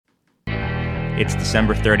It's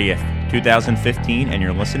December 30th, 2015, and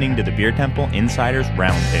you're listening to the Beer Temple Insiders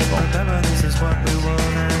Roundtable. Remember, this is what we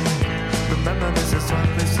wanted. Remember, this is what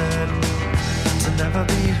we said. To never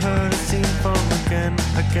be heard or seen from again.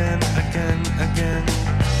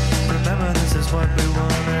 Remember, this is what we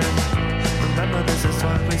wanted. Remember, this is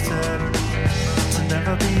what we said. To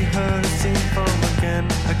never be heard or seen from again.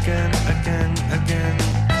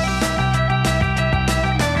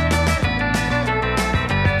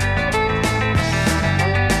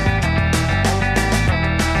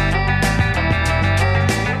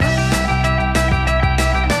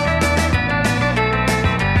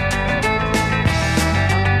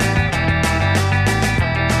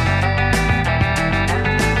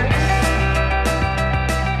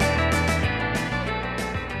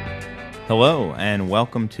 Hello, and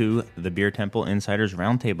welcome to the Beer Temple Insiders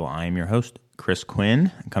Roundtable. I am your host, Chris Quinn,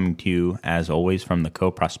 coming to you, as always, from the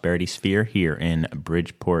Co-Prosperity Sphere here in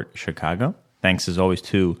Bridgeport, Chicago. Thanks, as always,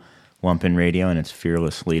 to Lumpen Radio and its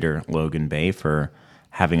fearless leader, Logan Bay, for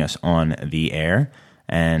having us on the air.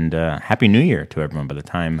 And Happy New Year to everyone. By the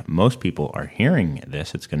time most people are hearing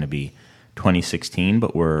this, it's going to be 2016,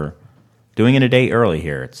 but we're doing it a day early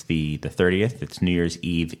here. It's the 30th. It's New Year's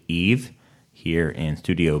Eve here in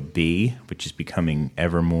Studio B, which is becoming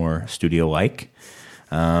ever more studio-like.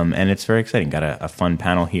 And it's very exciting. Got a fun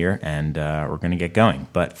panel here, and we're going to get going.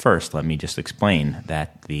 But first, let me just explain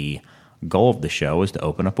that the goal of the show is to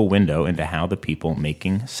open up a window into how the people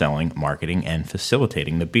making, selling, marketing, and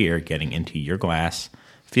facilitating the beer getting into your glass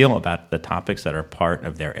feel about the topics that are part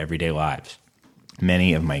of their everyday lives.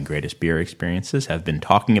 Many of my greatest beer experiences have been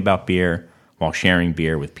talking about beer while sharing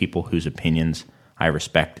beer with people whose opinions I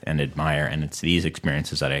respect and admire, and it's these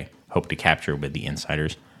experiences that I hope to capture with the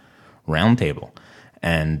Insiders Roundtable.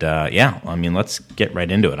 And let's get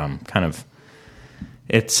right into it. I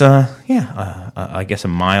guess a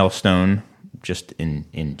milestone just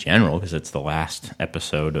in general, because it's the last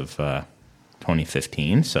episode of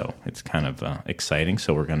 2015, so it's kind of exciting.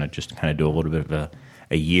 So we're going to just kind of do a little bit of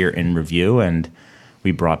a year in review, and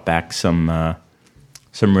we brought back some of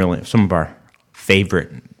our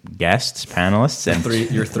favorite guests, panelists, and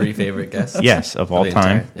your three favorite guests. Yes, of all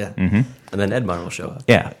time. And then Edmar will show up.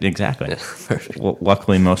 Yeah, exactly. Yeah, perfect. Well,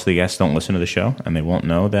 luckily, most of the guests don't listen to the show, and they won't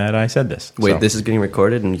know that I said this. Wait, this is getting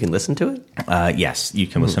recorded, and you can listen to it? Yes, you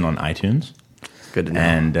can listen on iTunes. Good to know.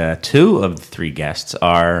 And two of the three guests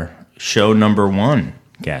are show number one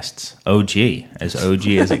guests, OG, as OG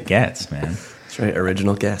as it gets, man. That's right,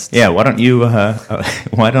 original guest. Yeah, why don't you That's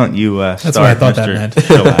start, what I thought Mr. that meant.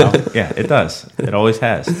 Shillau? Yeah, it does. It always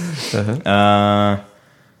has.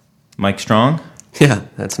 Mike Strong? Yeah,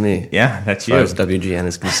 that's me. Yeah, that's As you. far as WGN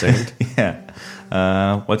is concerned.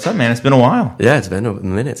 Yeah. What's up, man? It's been a while. Yeah, it's been a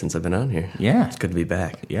minute since I've been on here. Yeah. It's good to be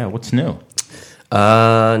back. Yeah, what's new?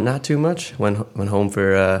 Not too much. Went home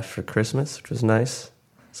for Christmas, which was nice.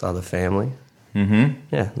 Saw the family. Mm-hmm.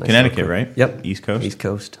 Yeah. Nice Connecticut, right? Yep. East Coast? East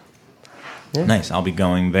Coast. Yeah. Nice. I'll be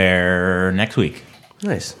going there next week.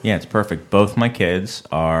 Nice. Yeah, it's perfect. Both my kids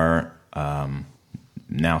are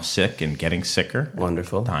now sick and getting sicker.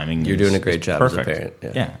 Wonderful. Timing. You're doing a great job perfect. as a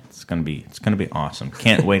parent. Yeah, it's gonna be awesome.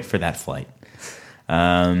 Can't wait for that flight.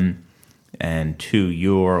 And to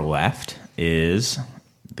your left is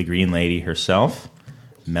the Green Lady herself,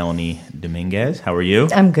 Melanie Dominguez. How are you?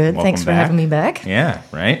 I'm good. Welcome Thanks for back. having me back. Yeah,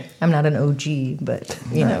 right? I'm not an OG, but,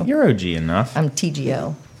 you know. You're OG enough. I'm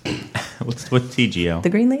TGL. What's TGL? The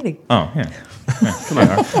Green Lady. Oh, yeah. Come on.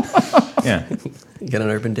 Yeah. You got an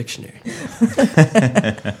Urban Dictionary.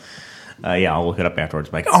 Yeah, I'll look it up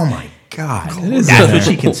afterwards. Like, oh my God. That's what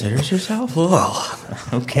she considers herself? Whoa.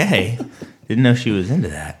 Okay. Didn't know she was into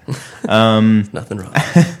that. Nothing wrong.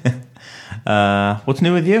 What's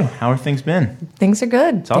new with you? How have things been? Things are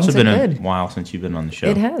good. It's also Things been are a good. while since you've been on the show.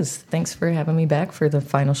 It has. Thanks for having me back for the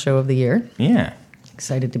final show of the year. Yeah.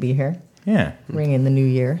 Excited to be here. Yeah. Ring in the new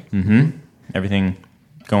year. Mm-hmm. Everything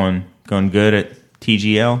going good at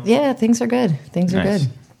TGL? Yeah, things are good. Things are Nice.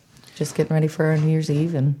 good. Just getting ready for our New Year's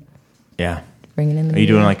Eve and Yeah. bringing in the Are new you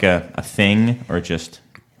doing year. like a thing or just...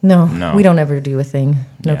 No, No. we don't ever do a thing.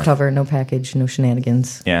 No Yeah. cover, no package, no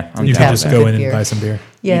shenanigans. Yeah. I'm We You down can tap with just that. go good in beer. and buy some beer.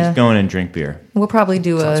 You Yeah, just go in and drink beer. we'll probably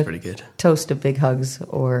do Sounds a pretty good. toast of big hugs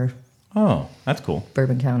or Oh, that's cool.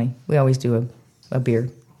 Bourbon County. We always do a beer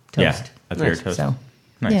Yeah. toast. A beer Nice. toast. So,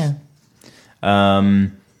 Nice. yeah.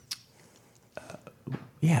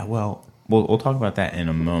 Yeah, well, we'll talk about that in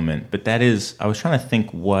a moment. But that is, I was trying to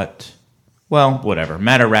think whatever.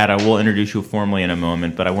 Matt Arata, we'll introduce you formally in a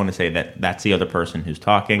moment, but I want to say that that's the other person who's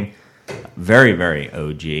talking. Very, very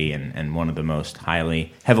OG and one of the most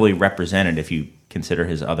heavily represented, if you consider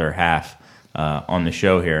his other half on the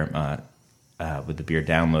show here. with the Beer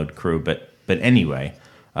Download crew. But anyway,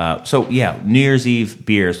 so yeah, New Year's Eve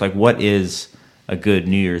beers. Like, what is a good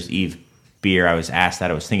New Year's Eve beer? I was asked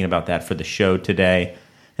that. I was thinking about that for the show today,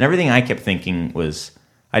 and everything I kept thinking was,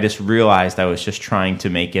 I just realized I was just trying to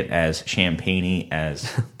make it as champagne-y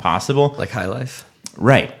as possible. Like High Life.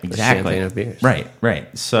 Right, exactly. Champagne of beers.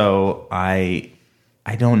 Right. So I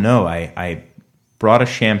don't know. I brought a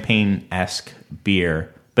champagne-esque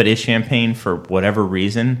beer, but is champagne, for whatever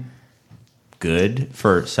reason, good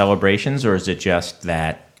for celebrations, or is it just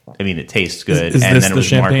that, I mean, it tastes good, Is and this then it the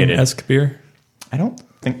was marketed? champagne-esque beer? I don't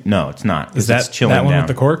think, no, it's not. Is It's that chilling that one down. with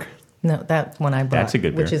the cork? No, that one I brought, That's a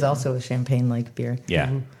good beer. which is also a champagne-like beer.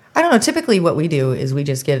 Yeah. I don't know. Typically, what we do is we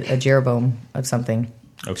just get a Jeroboam of something.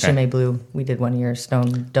 Okay. Chimay Blue. We did one year.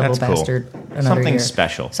 Stone Double That's cool. Bastard. Another Something year.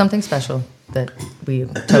 special. Something special that we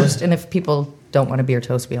toast. And if people don't want a beer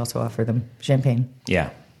toast, we also offer them champagne. Yeah.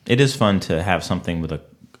 It is fun to have something with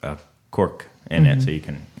a cork in it, so you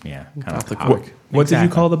can, kind of the pop. cork. What did you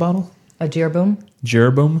Exactly. call the bottle? A Jeroboam?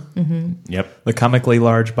 Jeroboam? Yep. The comically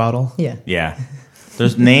large bottle? Yeah. Yeah.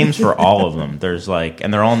 There's names for all of them. There's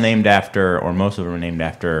and they're all named after, or most of them are named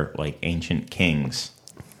after, ancient kings.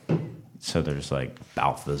 So there's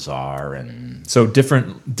Balthazar and... So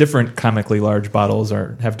different comically large bottles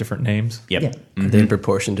have different names. Yep. Yeah. Are they in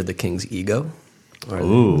proportion to the king's ego? Or are they-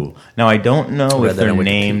 Ooh. Now, I don't know read if that they're on Wikipedia.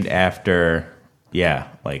 named after,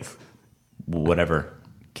 whatever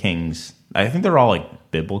kings. I think they're all,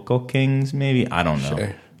 biblical kings, maybe. I don't know.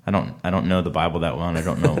 Sure. I don't know the Bible that well, and I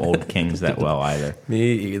don't know old kings that well either.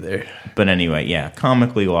 Me either. But anyway, yeah,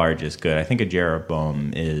 comically large is good. I think a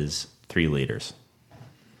Jeroboam is 3 liters.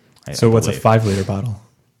 So what's a believe. 5-liter bottle?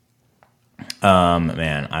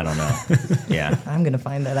 Man, I don't know. Yeah. I'm going to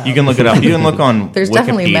find that out. You can look it up. You can look on There's Wikipedia.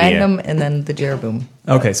 definitely Magnum and then the Jeroboam.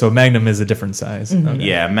 Okay, so Magnum is a different size. Okay.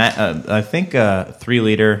 Yeah, I think a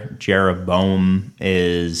 3-liter Jeroboam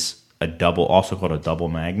is also called a double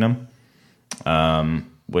Magnum.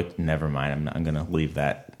 Never mind. I'm going to leave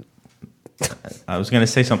that. I was going to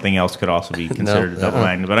say something else could also be considered a double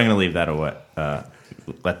Magnum, but I'm going to leave that away.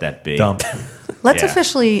 Let that be. Dump. Let's Yeah.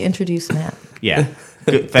 officially introduce Matt. Yeah.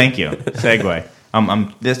 Good. Thank you. Segue.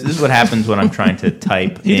 This is what happens when I'm trying to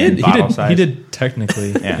type in bottle size. He did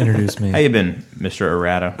technically Yeah. introduce me. How you been, Mr.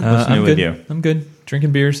 Errata? What's I'm new good. with you? I'm good.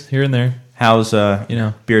 Drinking beers here and there. How's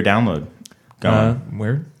know. Beer Download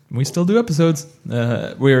going? We still do episodes.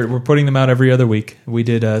 We're putting them out every other week. We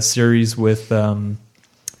did a series with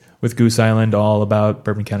Goose Island all about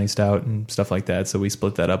Bourbon County Stout and stuff like that. So we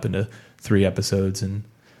split that up into 3 episodes, and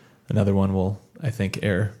another one will, I think,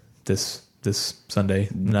 air this Sunday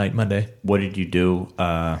night, Monday. What did you do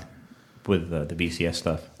with the BCS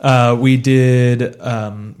stuff? We did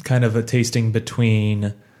kind of a tasting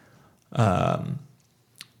between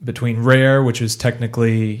rare, which is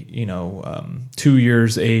technically 2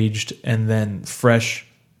 years aged, and then fresh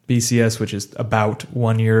BCS, which is about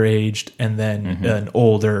 1 year aged, and then an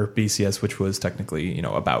older BCS, which was technically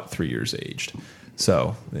about 3 years aged.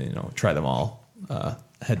 So try them all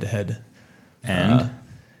head to head.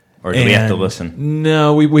 Or do we have to listen?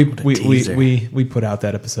 No, we teaser. put out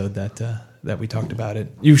that episode that we talked about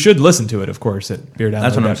it. You should listen to it, of course, at beerdownload.com.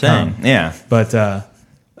 That's what I'm saying. Yeah. But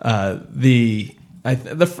the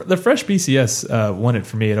fresh BCS won it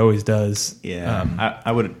for me. It always does. Yeah.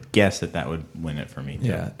 I would guess that would win it for me, too.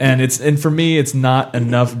 Yeah, and for me, it's not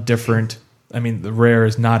enough different. I mean, the rare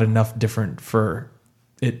is not enough different for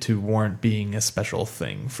it to warrant being a special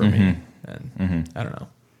thing for me. And I don't know.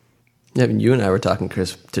 Yeah, I mean, you and I were talking,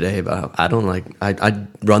 Chris, today about how I don't like... I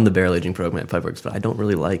run the barrel aging program at Pipeworks, but I don't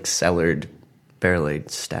really like cellared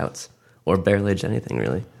barrel-aged stouts or barrel-aged anything,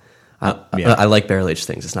 really. I like barrel-aged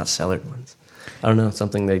things. It's not cellared ones. I don't know.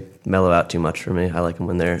 Something they mellow out too much for me. I like them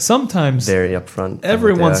when they're Sometimes, very upfront.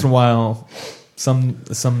 every once in a while, some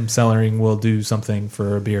cellaring will do something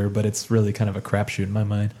for a beer, but it's really kind of a crapshoot in my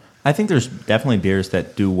mind. I think there's definitely beers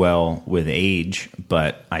that do well with age,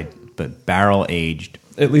 but barrel aged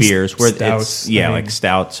At least beers where stouts, it's I mean. like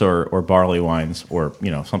stouts or barley wines or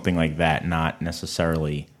something like that, not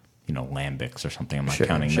necessarily lambics or something. I'm not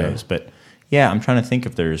counting sure. those, but yeah, I'm trying to think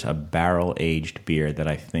if there's a barrel aged beer that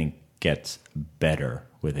I think gets better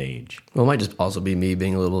with age. Well, it might just also be me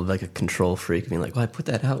being a little like a control freak, being like, well, I put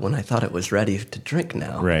that out when I thought it was ready to drink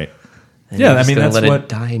now. Right. And Yeah, you're I just mean, gonna that's let what- it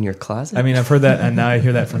die in your closet. I mean, I've heard that, and now I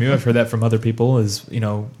hear that from you. I've heard that from other people. Is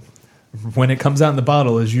when it comes out in the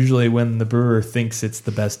bottle is usually when the brewer thinks it's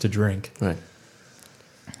the best to drink. right.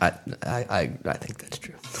 I think that's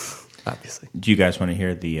true. Obviously. Do you guys want to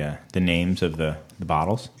hear the names of the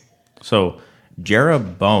bottles? So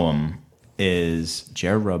Jeroboam is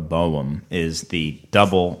the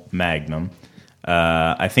double Magnum.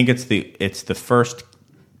 I think it's the first.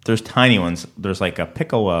 There's tiny ones. There's like a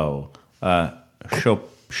Piccolo,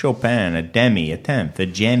 Chopin, a Demi, a Tenth, a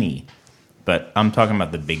Jenny. But I'm talking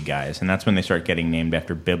about the big guys, and that's when they start getting named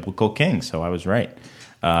after biblical kings. So I was right.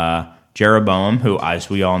 Jeroboam, who, as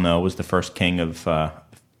we all know, was the first king of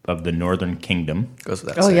the northern kingdom. Goes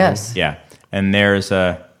without Oh, saying. yes. Yeah, and there's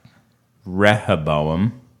a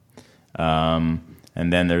Rehoboam, and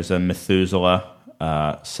then there's a Methuselah,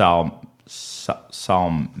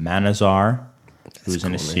 Salmanazar, who's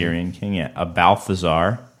an Assyrian king. Yeah, a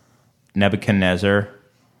Balthazar, Nebuchadnezzar,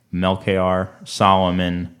 Melchior,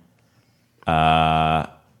 Solomon. I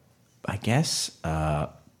guess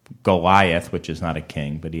Goliath, which is not a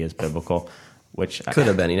king, but he is biblical. Which Could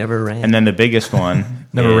have been. He never ran. And then the biggest one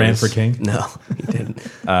Never ran is for king. No, he didn't.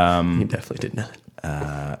 He definitely did not.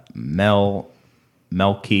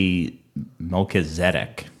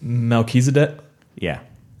 Melchizedek. Melchizedek. Yeah,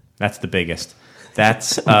 that's the biggest.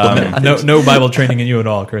 That's No Bible training in you at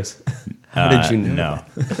all, Chris. How did you know?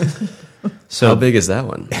 no. How So big is that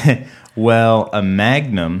one? well, a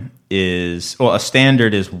magnum is a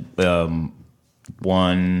standard is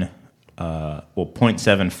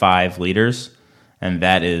 0.75 liters, and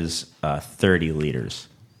that is 30 liters.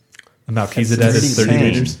 A Melchizedek is 30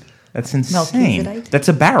 insane. liters. That's insane. Melchizedek? That's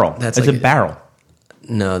a barrel. That's That's like a a- barrel.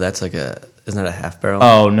 No, that's like isn't that a half barrel?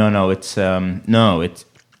 Oh no, it's no, it's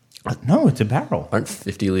a barrel. Aren't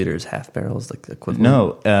 50 liters half barrels like the equivalent?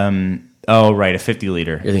 No, oh right, a 50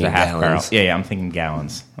 liter is a thinking half barrel. gallons. Yeah, I'm thinking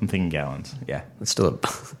gallons. Yeah, It's still a,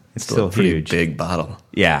 It's still still a pretty huge. big bottle.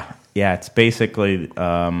 yeah. It's basically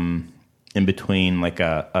in between like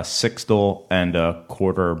a sixtel and a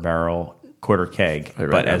quarter keg, Right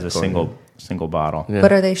but now, as a quarter. single bottle. Yeah.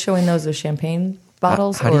 But are they showing those as champagne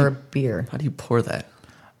bottles how do or you- beer? How do you pour that?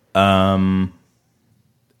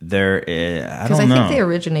 There is, I Because don't know. I think they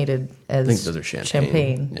originated as I think those are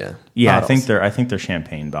champagne. Yeah. Yeah, bottles. I think they're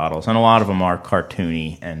champagne bottles, and a lot of them are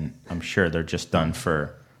cartoony, and I'm sure they're just done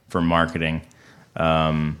for marketing.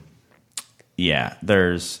 Yeah,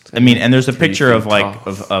 there's a picture of like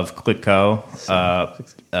of Clicquot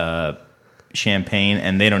champagne,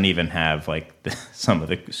 and they don't even have like some of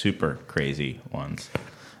the super crazy ones,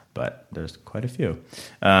 but there's quite a few.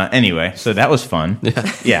 Anyway, so that was fun.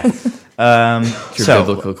 Yeah. Your So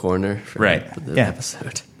biblical corner for Right. the Yeah.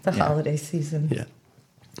 episode. The holiday season. Yeah.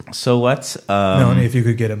 so let's Melanie, if you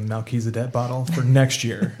could get a Melchizedek bottle for next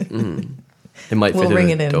year. It might We'll fit ring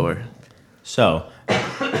in it a in. door. So,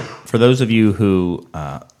 for those of you who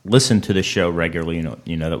listen to the show regularly,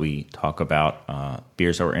 you know that we talk about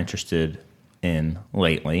beers that we're interested in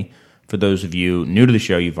lately. For those of you new to the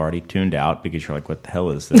show, you've already tuned out because you're like, "What the hell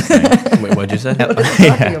is this thing?" Wait, what'd you say? What are you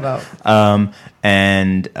talking about?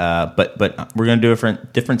 But we're going to do a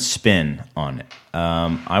different spin on it.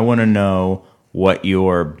 I want to know what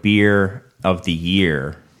your beer of the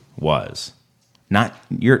year was. Not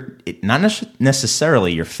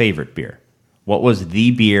necessarily your favorite beer. What was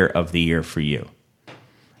the beer of the year for you?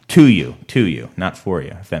 To you, not for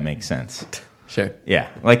you, if that makes sense. Sure. Yeah,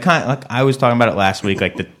 like I was talking about it last week.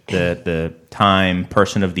 Like the Time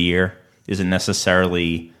Person of the Year isn't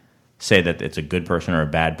necessarily say that it's a good person or a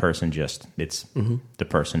bad person. Just it's the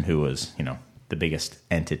person who was the biggest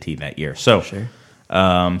entity that year. So Sure.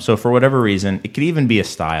 So for whatever reason, it could even be a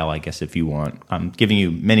style, I guess, if you want. I'm giving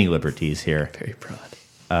you many liberties here. Very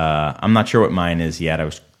broad. I'm not sure what mine is yet. I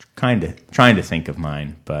was kind of trying to think of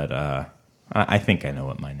mine, but I think I know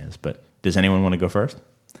what mine is. But does anyone want to go first?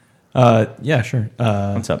 Yeah, sure.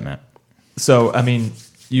 What's up, Matt? So, I mean,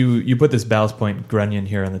 you put this Ballast Point Grunion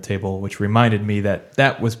here on the table, which reminded me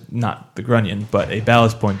that was not the Grunion, but a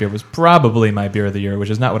Ballast Point beer was probably my beer of the year, which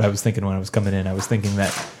is not what I was thinking when I was coming in. I was thinking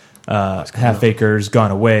that Half Acres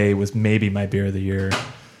Gone Away was maybe my beer of the year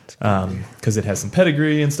because it has some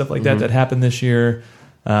pedigree and stuff like that happened this year.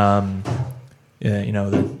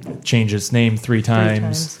 They changed its name three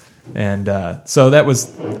times. And so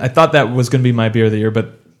I thought that was going to be my beer of the year,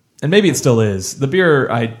 and maybe it still is. The beer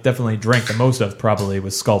I definitely drank the most of probably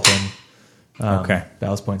was Sculpin. Okay.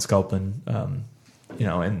 Ballast Point Sculpin.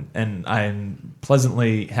 And I'm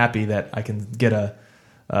pleasantly happy that I can get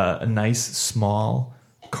a nice, small,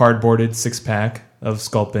 cardboarded 6-pack of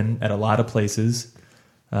Sculpin at a lot of places.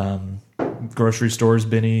 Grocery stores,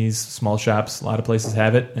 binnies, small shops, a lot of places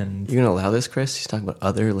have it. And You gonna allow this, Chris? He's talking about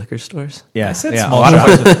other liquor stores. Yeah, I said yeah, small a lot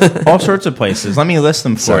of places, all sorts of places. Let me list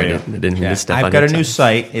them for Sorry, you. I didn't mean to step I've on got your a new tongue.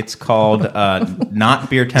 site. It's called Not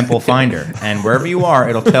Beer Temple Finder, and wherever you are,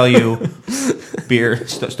 it'll tell you beer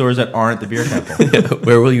stores that aren't the Beer Temple.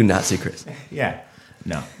 Where will you not see Chris? Yeah,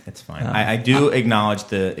 no, it's fine. I do acknowledge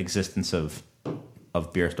the existence of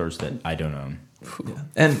beer stores that I don't own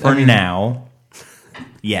and for now.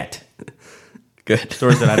 Yet. Good.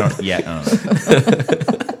 Stores that I don't yet own.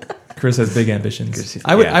 Chris has big ambitions. Chris,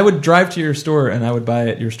 I would drive to your store and I would buy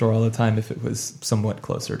at your store all the time if it was somewhat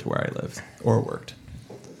closer to where I lived or worked.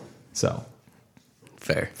 So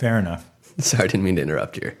Fair enough. Sorry, didn't mean to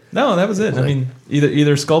interrupt you. no, that was it. I mean,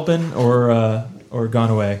 either Sculpin or Gone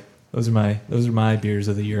Away. Those are my beers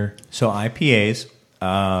of the year. So IPAs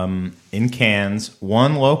in cans,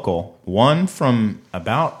 one local, one from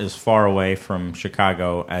about as far away from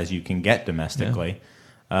Chicago as you can get domestically.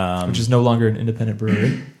 Which is no longer an independent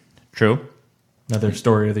brewery. True. Another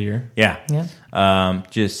story of the year. Yeah. Yeah.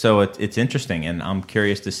 Just so it's interesting, and I'm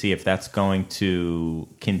curious to see if that's going to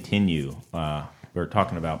continue. We'll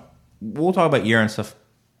talk about year and stuff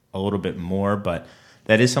a little bit more, but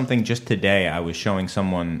that is something. Just today, I was showing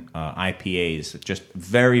someone IPAs, just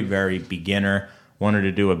very, very beginner, wanted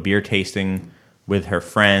to do a beer tasting with her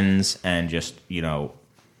friends, and just I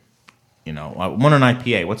want an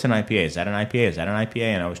IPA. What's an IPA? Is that an IPA? Is that an IPA?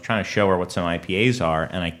 And I was trying to show her what some IPAs are,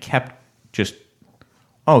 and I kept just,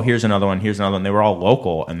 here's another one, here's another one. They were all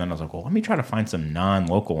local, and then I was like, well, let me try to find some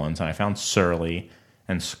non-local ones, and I found Surly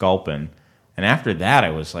and Sculpin. And after that, I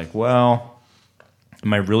was like, well,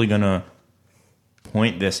 am I really going to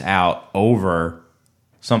point this out over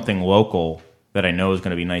something local that I know is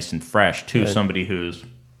going to be nice and fresh to somebody who's,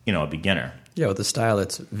 a beginner? Yeah, with the style,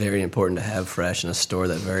 it's very important to have fresh in a store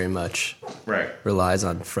that very much relies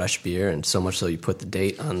on fresh beer, and so much so you put the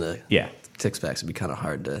date on the six-packs. It'd be kind of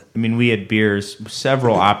hard to... I mean, we had beers,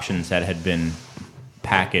 several options that had been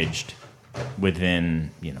packaged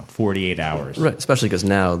within, 48 hours. Right, especially because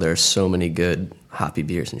now there are so many good hoppy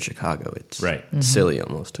beers in Chicago. It's silly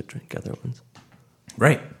almost to drink other ones.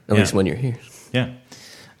 Right. At least when you're here. Yeah.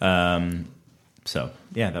 I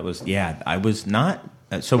was not...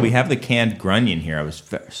 So we have the canned Grunion here. I was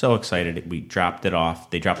so excited. We dropped it off.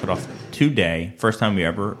 They dropped it off today. First time we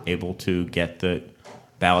ever able to get the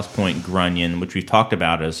Ballast Point Grunion, which we've talked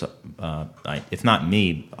about as, if not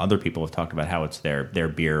me, other people have talked about how it's their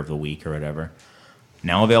beer of the week or whatever.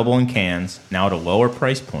 Now available in cans, now at a lower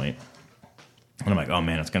price point. And I'm like, oh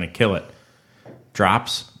man, it's going to kill it.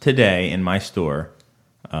 Drops today in my store,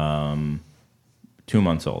 2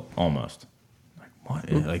 months old, almost.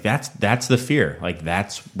 Like that's the fear. Like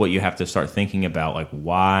that's what you have to start thinking about. Like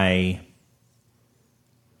why?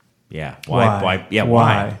 Yeah. Why? Yeah.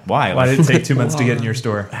 Why? Why did it take 2 months to get in your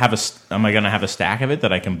store? Am I going to have a stack of it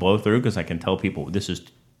that I can blow through because I can tell people this is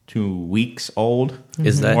 2 weeks old?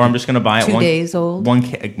 Is that? Or I'm just going to buy it 2 days old.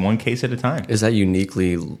 one case at a time. Is that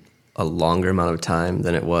uniquely a longer amount of time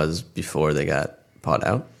than it was before they got bought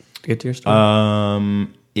out to get to your store?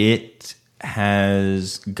 It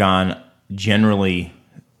has gone generally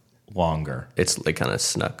longer. It's like kind of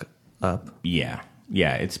snuck up. Yeah,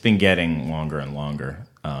 it's been getting longer and longer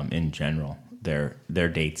in general. Their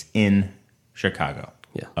dates in Chicago.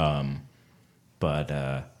 Yeah.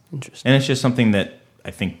 Interesting. And it's just something that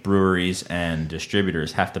I think breweries and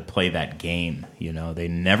distributors have to play that game. They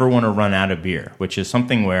never want to run out of beer, which is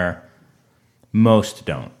something where most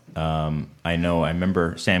don't. I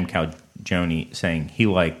remember Sam Calagione saying he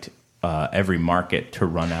liked every market to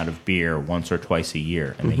run out of beer once or twice a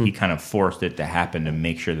year, and he kind of forced it to happen to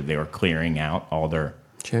make sure that they were clearing out all their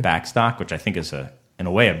back stock, which I think is in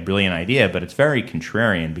a way a brilliant idea, but it's very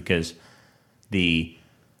contrarian because the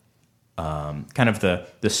kind of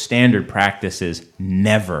the standard practice is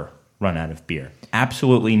never run out of beer.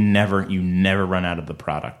 Absolutely never. You never run out of the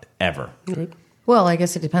product ever. Right. Well, I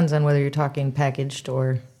guess it depends on whether you're talking packaged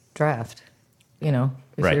or draft.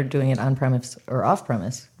 If you're doing it on premise or off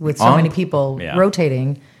premise, with so many people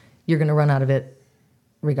rotating, you're going to run out of it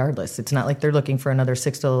regardless. It's not like they're looking for another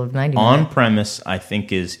 6 of 90. On premise, I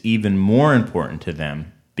think, is even more important to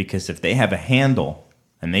them because if they have a handle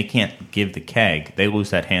and they can't give the keg, they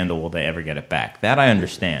lose that handle. Will they ever get it back? That I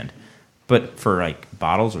understand. But for like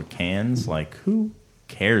bottles or cans, like who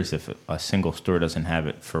cares if a single store doesn't have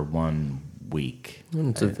it for 1 week?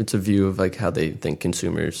 It's a view of like how they think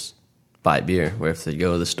consumers buy beer, where if they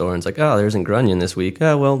go to the store and it's like, oh, there isn't Grunion this week.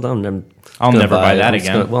 Oh, well, I'll never buy that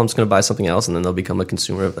again. I'm just going to buy something else, and then they'll become a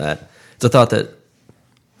consumer of that. It's a thought that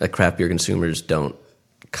craft beer consumers don't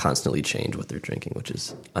constantly change what they're drinking, which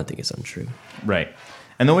is, I think, is untrue. Right.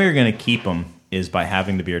 And the way you're going to keep them is by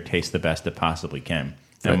having the beer taste the best it possibly can.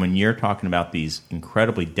 And when you're talking about these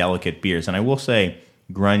incredibly delicate beers, and I will say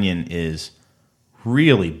Grunion is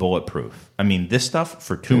really bulletproof. I mean, this stuff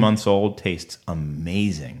for 2 months old tastes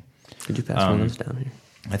amazing. Could you pass one of those down here?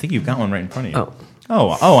 I think you've got one right in front of you.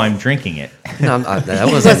 Oh, I'm drinking it. No,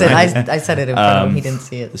 that wasn't. I said it in front of him. He didn't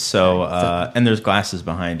see it. So, and there's glasses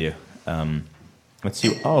behind you. Let's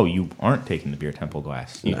see. Oh, you aren't taking the Beer Temple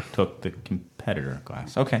glass. You No. took the competitor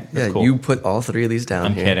glass. Okay, that's Yeah, cool. you put all three of these down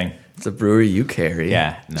I'm here. kidding. It's a brewery you carry.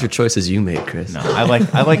 Yeah, It's no. your choices you made, Chris. No, I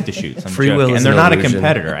like the shoots. I'm Free joking. will is and they're an not illusion. a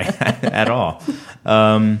competitor at all.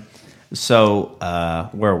 So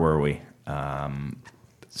where were we?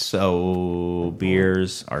 So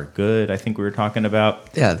beers are good. I think we were talking about.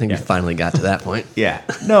 Yeah, I think we finally got to that point. Yeah,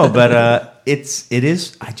 no, but it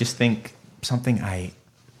is. I just think something I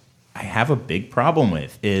have a big problem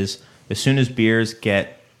with is as soon as beers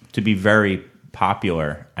get to be very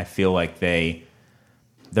popular, I feel like they're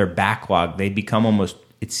backlogged. They become almost.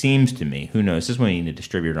 It seems to me, who knows? This is when you need a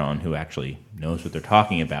distributor on who actually knows what they're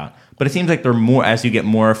talking about. But it seems like they're more, as you get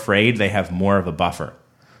more afraid, they have more of a buffer.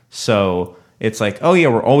 So it's like, oh yeah,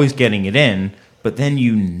 we're always getting it in, but then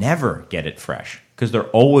you never get it fresh because they're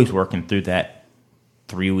always working through that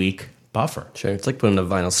 3-week buffer. Sure, it's like putting a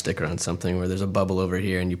vinyl sticker on something where there's a bubble over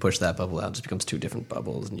here and you push that bubble out, it just becomes two different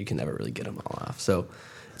bubbles and you can never really get them all off. So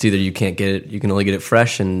it's either you can't get it, you can only get it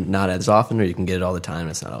fresh and not as often, or you can get it all the time and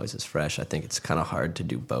it's not always as fresh. I think it's kind of hard to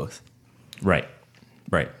do both. Right.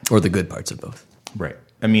 Or the good parts of both. Right.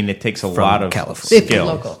 I mean, it takes a From lot of California. If you're skill.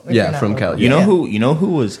 local. If Yeah, you're not from local. California. You know who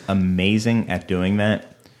was amazing at doing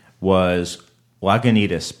that was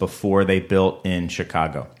Lagunitas before they built in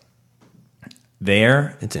Chicago.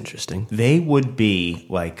 It's interesting. They would be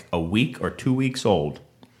like a week or 2 weeks old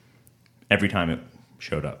every time it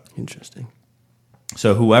showed up. Interesting.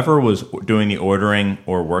 So whoever was doing the ordering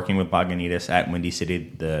or working with Lagunitas at Windy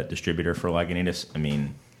City, the distributor for Lagunitas, I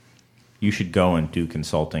mean, you should go and do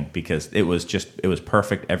consulting because it was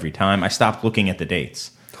perfect every time. I stopped looking at the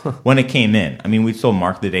dates when it came in. I mean, we'd still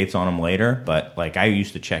mark the dates on them later, but like I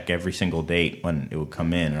used to check every single date when it would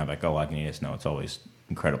come in, and I'm like, oh, Lagunitas, no, it's always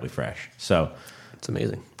incredibly fresh. So It's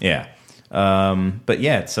amazing. yeah, but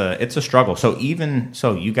yeah, it's a struggle. So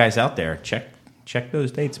you guys out there, check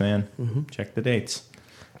those dates, man. Mm-hmm. Check the dates.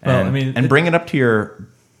 Well, And, I mean, and bring it up to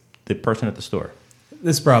the person at the store.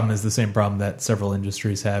 This problem is the same problem that several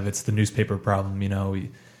industries have. It's the newspaper problem. You know, you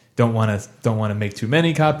don't want to make too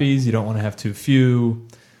many copies. You don't want to have too few.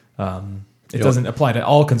 It doesn't apply to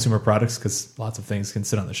all consumer products because lots of things can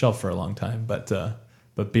sit on the shelf for a long time.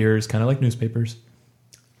 But beer is kind of like newspapers.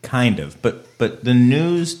 Kind of, but the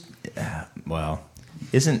news,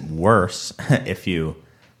 isn't worse if you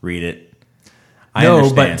read it. I No,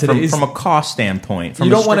 understand but from a cost standpoint. You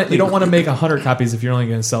don't want to make 100 copies if you're only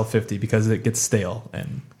going to sell 50 because it gets stale.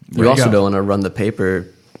 And You also don't want to run the paper,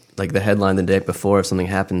 like the headline the day before if something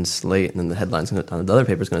happens late, and then the headline's on the other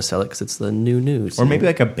paper's going to sell it because it's the new news. Or maybe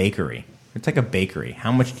like a bakery. It's like a bakery.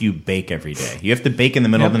 How much do you bake every day? You have to bake in the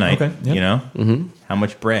middle of the night. Okay, yep. You know, How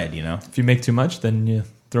much bread? You know, If you make too much, then you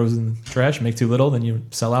throw it in the trash. Make too little, then you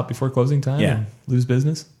sell out before closing time Yeah. and lose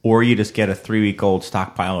business. or you just get a 3-week-old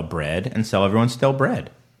stockpile of bread and sell everyone stale bread,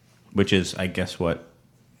 which is, I guess, what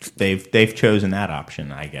they've chosen that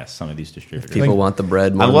option. I guess some of these distributors. People want the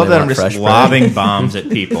bread more I than love they that I'm want just fresh lobbing bombs at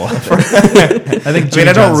people. I think.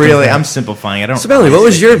 I'm simplifying. I don't. bread. So, Bentley, what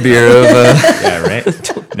was your beer of... Yeah,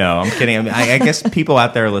 right. No, I'm kidding. I mean, I guess people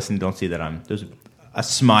out there listening don't see that there's a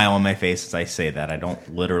smile on my face as I say that. I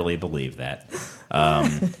don't literally believe that.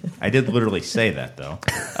 I did literally say that though.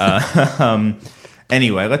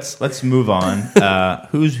 Anyway, let's move on.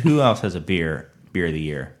 Who else has a beer of the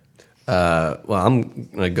year? well, I'm going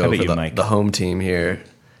to How go about for you, Mike? the home team here.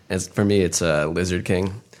 For me, it's Lizard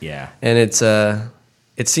King. Yeah. And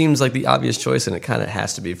it seems like the obvious choice, and it kind of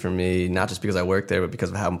has to be for me, not just because I work there, but because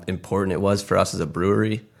of how important it was for us as a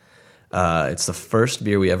brewery. It's the first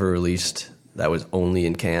beer we ever released that was only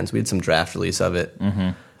in cans. We had some draft release of it,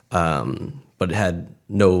 but it had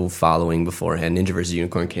no following beforehand. Ninja vs.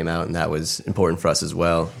 Unicorn came out, and that was important for us as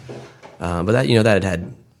well. But that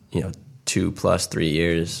had 2+3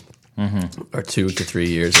 years, or 2 to 3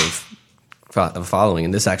 years of following,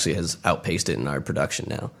 and this actually has outpaced it in our production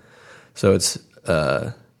now. So it's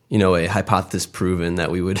a hypothesis proven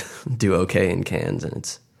that we would do okay in cans, and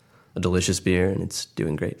it's a delicious beer, and it's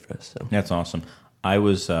doing great for us. So That's awesome. I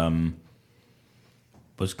was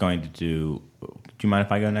going to do. Do you mind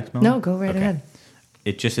if I go next, Mel? No, go right ahead.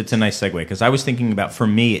 It's a nice segue because I was thinking about, for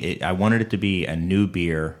me, I wanted it to be a new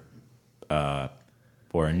beer, or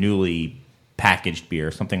a newly packaged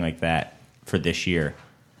beer, something like that, for this year.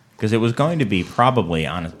 Because it was going to be probably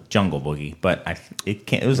on a Jungle Boogie, but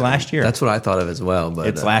it was last year. that's what I thought of as well. But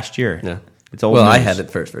It's last year. Yeah, It's old well, I news. had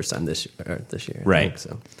it first time this year, Right. I think,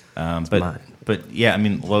 so But yeah, I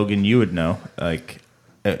mean, Logan, you would know. Like,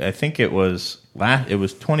 I think it was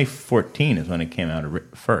 2014 is when it came out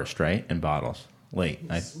first, right? In bottles, late.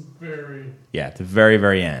 At the very,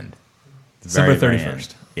 very end. The December very, very 31st.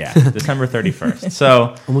 end. Yeah, December 31st.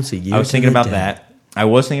 So Almost a year I was to thinking the about day. that. I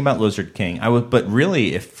was thinking about Lizard King. But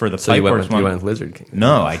really, if for the So you Pipeworks went one, with Lizard King.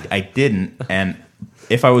 no, I didn't. And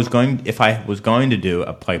if I was going to do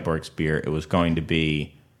a Pipeworks beer, it was going to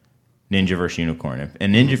be Ninja vs. Unicorn.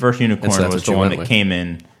 And Ninja vs. Unicorn that's was what the you one went that with. came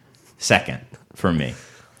in second for me.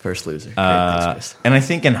 First loser. Great, thanks, Chris. And I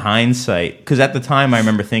think in hindsight, because at the time I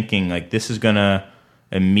remember thinking, like, this is going to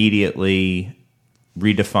immediately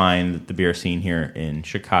redefine the beer scene here in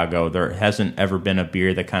Chicago. There hasn't ever been a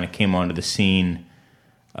beer that kind of came onto the scene,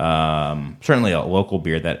 certainly a local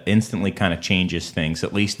beer, that instantly kind of changes things,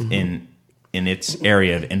 at least in its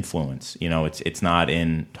area of influence. You know, it's not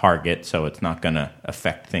in Target, so it's not going to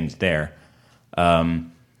affect things there.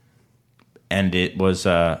 And it was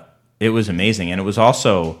amazing, and it was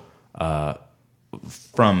also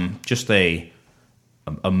from just a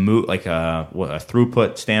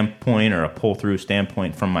throughput standpoint or a pull through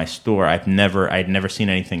standpoint from my store. I'd never seen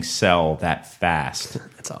anything sell that fast.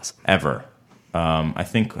 That's awesome. Ever. I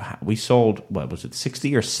think we sold, what was it,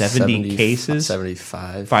 60 or 70 cases?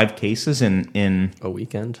 75. 5 cases in A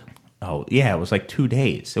weekend. oh yeah, it was like 2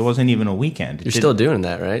 days. It wasn't even a weekend. You're still doing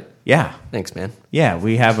that, right? Yeah. Thanks, man. Yeah,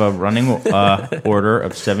 we have a running order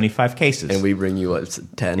of 75 cases. And we bring you what,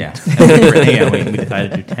 10? Yeah. And we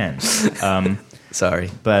decided to do 10. Sorry.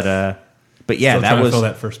 But yeah, Still that trying to was fill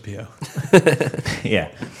that first PO.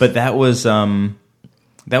 yeah. But that was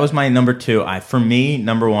my number 2. For me,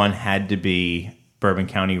 number 1 had to be Bourbon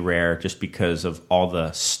County Rare, just because of all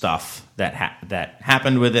the stuff that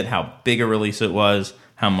happened with it, how big a release it was,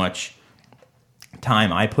 how much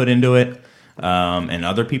time I put into it, and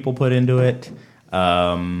other people put into it,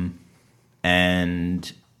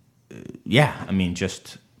 and yeah, I mean,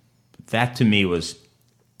 just that to me was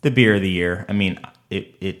the beer of the year. I mean,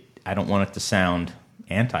 it. I don't want it to sound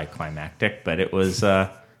anticlimactic, but it was,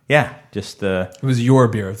 just It was your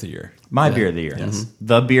beer of the year. my beer of the year.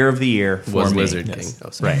 The beer of the year for Was me. Lizard King. Oh,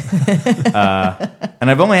 sorry. Right.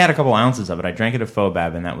 And I've only had a couple ounces of it. I drank it at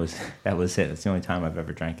Fobab, and that was it. That's the only time I've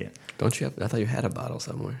ever drank it. Don't you have? I thought you had a bottle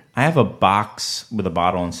somewhere. I have a box with a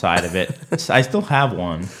bottle inside of it. I still have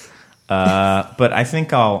one, but I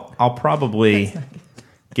think I'll probably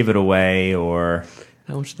give it away or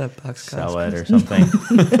How much did that box cost? sell it or something.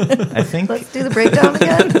 I think. Let's do the breakdown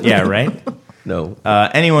again. Yeah, right. No.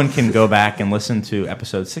 Anyone can go back and listen to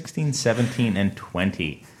episodes 16, 17, and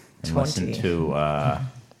 20 and 20. listen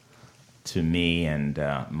to me and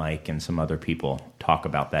Mike and some other people talk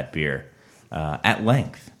about that beer at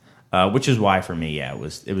length, which is why for me, it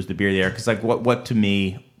was the beer of the year. Because like, what to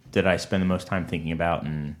me did I spend the most time thinking about,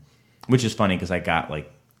 and which is funny because I got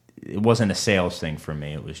it wasn't a sales thing for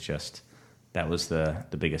me. It was just that was the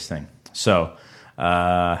biggest thing. So,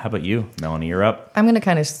 how about you, Melanie? You're up. I'm going to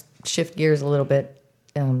kind of shift gears a little bit,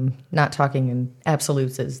 not talking in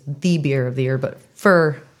absolutes as the beer of the year, but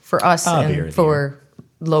for us beer of and the for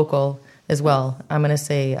local as well. I'm going to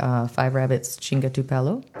say Five Rabbits Chinga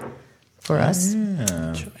Tupelo for us,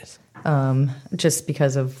 Choice. just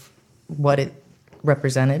because of what it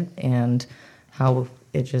represented and how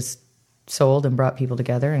it just sold and brought people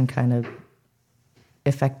together and kind of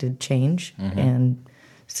affected change and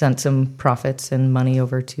sent some profits and money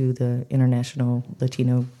over to the International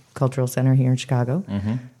Latino Cultural Center here in Chicago,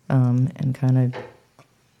 and kind of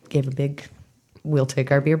gave a big, we'll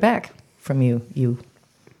take our beer back from you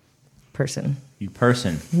person. You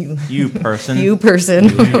person. You person. You person.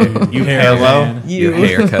 You halo. man. Your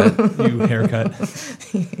haircut. You haircut.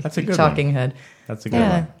 That's a good Talking one. head. That's a good Yeah,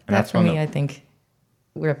 one. And that for one me, I think,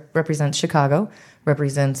 represents Chicago,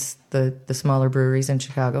 represents the smaller breweries in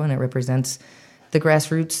Chicago, and it represents the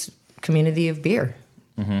grassroots community of beer.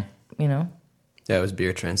 You know? Yeah, it was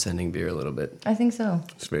beer transcending beer a little bit. I think so.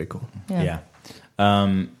 It's very cool. Yeah.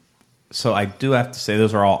 So I do have to say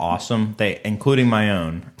those are all awesome. Including my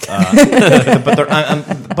own, but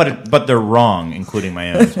they're wrong. Including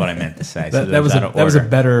my own is what I meant to say. So That was a order.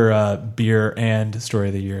 better beer and story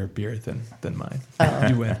of the year beer than mine.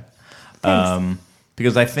 You win.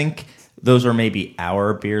 Because I think those are maybe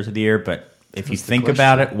our beers of the year. But if you think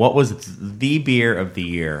about it, what was the beer of the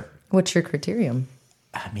year? What's your criterion?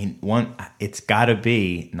 I mean, it's got to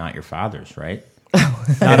be not your father's, right?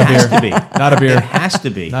 Not a beer. To be. Not a beer. It has to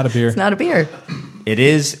be. Not a beer. It's not a beer. It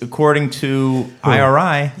is, according to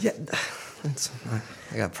IRI. Yeah,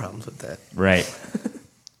 I got problems with that. Right.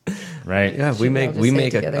 Right. Yeah, we make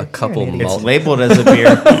together. a couple You're an idiot. It's malt. labeled as a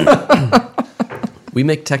beer. We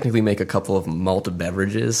technically make a couple of malt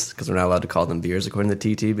beverages because we're not allowed to call them beers according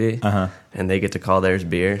to TTB, and they get to call theirs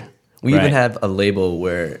beer. We Right. even have a label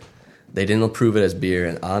where they didn't approve it as beer,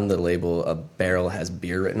 and on the label, a barrel has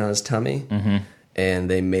beer written on his tummy, and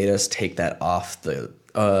they made us take that off the.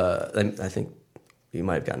 I think We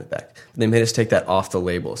might have gotten it back. They made us take that off the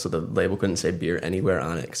label, so the label couldn't say beer anywhere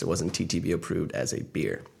on it because it wasn't TTB approved as a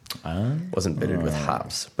beer. It wasn't bittered with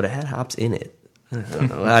hops, but it had hops in it. I don't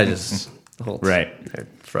know. The whole they're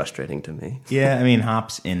frustrating to me. Yeah, I mean,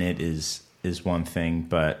 hops in it is one thing,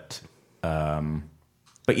 but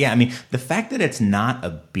yeah, I mean, the fact that it's not a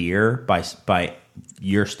beer by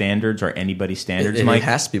your standards or anybody's standards, it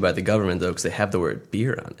has to be by the government though, because they have the word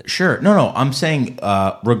beer on it. Sure, no, I'm saying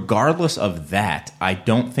regardless of that, I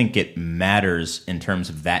don't think it matters in terms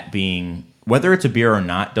of that being whether it's a beer or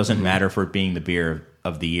not. Doesn't matter for it being the beer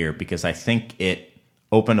of the year, because I think it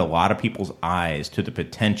opened a lot of people's eyes to the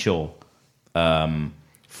potential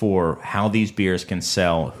for how these beers can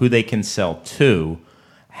sell, who they can sell to,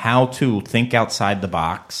 how to think outside the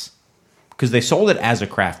box, because they sold it as a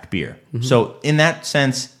craft beer. So in that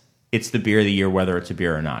sense, it's the beer of the year, whether it's a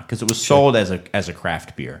beer or not, because it was sold as a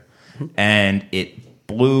craft beer, and it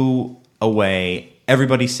blew away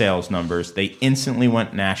everybody's sales numbers. They instantly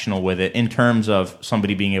went national with it in terms of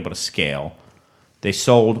somebody being able to scale. They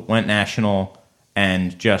went national,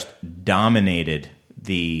 and just dominated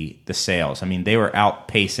the sales. I mean, they were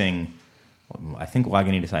outpacing, I think,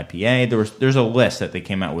 Lagunitas IPA. There's a list that they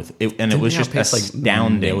came out with, and it was just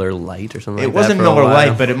astounding. Like Miller Lite or something. It wasn't Miller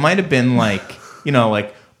Lite, but it might have been like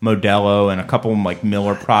like Modelo and a couple of like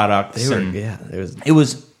Miller products. It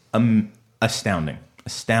was astounding,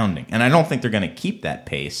 and I don't think they're going to keep that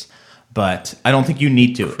pace. But I don't think you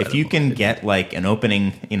need to. If you can get like an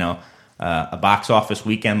opening, a box office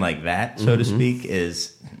weekend like that, so to speak,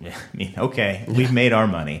 is, I mean, okay, we've made our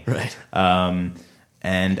money. Right.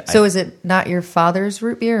 Is it not your father's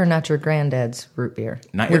root beer or not your granddad's root beer?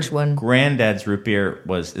 Which one? Granddad's root beer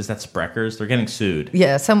is that Sprecher's? They're getting sued.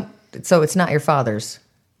 Yeah, so it's not your father's.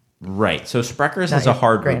 Right. So Sprecher's is a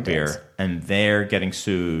hard root beer, and they're getting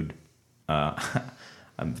sued. I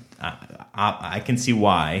can see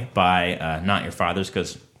why by not your father's,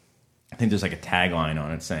 because I think there's like a tagline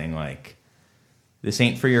on it saying like, "This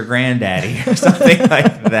ain't for your granddaddy" or something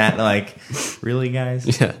like that. Like, really,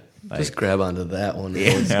 guys? Yeah. Like, just grab onto that one.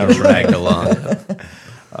 Yeah, dragged along.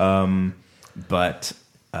 And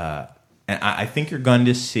I think you're going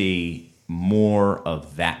to see more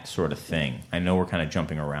of that sort of thing. I know we're kind of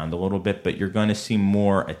jumping around a little bit, but you're going to see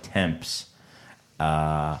more attempts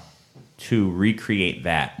to recreate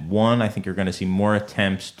that. One, I think you're going to see more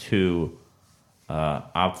attempts to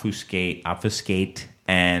obfuscate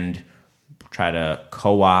and try to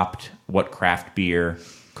co-opt what craft beer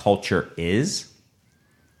culture is.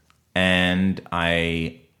 And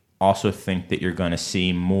I also think that you're going to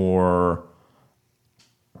see more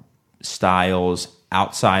styles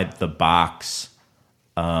outside the box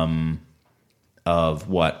of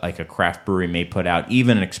what like a craft brewery may put out,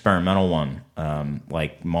 even an experimental one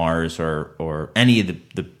like Mars or any of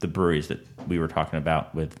the breweries that we were talking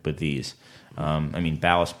about with these. I mean,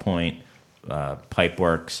 Ballast Point,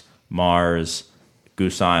 Pipeworks, Mars,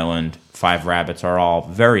 Goose Island, Five Rabbits are all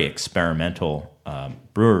very experimental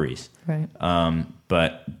breweries. Right.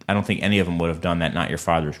 But I don't think any of them would have done that Not Your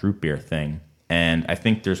Father's Root Beer thing. And I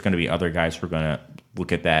think there's going to be other guys who are going to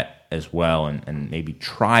look at that as well and maybe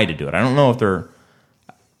try to do it. I don't know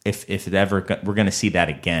if it ever we're going to see that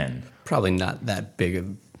again. Probably not that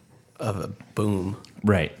big of a boom.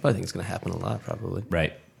 Right. But I think it's going to happen a lot, probably.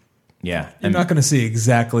 Right. Yeah. You're not going to see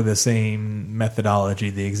exactly the same methodology,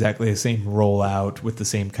 exactly the same rollout with the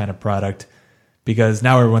same kind of product, because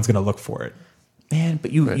now everyone's going to look for it. Man,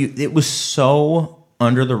 but it was so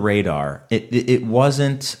under the radar. It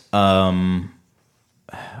wasn't.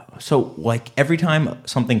 So, like, every time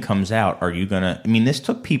something comes out, are you going to... I mean, this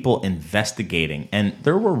took people investigating, and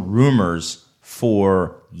there were rumors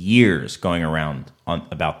for years going around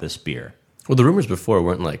about this beer. Well, the rumors before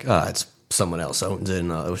weren't like, it's someone else owns it.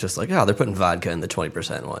 And, it was just like, they're putting vodka in the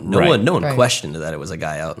 20% one. No one questioned that it was a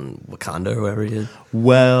guy out in Wakanda or wherever he is.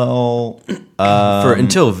 Well...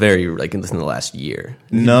 until very, like, in the last year.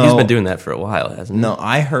 No. He's been doing that for a while, hasn't he? No,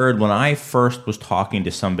 I heard when I first was talking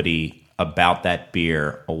to somebody about that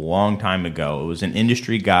beer a long time ago, it was an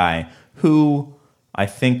industry guy who I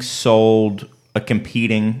think sold a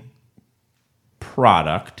competing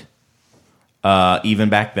product even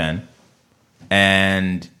back then,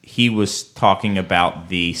 and he was talking about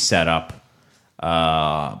the setup,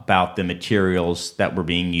 about the materials that were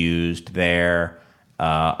being used there,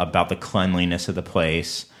 about the cleanliness of the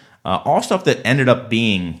place, all stuff that ended up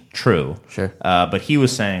being true. Sure. But he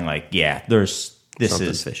was saying like,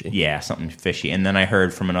 something fishy. Yeah, something fishy. And then I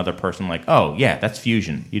heard from another person like, "Oh, yeah, that's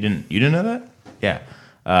Fusion. You didn't know that? Yeah,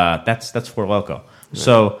 that's Four Loko." No.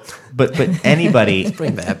 So, but anybody let's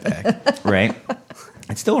bring that back, right?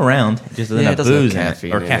 It's still around. It just doesn't have booze in it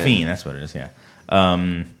or caffeine. That's what it is. Yeah.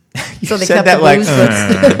 So they said kept that the like, booze,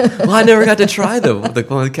 but Well, I never got to try the one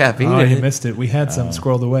with caffeine. Oh, in you it. missed it. We had some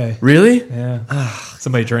squirreled away. Really? Yeah.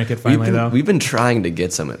 Somebody drank it finally, though. We've been trying to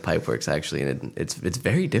get some at Pipeworks actually, and it's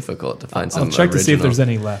very difficult to find some. I'll check to see if there's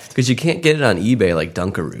any left. because you can't get it on eBay like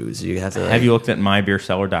Dunkaroos. You have to. have you looked at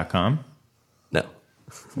mybeerseller.com? No,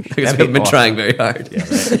 because we've been trying very hard.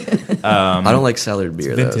 I don't like cellared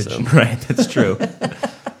beer though. vintage. So. Right, that's true.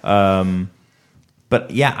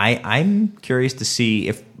 But yeah, I'm curious to see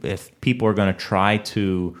if people are going to try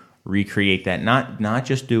to recreate that, not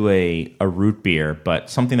just do a root beer, but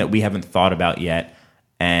something that we haven't thought about yet,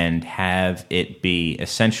 and have it be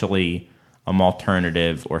essentially a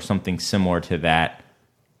malternative or something similar to that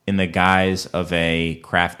in the guise of a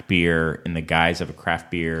craft beer, in the guise of a craft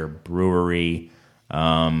beer brewery.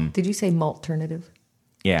 did you say malternative?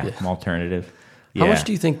 Yeah, malternative. How Yeah. much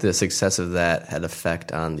do you think the success of that had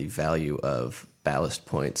effect on the value of Ballast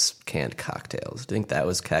Point's canned cocktails? Do you think that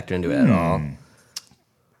was factored into it at all?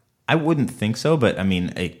 I wouldn't think so, but I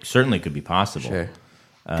mean, it certainly could be possible. Sure.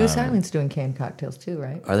 Goose Island's doing canned cocktails too,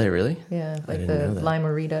 right? Are they really? Yeah, like didn't the know that.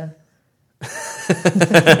 Limerita.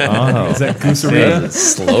 Oh, Is that Goose That Arena? was a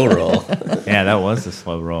slow roll. yeah, that was the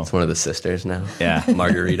slow roll. It's one of the sisters now. Yeah,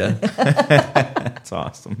 Margarita. that's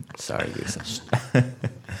awesome. Sorry, Goose.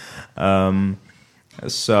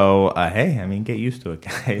 So, hey, I mean, get used to it,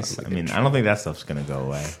 guys. I mean, I don't think that stuff's going to go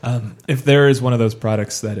away. If there is one of those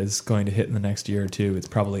products that is going to hit in the next year or two, it's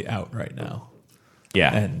probably out right now.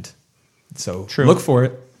 Yeah. And so True. look for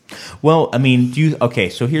it. Well, I mean, okay,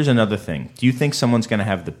 so here's another thing. Do you think someone's going to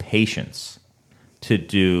have the patience to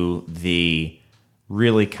do the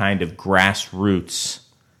really kind of grassroots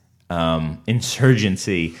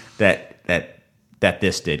insurgency that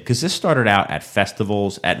this did? Because this started out at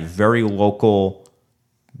festivals, at very local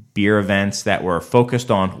beer events that were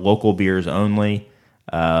focused on local beers only,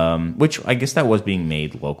 which I guess that was being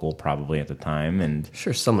made local probably at the time. And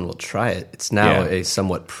Sure, someone will try it. It's now Yeah. a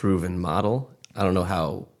somewhat proven model. I don't know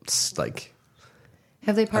how it's like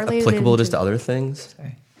Have they parlayed applicable it into, just to other things.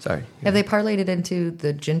 Sorry. Have they parlayed it into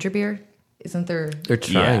the ginger beer? Isn't there? They're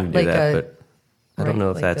trying to do Like that, a- but I don't right, know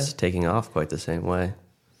if like that's the- taking off quite the same way.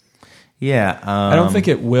 yeah, I don't think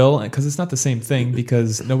it will because it's not the same thing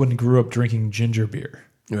because no one grew up drinking ginger beer.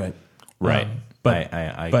 Right. right. But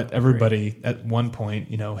I but agree. everybody at one point,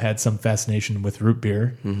 had some fascination with root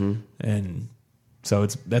beer, and so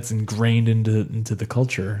that's ingrained into the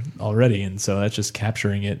culture already, and so that's just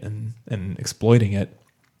capturing it and exploiting it.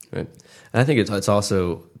 Right. And I think it's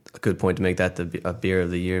also a good point to make that a beer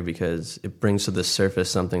of the year because it brings to the surface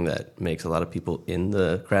something that makes a lot of people in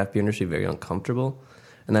the craft beer industry very uncomfortable.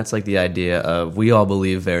 And that's like the idea of we all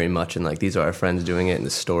believe very much in like these are our friends doing it and the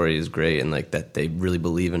story is great and like that they really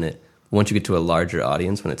believe in it. Once you get to a larger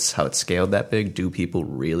audience, when it's how it's scaled that big, do people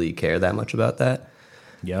really care that much about that?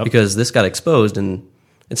 Yep. Because this got exposed and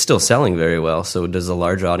it's still selling very well. So does the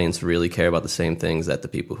large audience really care about the same things that the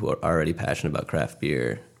people who are already passionate about craft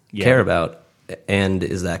beer care about? And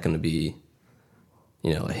is that going to be,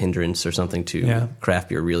 a hindrance or something to craft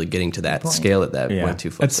beer really getting to that scale that went too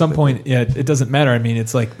far? At some point, it doesn't matter. I mean,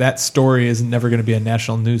 it's like that story is never going to be a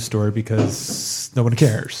national news story because no one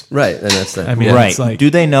cares. Right, and that's the I mean, right. it's like- do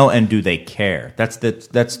they know and do they care? That's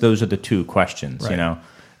those are the two questions, Right. Yeah,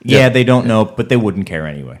 Yeah. they don't know, but they wouldn't care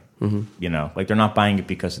anyway. Like they're not buying it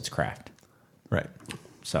because it's craft. Right.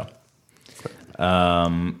 So,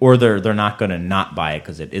 or they're not going to not buy it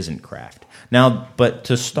because it isn't craft. Now, but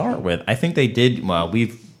to start with, I think they did. Well,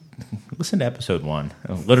 we've listened to episode 1.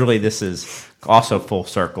 Literally, this is also full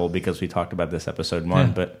circle because we talked about this episode 1.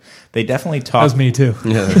 Yeah. But they definitely That talked. was me too.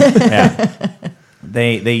 Yeah.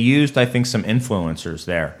 They used, I think, some influencers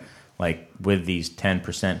there, like with these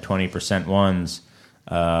 10%, 20% ones.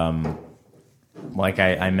 Like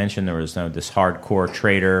I mentioned, there was this hardcore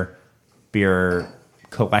trader, beer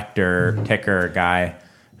collector, ticker guy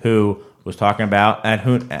who was talking about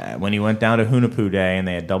when he went down to Hunapoo Day and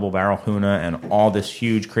they had double barrel Huna and all this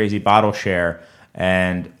huge crazy bottle share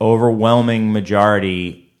and overwhelming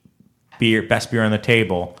majority best beer on the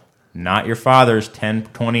table, not your father's 10,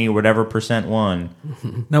 20, whatever percent one.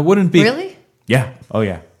 Now, wouldn't it be Really? Yeah. Oh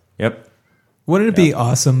yeah. Yep. Wouldn't it be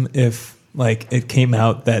awesome if like it came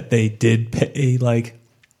out that they did pay like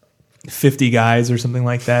 50 guys or something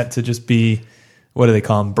like that to just be, what do they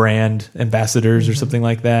call them, brand ambassadors or something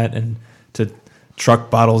like that, and to truck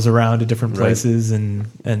bottles around to different places and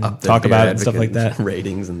Up the talk beer about it and stuff like that.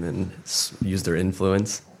 ratings and then use their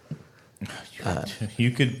influence.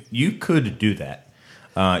 You could do that.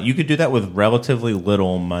 You could do that with relatively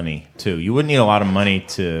little money too. You wouldn't need a lot of money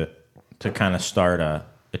to kind of start a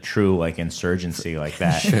true like insurgency like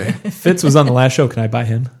that. Fitz was on the last show. Can I buy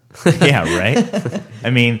him? Yeah, right. I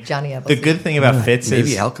mean, Johnny the Appleseed. good thing about Fitz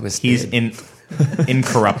Maybe is Alchemist he's did.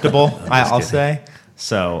 incorruptible. I'll say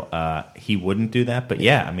so. He wouldn't do that, but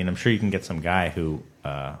yeah, I mean, I'm sure you can get some guy who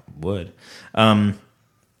would.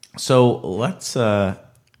 So let's. Are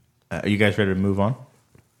you guys ready to move on?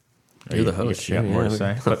 You're the host. You got more to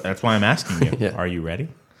say, but that's why I'm asking you. Yeah. Are you ready?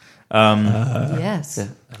 Yes. Yeah.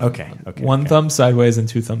 Okay. One thumb sideways and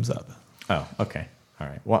 2 thumbs up. Oh, okay. All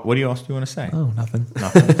right. What do you else do you want to say? Oh, nothing.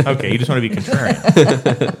 Nothing. Okay, you just want to be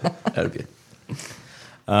contrarian. Okay.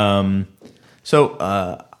 So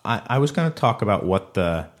I was going to talk about what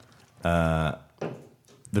the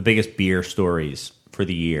biggest beer stories for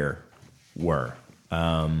the year were.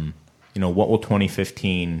 What will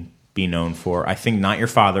 2015 be known for? I think Not Your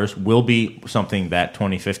Father's will be something that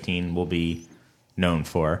 2015 will be known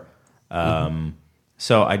for.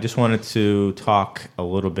 So I just wanted to talk a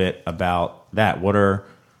little bit about that. What are,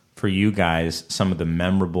 for you guys, some of the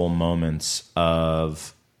memorable moments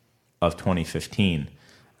of 2015?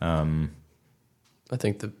 I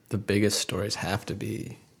think the biggest stories have to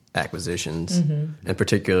be acquisitions, and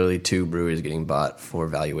particularly 2 breweries getting bought for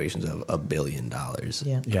valuations of $1 billion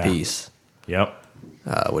Yeah. apiece. Yep.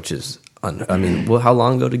 Which is, how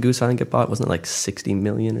long ago did Goose Island get bought? Wasn't it like 60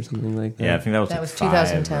 million or something like that? Yeah, I think that was That like was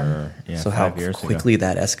 2010. So how 5 years quickly ago.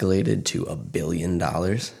 that escalated to $1 billion?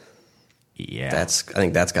 Yeah, I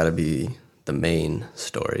think that's got to be the main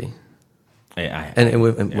story. And And it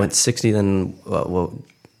went 60. Then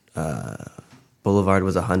Boulevard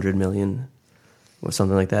was 100 million, or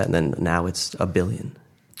something like that, and then now it's $1 billion.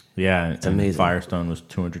 yeah, it's amazing. Firestone was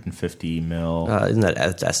 250 mil. Isn't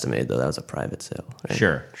that's estimated though? That was a private sale, right?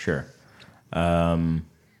 Sure.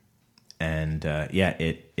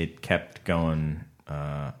 It kept going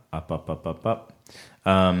up.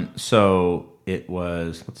 So it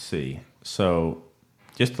was, let's see. So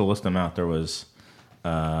just to list them out, there was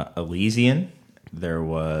Elysian. There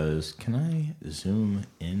was, can I zoom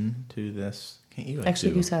into this? Can't you?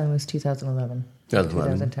 Actually, Goose Island was 2011.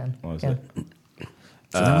 2011. 2010. Was Yeah. it?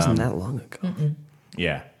 So that wasn't that long ago.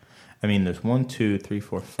 Yeah. I mean, there's 1, 2, 3,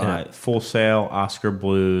 4, 5. Full Sail, Oscar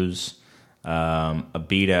Blues,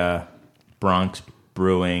 Abita, Bronx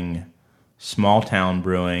Brewing, Small Town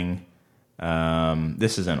Brewing.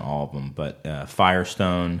 This isn't all of them, but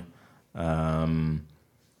Firestone. There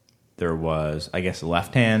was, I guess,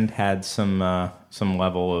 Left Hand had some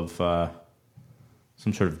level of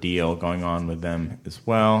some sort of deal going on with them as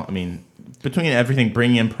well. I mean, between everything,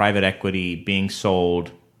 bringing in private equity, being sold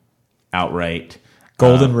outright.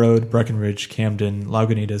 Golden Road, Breckenridge, Camden,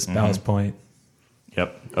 Lagunitas, Ballast Point.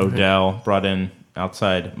 Yep. Odell brought in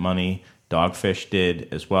outside money. Dogfish did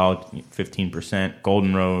as well, 15%.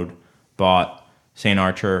 Golden Road bought. St.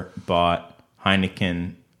 Archer bought.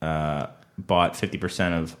 Heineken bought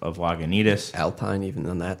 50% of Lagunitas. Alpine, even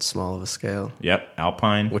on that small of a scale. Yep.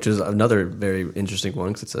 Alpine. Which is another very interesting one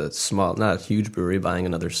because it's a small, not a huge brewery buying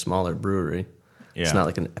another smaller brewery. Yeah. It's not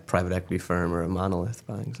like a private equity firm or a monolith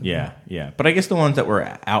buying something. Yeah. But I guess the ones that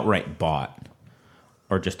were outright bought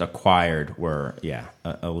or just acquired were,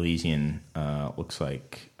 Elysian, looks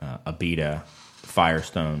like Abita,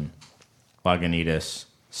 Firestone, Lagunitas,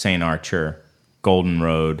 St. Archer, Golden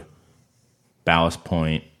Road, Ballast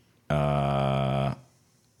Point. I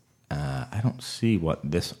don't see what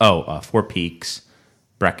this. Four Peaks,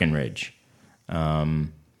 Breckenridge.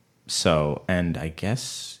 And I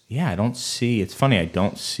guess, I don't see. It's funny, I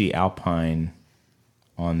don't see Alpine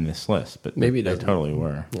on this list, but Maybe they it doesn't. totally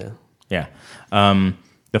were. Yeah.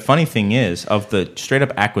 The funny thing is, of the straight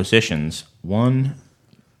up acquisitions, 1,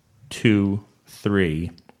 2,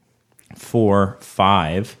 3, 4,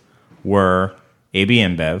 5 were AB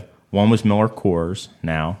InBev. 1 was Miller Coors,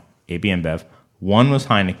 now AB InBev. 1 was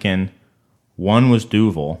Heineken. 1 was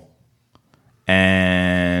Duvel.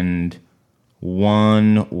 And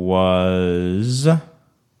 1 was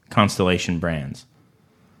Constellation Brands.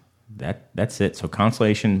 That's it. So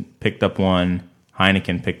Constellation picked up 1,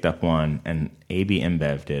 Heineken picked up 1, and AB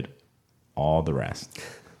InBev did all the rest.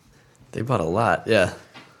 They bought a lot, yeah.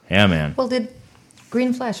 Yeah, man. Well, did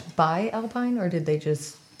Green Flash buy Alpine, or did they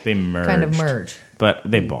just They merged. kind of merge? But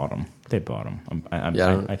they bought them. I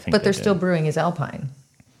think But they're they still did. brewing as Alpine.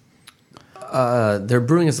 They're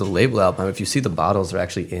brewing as the label Alpine. If you see the bottles, they're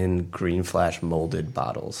actually in Green Flash molded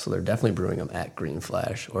bottles. So they're definitely brewing them at Green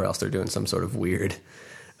Flash, or else they're doing some sort of weird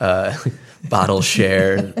bottle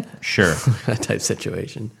share Sure. type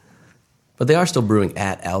situation. But they are still brewing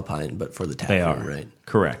at Alpine, but for the tap They room, are right?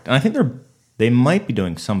 correct, and I think they might be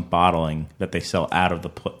doing some bottling that they sell out of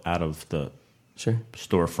the Sure.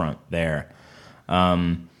 storefront there.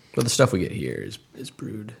 But the stuff we get here is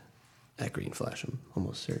brewed at Green Flash, I'm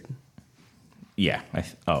almost certain. Yeah.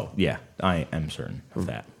 I am certain of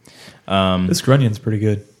that. This Grunyon's pretty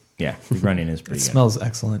good. Yeah, the Grunion is pretty It good. smells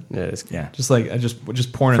excellent. Yeah, it's Yeah. Just like I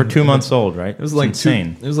just pouring For 2 months old, right? It was like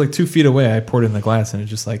insane. It was like 2 feet away. I poured it in the glass, and it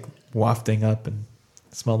just like wafting up, and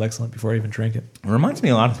it smelled excellent before I even drank it. It reminds me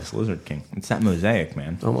a lot of this Lizard King. It's that mosaic,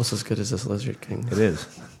 man. almost as good as this Lizard King. It is.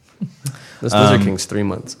 This Lizard King's 3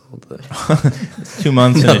 months old. 2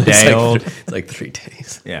 months and a day old. It's like 3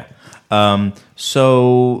 days. Yeah.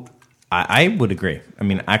 So I would agree. I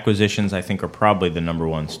mean, acquisitions, I think, are probably the number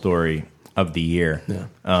one story of the year.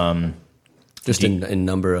 Yeah. Just in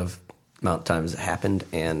number of amount of times it happened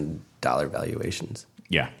and dollar valuations.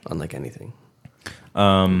 Yeah. Unlike anything.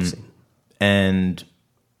 And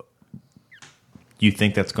do you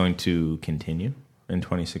think that's going to continue in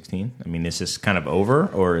 2016? I mean, is this kind of over,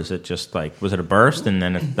 or is it just like, was it a burst and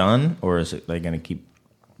then it's done, or is it like going to keep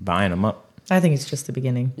buying them up? I think it's just the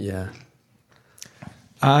beginning. Yeah.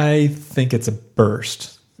 I think it's a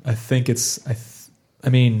burst. I think it's.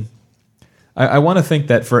 I want to think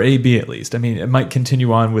that for AB at least. I mean, it might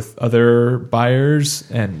continue on with other buyers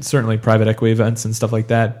and certainly private equity events and stuff like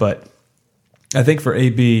that. But I think for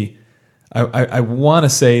AB, I want to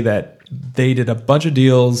say that they did a bunch of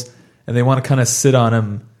deals and they want to kind of sit on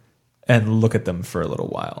them and look at them for a little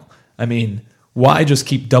while. I mean, why just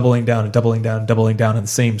keep doubling down and doubling down and doubling down on the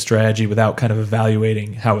same strategy without kind of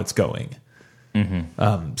evaluating how it's going?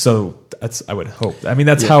 Mm-hmm. So that's, I would hope. I mean,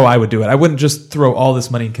 that's how I would do it. I wouldn't just throw all this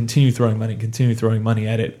money and continue throwing money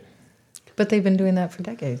at it. But they've been doing that for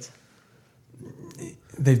decades.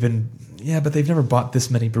 But they've never bought this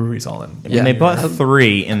many breweries all in. I mean, they bought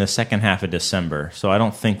 3 in the second half of December, so I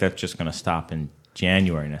don't think that's just going to stop in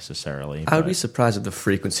January necessarily. I would be surprised if the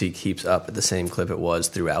frequency keeps up at the same clip it was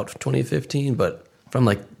throughout 2015, but from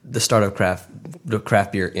like the start of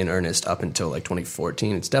craft beer in earnest up until like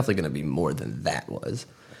 2014, it's definitely going to be more than that was.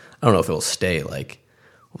 I don't know if it'll stay like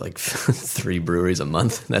 3 breweries a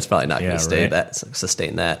month. That's probably not going to stay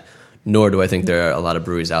sustain that. Nor do I think there are a lot of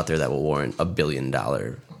breweries out there that will warrant $1 billion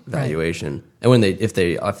valuation. Right. And when if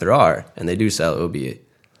there are and they do sell, it will be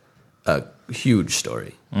a huge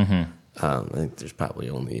story. Mm-hmm. I think there's probably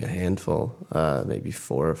only a handful, maybe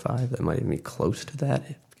 4 or 5 that might even be close to that,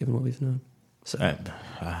 given what we've known. So,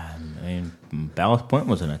 I mean, Ballast Point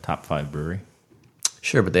wasn't a top 5 brewery.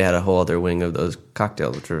 Sure, but they had a whole other wing of those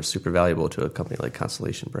cocktails, which are super valuable to a company like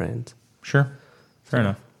Constellation Brands. Sure,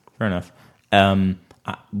 fair enough.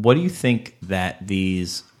 What do you think that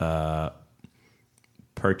these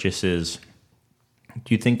purchases?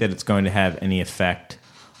 Do you think that it's going to have any effect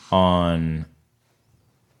on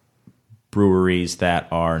breweries that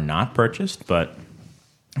are not purchased? But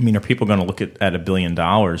I mean, are people going to look at $1 billion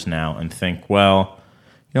now and think, well,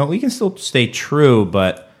 we can still stay true,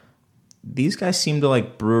 but these guys seem to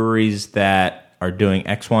like breweries that are doing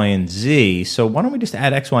X, Y, and Z, so why don't we just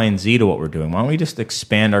add X, Y, and Z to what we're doing? Why don't we just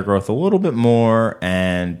expand our growth a little bit more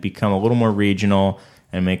and become a little more regional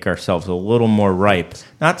and make ourselves a little more ripe?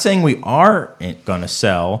 Not saying we are going to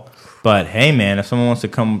sell, but hey, man, if someone wants to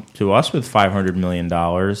come to us with $500 million,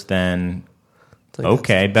 then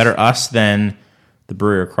okay, better us than the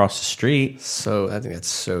brewery across the street. So I think that's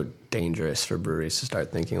so dangerous for breweries to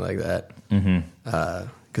start thinking like that.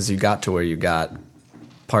 Because you got to where you got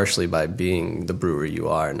partially by being the brewery you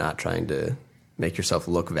are, not trying to make yourself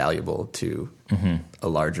look valuable to a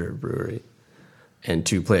larger brewery. And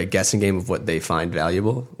to play a guessing game of what they find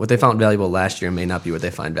valuable. What they found valuable last year may not be what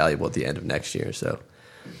they find valuable at the end of next year. So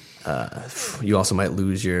you also might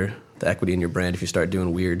lose the equity in your brand if you start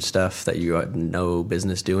doing weird stuff that you have no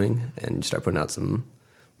business doing, and you start putting out some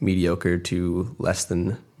mediocre to less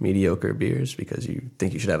than mediocre beers because you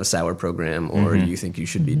think you should have a sour program, or you think you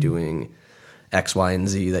should be doing X, Y, and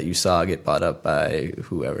Z that you saw get bought up by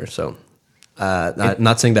whoever. So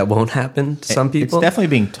not saying that won't happen to some people. It's definitely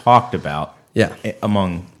being talked about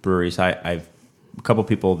among breweries. I've a couple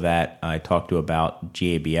people that I talked to about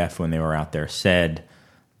GABF when they were out there said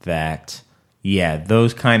that,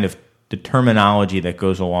 those kind of the terminology that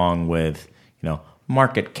goes along with,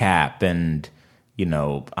 market cap and,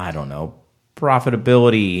 I don't know,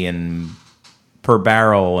 profitability and per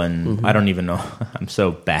barrel and I don't even know. I'm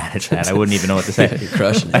so bad at that. I wouldn't even know what to say. You're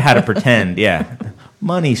crushing it. I had to pretend,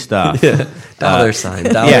 money stuff. Dollar sign.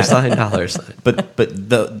 But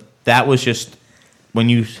that was just when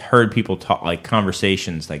you heard people talk, like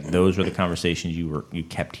conversations, like those were the conversations you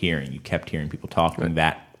kept hearing. You kept hearing people talking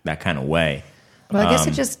that kind of way. Well, I guess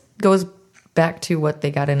it just goes back to what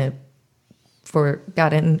they got in it for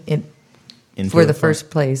the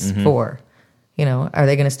first place for. Are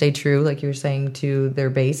they going to stay true, like you were saying, to their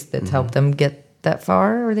base that's helped them get that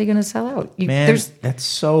far, or are they going to sell out? That's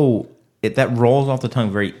so that rolls off the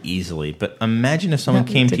tongue very easily. But imagine if someone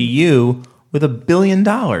came to you with $1 billion.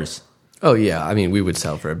 Oh yeah, I mean we would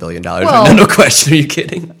sell for $1 billion. Well, no question. Are you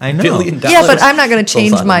kidding? I know. $1 billion. Yeah, but I'm not going to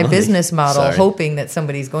change my money. business model Sorry. hoping that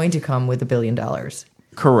somebody's going to come with $1 billion.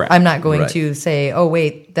 Correct. I'm not going Right. to say, oh,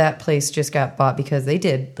 wait, that place just got bought because they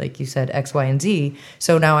did, like you said, X, Y, and Z.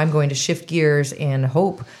 So now I'm going to shift gears and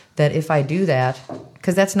hope that if I do that,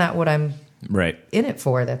 because that's not what I'm Right. in it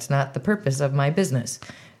for. That's not the purpose of my business.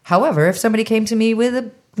 However, if somebody came to me with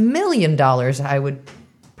 $1 million, I would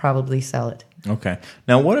probably sell it. Okay.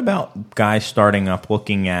 Now, what about guys starting up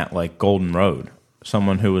looking at like Golden Road?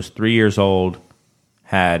 Someone who was 3 years old,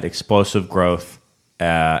 had explosive growth,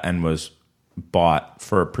 and was bought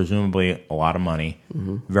for presumably a lot of money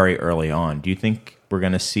very early on. Do you think we're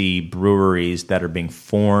going to see breweries that are being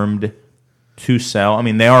formed to sell? I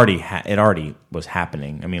mean, they already it already was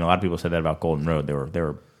happening. I mean, a lot of people said that about Golden Road. They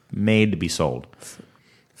were made to be sold.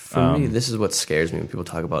 For me, this is what scares me when people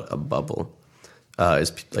talk about a bubble.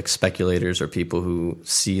 Is like speculators or people who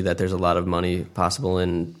see that there's a lot of money possible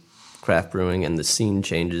in craft brewing, and the scene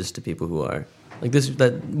changes to people who are like this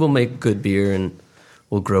that will make good beer and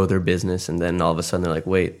will grow their business, and then all of a sudden they're like,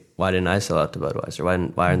 wait, why didn't I sell out to Budweiser?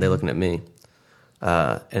 Why aren't they looking at me?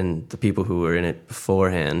 And the people who were in it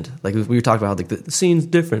beforehand, like we were talking about, how the scene's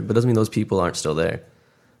different, but doesn't mean those people aren't still there.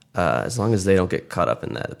 As long as they don't get caught up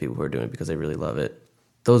in that, the people who are doing it because they really love it,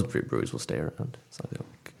 those breweries will stay around. As long as they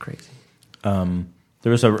don't get crazy.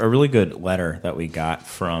 There was a really good letter that we got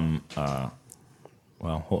from,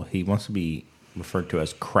 he wants to be referred to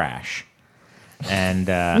as Crash, and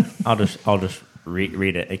I'll just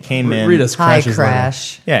read it. It came in. Read us Hi, Crash's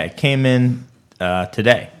Crash. Yeah, it came in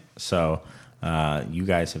today. So you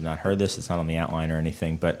guys have not heard this. It's not on the outline or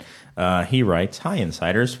anything. But he writes, "Hi,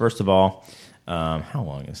 Insiders. First of all, how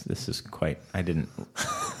long is this? Is quite. I didn't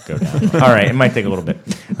go down. All right, it might take a little bit.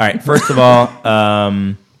 All right. First of all,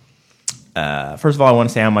 I want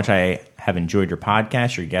to say how much I have enjoyed your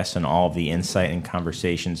podcast, your guests, and all of the insight and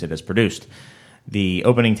conversations it has produced. The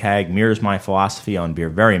opening tag mirrors my philosophy on beer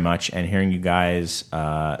very much, and hearing you guys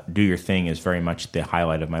do your thing is very much the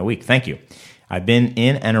highlight of my week. Thank you. I've been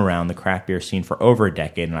in and around the craft beer scene for over a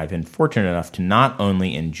decade, and I've been fortunate enough to not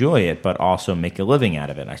only enjoy it, but also make a living out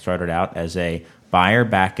of it. I started out as a buyer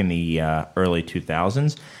back in the early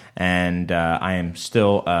 2000s, and I am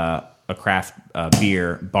still a craft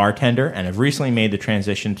beer bartender, and have recently made the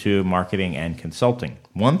transition to marketing and consulting.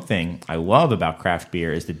 One thing I love about craft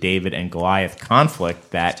beer is the David and Goliath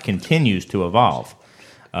conflict that continues to evolve.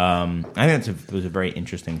 I think it was a very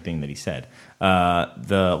interesting thing that he said.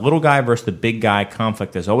 The little guy versus the big guy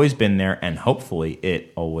conflict has always been there, and hopefully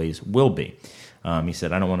it always will be. He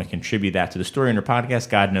said, I don't want to contribute that to the story in your podcast.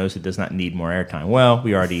 God knows it does not need more airtime. Well,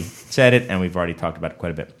 we already said it, and we've already talked about it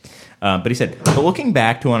quite a bit. But he said, but looking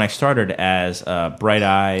back to when I started as a bright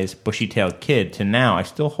eyes, bushy-tailed kid to now, I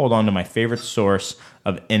still hold on to my favorite source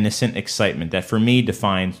of innocent excitement that for me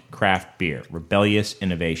defines craft beer, rebellious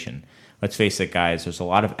innovation. Let's face it, guys, there's a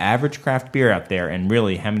lot of average craft beer out there, and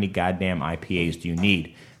really, how many goddamn IPAs do you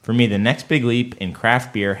need? For me, the next big leap in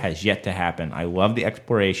craft beer has yet to happen. I love the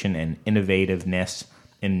exploration and innovativeness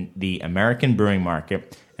in the American brewing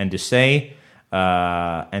market, and to say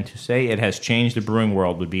it has changed the brewing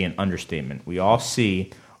world would be an understatement. We all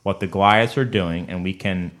see what the Goliaths are doing, and we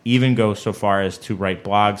can even go so far as to write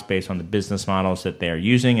blogs based on the business models that they are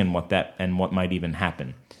using and what might even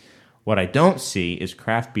happen. What I don't see is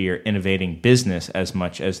craft beer innovating business as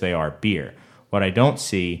much as they are beer. What I don't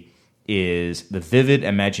see is the vivid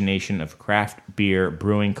imagination of craft beer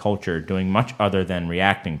brewing culture doing much other than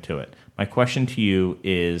reacting to it. My question to you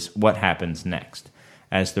is, what happens next?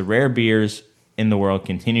 As the rare beers in the world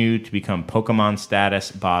continue to become Pokemon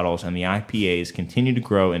status bottles and the IPAs continue to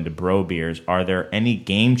grow into bro beers, are there any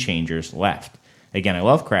game changers left? Again, I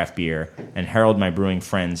love craft beer and herald my brewing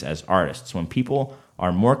friends as artists. When people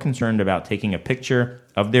are more concerned about taking a picture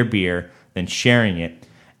of their beer than sharing it,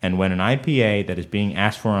 and when an IPA that is being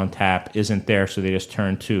asked for on tap isn't there, so they just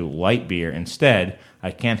turn to light beer instead, I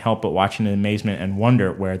can't help but watch in amazement and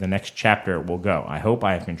wonder where the next chapter will go. I hope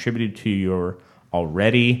I have contributed to your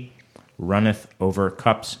already runneth over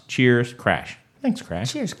cups. Cheers, Crash. Thanks,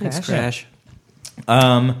 Crash. Cheers, Crash. Thanks, Crash.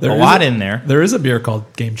 A lot in there. There is a beer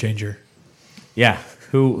called Game Changer. Yeah.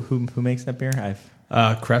 Who makes that beer?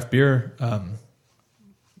 Craft beer.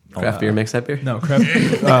 Craft beer makes that beer? No, craft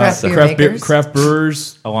makers? Craft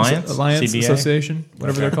Brewers Alliance CBA? Association,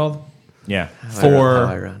 whatever they're called. Yeah. How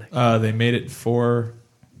ironic. They made it for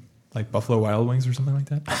like Buffalo Wild Wings or something like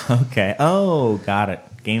that. Okay. Oh, got it.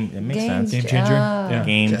 It makes sense. Game changer. Yeah.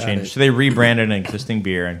 Game changer. So they rebranded an existing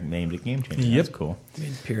beer and named it Game Changer. Yep. That's cool.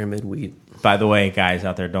 Pyramid wheat. By the way, guys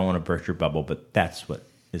out there, don't want to burst your bubble, but that's what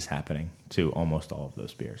is happening to almost all of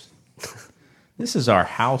those beers. This is our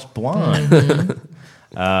house blonde.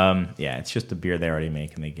 Yeah, it's just a beer they already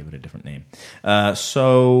make, and they give it a different name.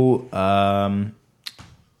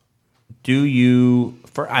 Do you?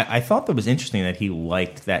 I thought that was interesting that he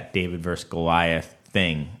liked that David versus Goliath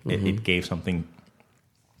thing. It gave something,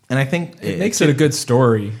 and I think it makes it a good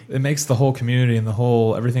story. It makes the whole community and the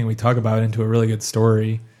whole everything we talk about into a really good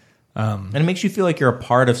story. And it makes you feel like you're a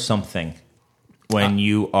part of something when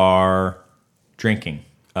you are drinking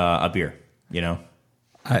a beer. You know,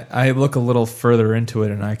 I look a little further into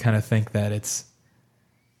it, and I kind of think that it's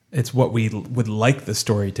what we would like the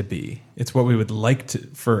story to be. It's what we would like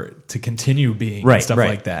to continue being, and stuff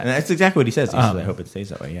like that. And that's exactly what he says. He says, I hope it stays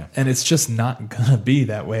that way. Yeah, and it's just not gonna be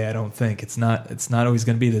that way. I don't think it's not always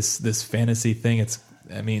gonna be this fantasy thing.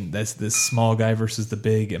 That's this small guy versus the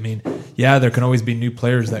big. I mean, yeah, there can always be new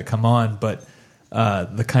players that come on, but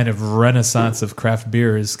the kind of renaissance of craft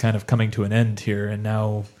beer is kind of coming to an end here, and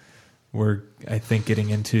now we're, I think, getting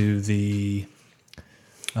into the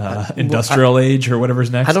industrial age or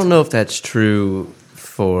whatever's next. I don't know if that's true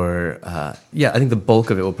for. I think the bulk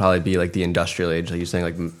of it will probably be like the industrial age, like you're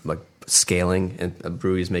saying, like scaling and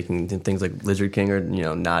breweries making things like Lizard King are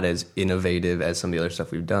not as innovative as some of the other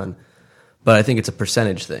stuff we've done. But I think it's a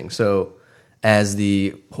percentage thing. So as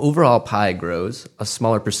the overall pie grows, a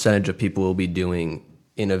smaller percentage of people will be doing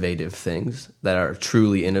innovative things that are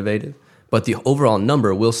truly innovative, but the overall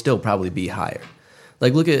number will still probably be higher.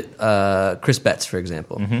 Like, look at Chris Betts, for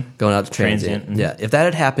example, going out to Transient. Yeah, if that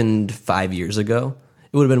had happened 5 years ago,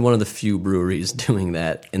 it would have been one of the few breweries doing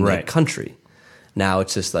that in the country. Now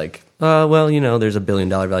it's just like, there's $1 billion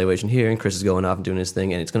valuation here, and Chris is going off and doing his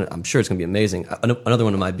thing, and I'm sure it's going to be amazing. Another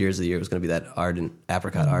one of my beers of the year was going to be that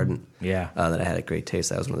Apricot Ardent. Yeah, that I had a great taste.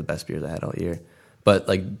 That was one of the best beers I had all year. But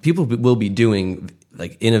like, people will be doing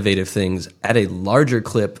like innovative things at a larger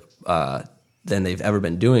clip than they've ever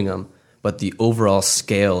been doing them. But the overall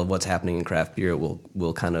scale of what's happening in craft beer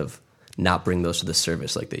will kind of not bring those to the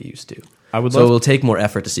surface like they used to. It will take more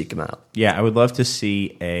effort to seek them out. Yeah, I would love to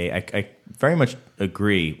see I very much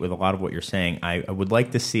agree with a lot of what you're saying. I would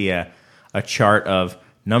like to see a chart of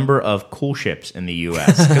number of cool ships in the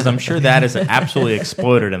U.S. because I'm sure that has absolutely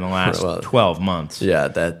exploded in the last 12 months. Yeah,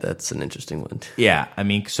 that's an interesting one. Yeah, I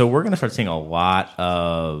mean, so we're going to start seeing a lot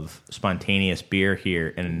of spontaneous beer here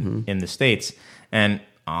in the States, and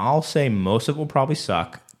I'll say most of it will probably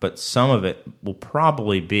suck, but some of it will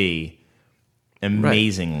probably be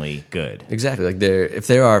amazingly good. Exactly. Like if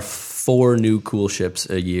there are 4 new cool ships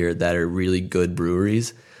a year that are really good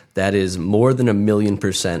breweries, that is more than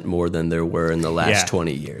 1,000,000% more than there were in the last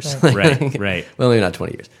 20 years. Right. Well, maybe not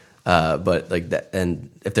 20 years. But like that,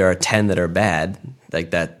 and if there are 10 that are bad,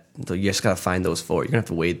 like that, you just got to find those 4. You're going to have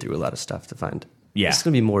to wade through a lot of stuff to find. Yeah. It's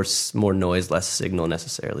going to be more noise, less signal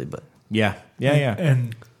necessarily, but. Yeah.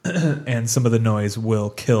 And some of the noise will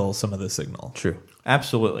kill some of the signal. True.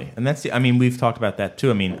 Absolutely. And we've talked about that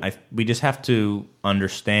too. I mean, we just have to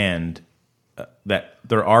understand that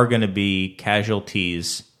there are going to be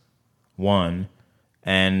casualties,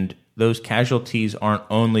 and those casualties aren't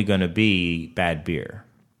only going to be bad beer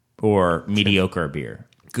or mediocre beer.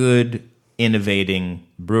 Good, innovating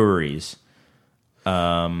breweries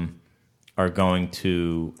are going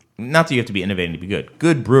to, not that you have to be innovating to be good.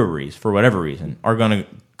 Good breweries, for whatever reason, are going to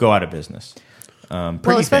go out of business.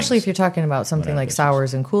 Well, especially if you're talking about something like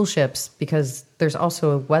sours and cool ships, because there's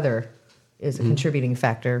also weather is a contributing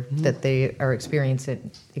factor that they are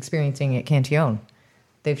experiencing at Cantillon.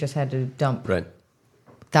 They've just had to dump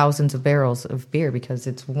thousands of barrels of beer because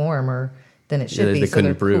it's warmer than it should be. They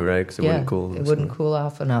couldn't brew, right? Because it wouldn't cool. It wouldn't cool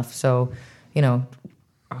off enough. So,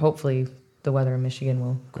 hopefully the weather in Michigan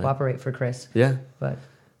will cooperate for Chris. Yeah. But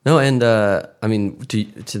no, and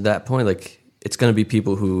to that point, like, it's going to be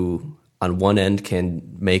people who on one end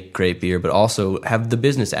can make great beer, but also have the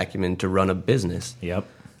business acumen to run a business. Yep.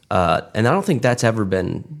 And I don't think that's ever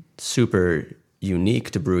been super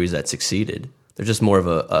unique to breweries that succeeded. They're just more of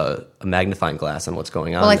a magnifying glass on what's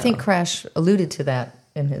going on. Well, I now. think Crash alluded to that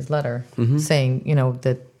in his letter, saying,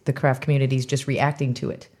 that the craft community is just reacting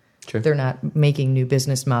to it. Sure. They're not making new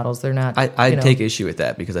business models. They're not. I take issue with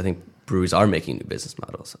that because I think breweries are making new business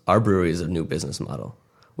models. Our brewery is a new business model.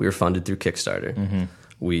 We were funded through Kickstarter.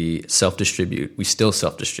 We self-distribute. We still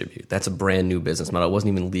self-distribute. That's a brand new business model. It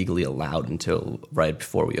wasn't even legally allowed until right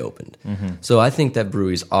before we opened. So I think that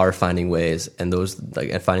breweries are finding ways, and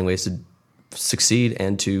finding ways to succeed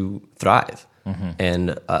and to thrive.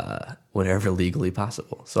 And whenever legally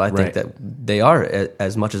possible. So I think that they are,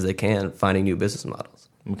 as much as they can, finding new business models.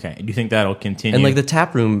 Okay. Do you think that'll continue? And like the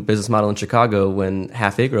tap room business model in Chicago, when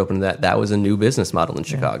Half Acre opened, that was a new business model in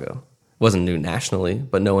Chicago. It wasn't new nationally,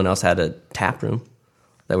 but no one else had a tap room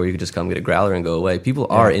that where you could just come get a growler and go away. People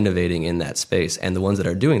are innovating in that space, and the ones that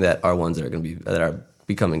are doing that are ones that are going to be that are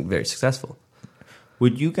becoming very successful.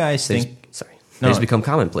 Would you guys think? They just become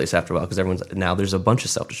commonplace after a while because now there's a bunch of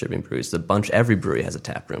self-distributing breweries. Every brewery has a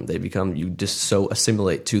tap room. You just so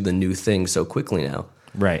assimilate to the new thing so quickly now.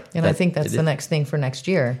 Right. And I think that's the next thing for next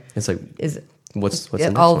year. It's like, what's the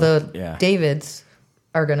next all one? the Davids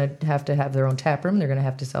are going to have their own tap room. They're going to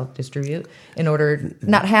have to self-distribute in order,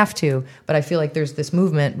 not have to, but I feel like there's this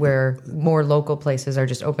movement where more local places are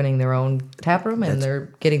just opening their own tap room and they're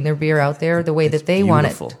getting their beer out there the way that they want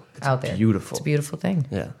it out there. Beautiful. It's a beautiful thing.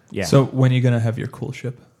 Yeah. So when are you going to have your cool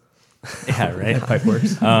ship? Yeah, right.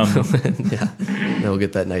 Pipeworks. Then we'll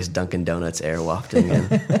get that nice Dunkin' Donuts air wafting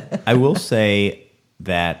in. I will say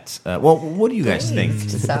that. What do you guys think?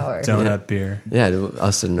 Sour. Donut beer. Yeah,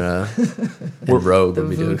 us and Rogue would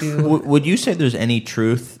be doing. Would you say there's any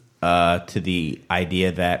truth to the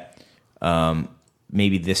idea that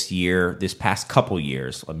maybe this past couple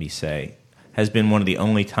years, let me say, has been one of the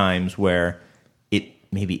only times where it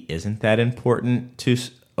maybe isn't that important to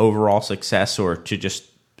overall success, or to just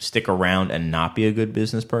stick around and not be a good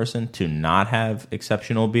business person, to not have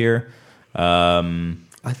exceptional beer?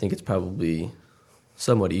 I think it's probably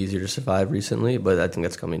somewhat easier to survive recently, but I think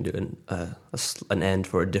that's coming to an end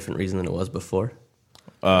for a different reason than it was before.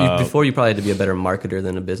 Before, you probably had to be a better marketer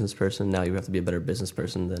than a business person. Now you have to be a better business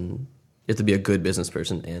person you have to be a good business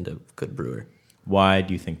person and a good brewer. Why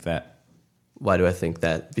do you think that? Why do I think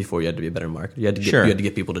that? Before, you had to be a better marketer. You had to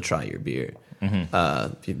get people to try your beer.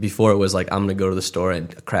 Mm-hmm. Before, it was like, I'm going to go to the store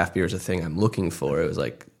and craft beer is a thing I'm looking for. It was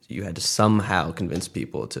like you had to somehow convince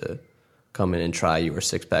people to come in and try your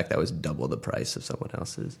 6-pack that was double the price of someone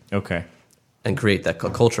else's. Okay. And create that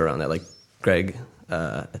culture around that. Like Greg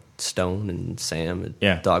at Stone and Sam at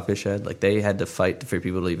Dogfish Head. Like, they had to fight for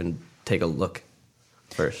people to even take a look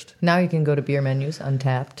first. Now you can go to beer menus,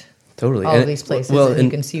 Untapped. Totally. All of these places, and you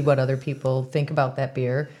can see what other people think about that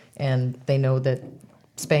beer, and they know that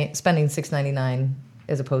spending $6.99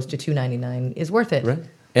 as opposed to $2.99 is worth it. Right.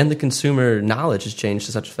 And the consumer knowledge has changed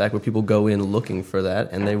to such a fact where people go in looking for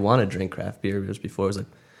that, and they want to drink craft beer. Because before, it was like,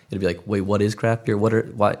 it'd be like, wait, what is craft beer?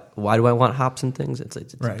 Why do I want hops and things?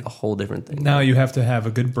 It's a whole different thing. Now you have to have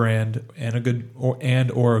a good brand and a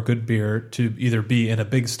good beer to either be in a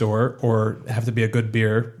big store, or have to be a good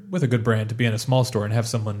beer with a good brand to be in a small store and have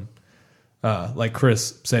someone like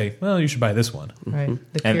Chris say, well, you should buy this one. Right.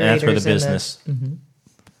 And that's where the business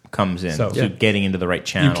comes in. So getting into the right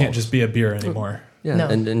channels. You can't just be a beer anymore. Yeah, no.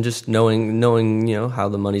 and just knowing how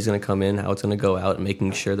the money's going to come in, how it's going to go out, and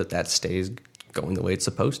making sure that stays going the way it's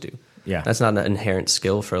supposed to. Yeah. That's not an inherent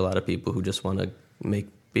skill for a lot of people who just want to make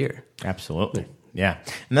beer. Absolutely. Yeah.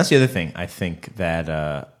 And that's the other thing. I think that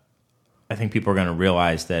I think people are going to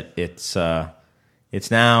realize that it's now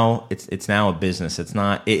a business.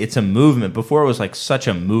 It's a movement. Before, it was like such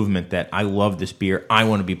a movement that I love this beer, I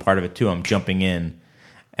want to be part of it too, I'm jumping in.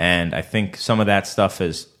 And I think some of that stuff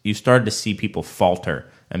is, you started to see people falter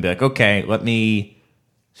and be like, okay,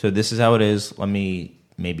 so this is how it is. Let me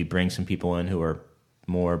maybe bring some people in who are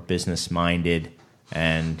more business minded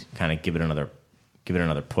and kind of give it another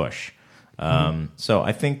push. So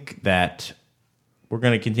I think that we're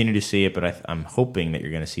going to continue to see it, but I'm hoping that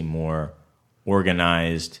you're going to see more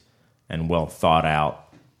organized and well thought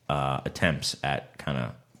out attempts at kind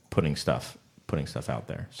of putting stuff out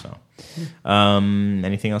there. So,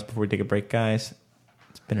 anything else before we take a break, guys?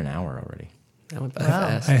 It's been an hour already. That went by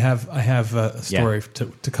fast. I have a story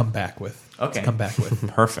to come back with. Okay, to come back with.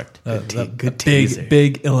 Perfect. Good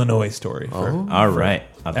big Illinois story. All right,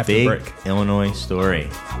 a big break. Illinois story.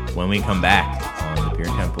 When we come back on the Beer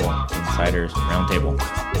Temple Insiders Roundtable.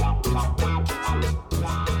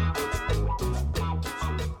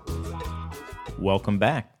 Welcome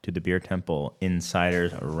back to the Beer Temple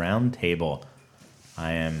Insiders Roundtable.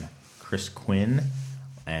 I am Chris Quinn,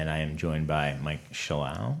 and I am joined by Mike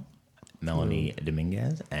Shalal, Melanie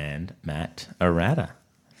Dominguez, and Matt Arata.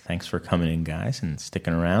 Thanks for coming in, guys, and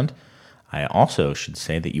sticking around. I also should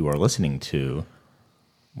say that you are listening to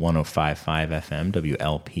 105.5 FM,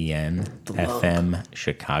 WLPN FM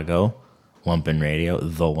Chicago, Lumpin' Radio,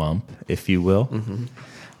 The Lump, if you will.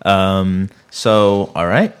 Mm-hmm. So, all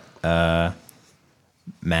right.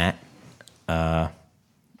 Matt,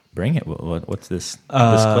 bring it. What's this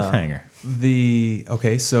cliffhanger?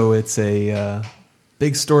 So it's a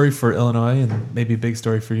big story for Illinois, and maybe a big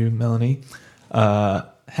story for you, Melanie.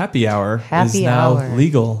 happy hour is now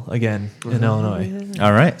legal again in Illinois.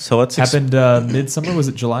 All right, so let's happened midsummer. Was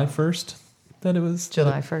it July 1st that it was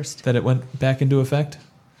July 1st that it went back into effect?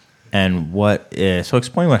 And what is so?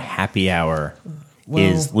 Explain what happy hour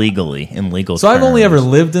is legally in legal. So terms. I've only ever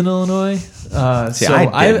lived in Illinois, so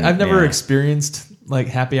I've never yeah. experienced like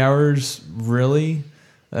happy hours really,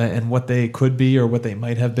 and what they could be or what they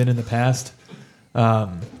might have been in the past.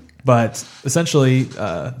 But essentially,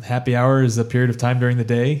 happy hour is a period of time during the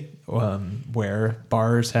day where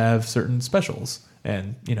bars have certain specials,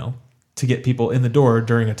 and to get people in the door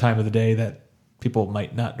during a time of the day that people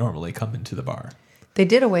might not normally come into the bar. They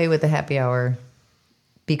did away with the happy hour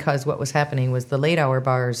because what was happening was the late hour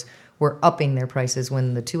bars were upping their prices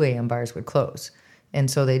when the 2 a.m. bars would close. And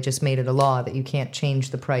so they just made it a law that you can't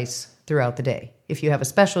change the price throughout the day. If you have a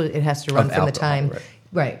special, it has to run from the time.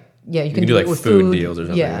 Right. Yeah, you can do it like with food deals or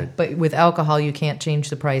something. Yeah, right? But with alcohol, you can't change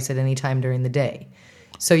the price at any time during the day.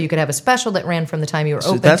 So you could have a special that ran from the time you were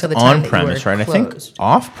open to the time that you were on-premise, right? closed. I think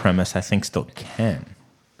off-premise, I think still can.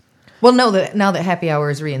 Well, no, now that happy hour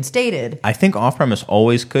is reinstated. I think off-premise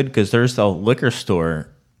always could because there's the liquor store.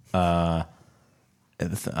 I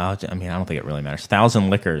mean, I don't think it really matters. 1,000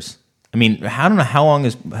 Liquors. I mean, I don't know how long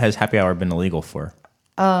has happy hour been illegal for?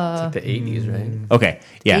 It's like the 80s, right? Okay,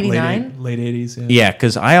 yeah, 89? Late 80s. yeah.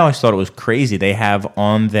 Because I always thought it was crazy. They have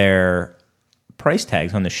on their price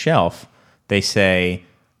tags on the shelf. They say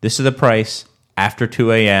this is the price after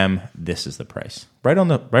 2 a.m. This is the price. Right on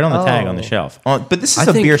the tag on the shelf. But this is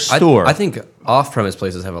a beer store. I think off-premise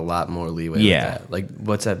places have a lot more leeway Yeah. with that. Like,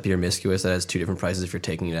 what's that beer Miscuous that has two different prices if you're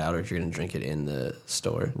taking it out or if you're going to drink it in the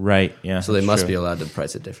store? Right, yeah. So they that's must true. be allowed to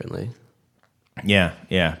price it differently.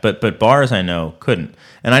 Yeah. But bars I know couldn't.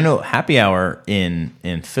 And I know happy hour in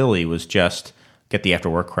Philly was just get the after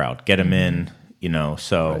work crowd, get them in,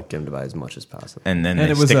 so Right, get them to buy as much as possible. and then And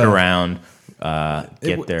they it was stick a- around,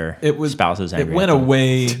 get their spouses angry. It went at them.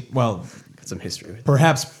 away. Well, Got some history with it.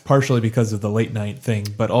 perhaps partially because of the late night thing,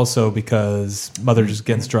 but also because Mothers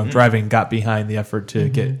Against Drunk Driving got behind the effort to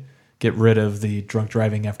get rid of the drunk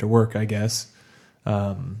driving after work, I guess,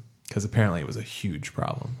 because apparently it was a huge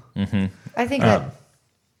problem. I think that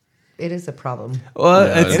it is a problem. Well,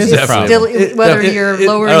 it it's is a problem. Still, whether you're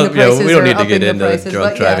lowering the prices we don't or need to get upping the into prices,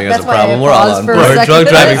 drunk but driving yeah, as a that's why I problem. We're all paused on for a board. second. Drunk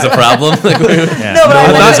driving's a problem. Yeah. No, but no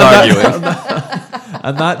I one's wasn't-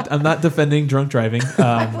 arguing. I'm not defending drunk driving.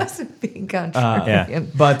 I wasn't being contrarian.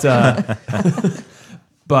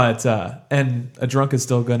 But and a drunk is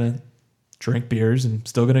still gonna drink beers and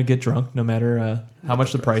still gonna get drunk no matter how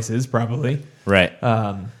much the price is, probably. Right.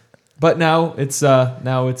 But now it's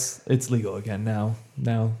legal again.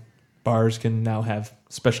 Now bars can now have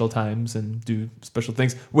special times and do special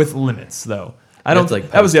things with limits, though. I don't That's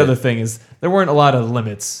like that was the posted. other thing is there weren't a lot of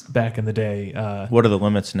limits back in the day. What are the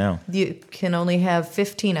limits now? You can only have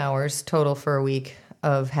 15 hours total for a week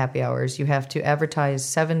of happy hours. You have to advertise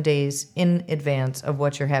 7 days in advance of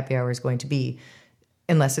what your happy hour is going to be,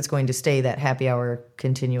 unless it's going to stay that happy hour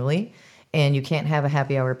continually. And you can't have a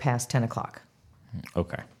happy hour past 10 o'clock.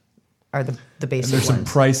 Okay. Are the and basic there's some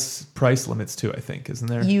ones. price limits too, I think, isn't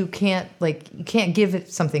there? You can't give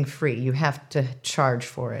it something free. You have to charge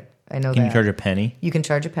for it. I know Can that. you charge a penny? You can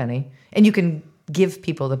charge a penny, and you can give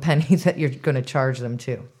people the penny that you're going to charge them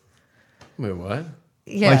to. Wait, what?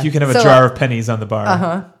 Yeah, Like you can have a So, jar of pennies on the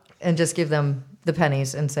bar. and just give them the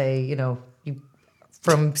pennies and say, you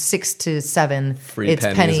from 6 to 7, Free it's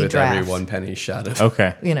pennies penny with draft. every 1 penny shot of.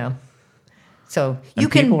 Okay. So And you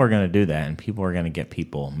can. people are going to do that, and people are going to get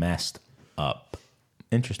people messed up.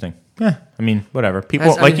 Interesting. Yeah. I mean, whatever. People,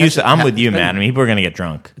 That's- I like mean, you that's- said, I'm with it's you, been- man. I mean, people are going to get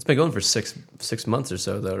drunk. It's been going for six months or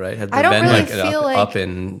so, though, right? Has I there don't been really like an feel up like-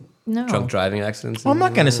 in No. drunk driving accidents? Well, I'm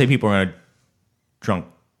not going to say people are going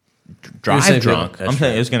to drive saying drunk. people- I'm that's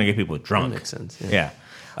saying right. it's going to get people That drunk. makes sense. Yeah.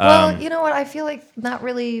 Well, you know what? I feel like not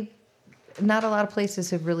a lot of places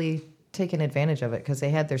have really taken advantage of it because they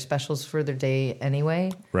had their specials for their day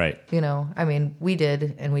anyway. Right. I mean, we did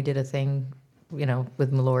a thing,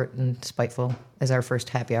 with Malort and Spiteful as our first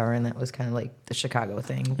happy hour, and that was kind of like the Chicago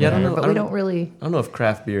thing. Yeah, I don't know. But we don't really. I don't know if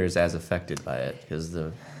craft beer is as affected by it because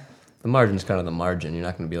the margin's kind of the margin. You're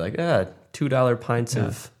not going to be like, $2 pints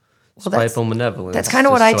of Spiteful Malevolence. That's kind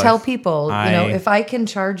of what I just so tell people. I- If I can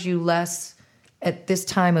charge you less at this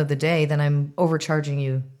time of the day, then I'm overcharging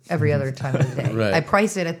you every other time of the day. Right. I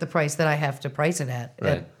price it at the price that I have to price it at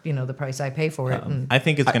Right. the price I pay for it. And I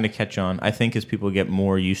think it's going to catch on. I think as people get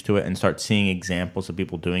more used to it and start seeing examples of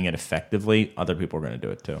people doing it effectively, other people are going to do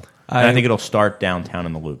it too. And I think it'll start downtown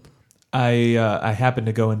in the Loop. I happened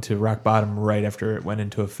to go into Rock Bottom right after it went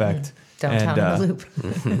into effect, Downtown And, in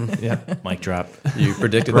the Loop. Yeah. Mic drop. You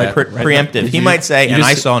predicted Right, that. preemptive. He might say, you and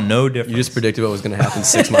I just- saw no difference. You just predicted what was going to happen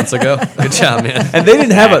 6 months ago. Good job, man. And they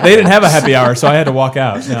didn't have a happy hour, so I had to walk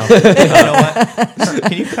out. No. You know what?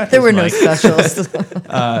 Can you cut There his were no mic? specials.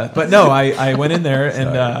 But no, I went in there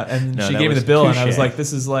and No, she that gave me was the bill, and I was touche. like,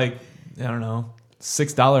 this is like, I don't know,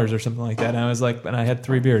 $6 or something like that. And I was like, and I had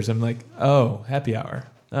 3 beers. I'm like, oh, happy hour.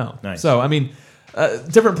 Oh, Nice. So I mean,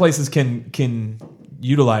 different places can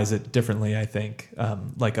utilize it differently. I think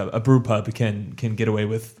like a brew pub can get away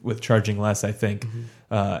with charging less. I think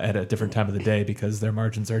at a different time of the day because their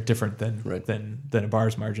margins are different than a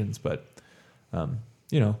bar's margins. But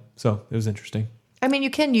so it was interesting. I mean,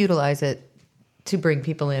 you can utilize it to bring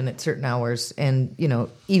people in at certain hours. And,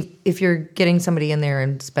 if you're getting somebody in there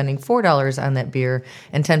and spending $4 on that beer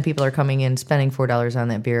and 10 people are coming in spending $4 on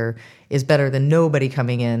that beer is better than nobody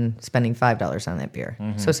coming in spending $5 on that beer.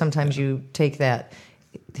 So sometimes you take that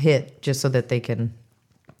hit just so that they can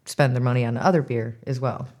spend their money on other beer as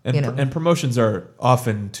well. And promotions are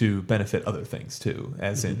often to benefit other things too,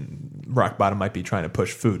 as in Rock Bottom might be trying to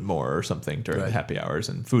push food more or something during the happy hours,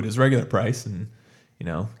 and food is regular price, and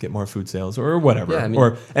get more food sales or whatever. Yeah, I mean-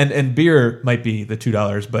 or and beer might be the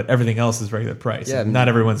 $2, but everything else is regular price. Yeah, I mean- not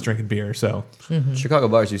everyone's drinking beer, so Chicago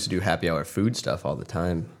bars used to do happy hour food stuff all the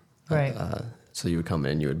time. Right. So you would come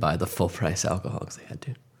in and you would buy the full price alcohol because they had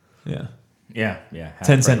to. yeah, Yeah.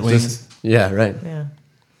 10-cent wings. Yeah, right. Yeah.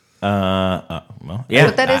 Well, yeah.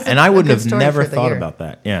 But that is and a I wouldn't good have story never for the thought year. about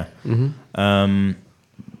that. Yeah.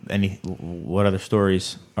 What other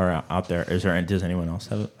stories are out there? Does anyone else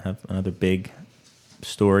have another big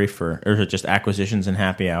story or is it just acquisitions and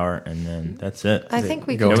happy hour and then that's it? I think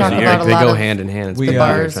we Go can talk hand- about a they lot go of hand in hand. It's We, been the uh,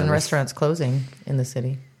 bars very and friendly. restaurants closing in the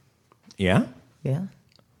city. Yeah. Yeah,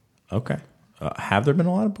 Okay. Have there been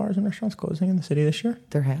a lot of bars and restaurants closing in the city this year?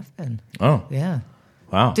 there have been. Oh, Yeah.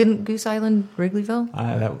 wow. Didn't Goose Island Wrigleyville?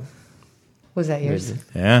 That Was that yours?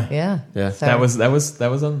 Yeah. Yeah. Yeah. Sorry. that was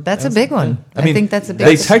on. That's a that was- big one. yeah. I think that's a big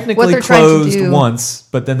They one. What technically they're trying to closed do- once,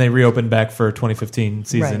 but then they reopened back for 2015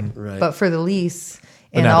 season. Right. But for the lease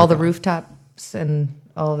and now all they're the rooftops and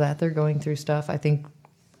all of that, they're going through stuff.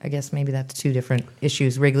 I guess maybe that's two different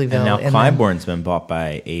issues. Wrigleyville And now then- Clybourne's been bought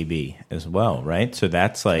by AB as well, right? So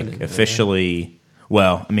that's like officially,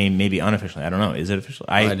 well, I mean, maybe unofficially. I don't know. Is it official?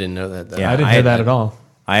 I didn't know that. Yeah. I didn't I hear had- that at all.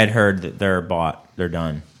 I had heard that they're bought. They're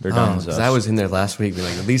done. They're done. Because I was in there last week being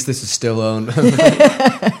like, at least this is still owned. So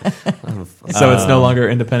it's no longer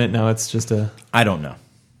independent now. It's just a. I don't know.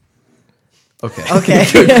 Okay. Okay.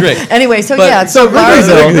 Great. Anyway, so But- yeah, So bars-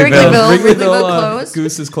 Wrigleyville Wrigleyville closed.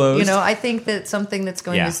 Goose is closed. I think that something that's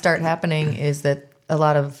going Yeah. to start happening is that a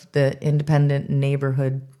lot of the independent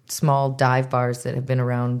neighborhood small dive bars that have been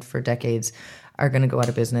around for decades are going to go out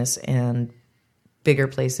of business, and bigger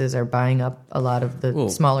places are buying up a lot of the Well,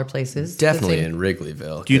 smaller places. Definitely The in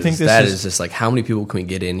Wrigleyville. Do you think 'cause this that is- is just like how many people can we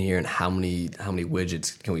get in here and how many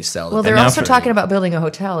widgets can we sell? Well, they're now also for- talking about building a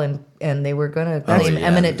hotel, and they were going to claim yeah.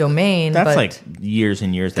 eminent domain. That's but like years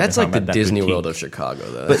and years. they've that's been like the talking about that Disney boutique. World of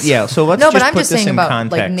Chicago, though. But yeah, so let's no, just but I'm put just this saying in about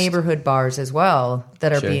context. like neighborhood bars as well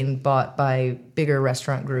that are Sure. being bought by bigger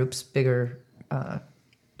restaurant groups, bigger.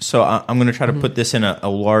 So I'm going to try to put this in a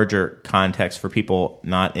larger context for people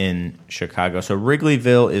not in Chicago. So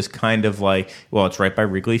Wrigleyville is kind of like, well, it's right by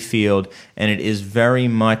Wrigley Field, and it is very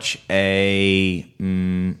much a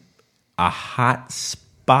hot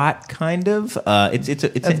spot kind of. It's an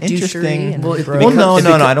douchery interesting. and Well, Well, Well,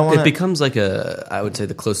 no, I don't want It to. becomes like I would say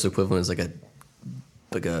the closest equivalent is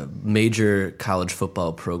like a major college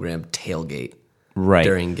football program tailgate Right.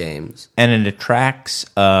 during games. And it attracts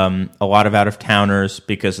a lot of out of towners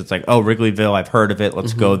because it's like, oh, Wrigleyville, I've heard of it.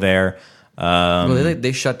 Let's go there. Well,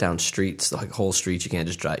 they shut down streets, like whole streets. You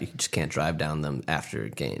just can't drive down them after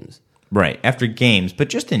games. Right, after games, but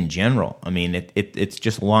just in general. I mean, it's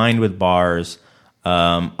just lined with bars.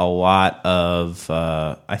 A lot of,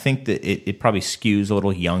 I think that it probably skews a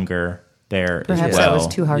little younger there Perhaps as well. that was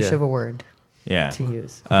too harsh Yeah. of a word Yeah. to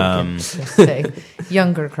use. Just say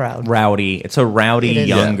younger crowd. Rowdy. It's a rowdy, It is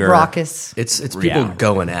younger. raucous. It's people Yeah.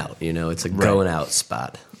 going out. It's a going out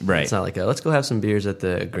spot. Right. It's not like let's go have some beers at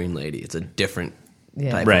the Green Lady. It's a different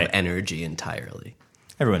Yeah. type Right. of energy entirely.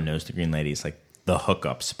 Everyone knows the Green Lady is like the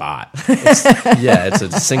hookup spot. Yeah, it's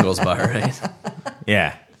a singles bar, right?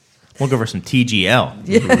 Yeah. We'll go for some TGL.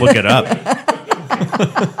 Look it up.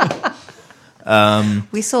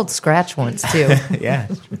 We sold Scratch once too. Yeah.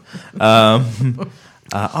 Some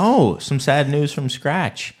sad news from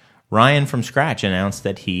Scratch. Ryan from Scratch announced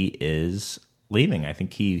that he is leaving. I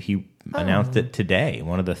think he announced it today.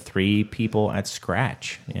 One of the 3 people at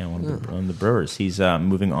Scratch. Yeah, one of the brewers. He's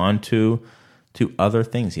moving on to to other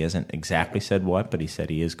things. He hasn't exactly said what, but he said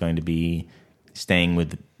he is going to be staying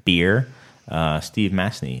with beer. Steve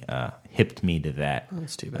Masney hipped me to that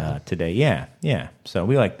that's too bad. today. Yeah. So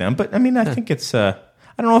we like them. But, I mean, I think it's...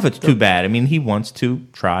 I don't know if it's too bad. I mean, he wants to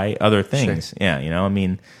try other things. Sure. Yeah, I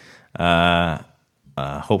mean,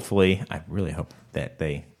 hopefully, I really hope that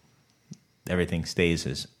everything stays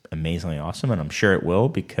as amazingly awesome, and I'm sure it will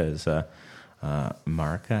because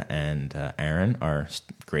Marika and Aaron are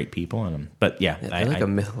great people. But yeah, they're like a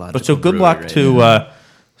mythological. But so good brewery, luck right? to.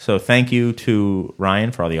 So thank you to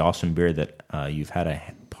Ryan for all the awesome beer that you've had a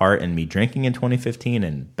part in me drinking in 2015,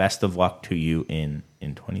 and best of luck to you in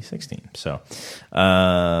 2016. So,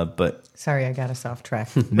 but sorry, I got us off track.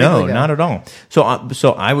 No, not at all. So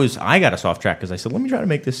I got us off track because I said, let me try to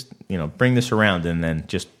make this, bring this around, and then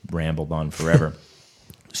just rambled on forever.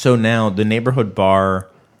 So now the neighborhood bar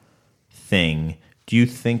thing. Do you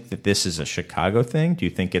think that this is a Chicago thing? Do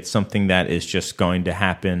you think it's something that is just going to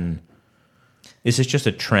happen? Is this just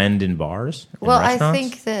a trend in bars? Well, I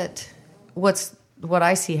think that what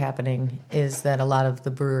I see happening is that a lot of the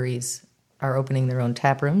breweries are opening their own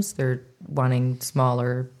tap rooms. They're wanting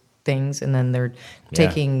smaller things, and then they're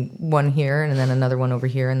taking one here and then another one over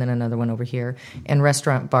here and then another one over here. And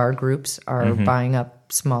restaurant bar groups are buying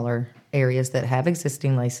up smaller areas that have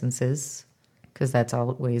existing licenses, because that's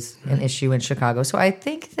always an issue in Chicago. So I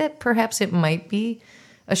think that perhaps it might be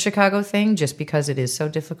a Chicago thing, just because it is so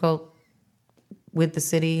difficult with the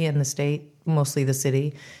city and the state, mostly the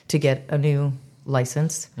city, to get a new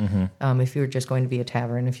license. If you're just going to be a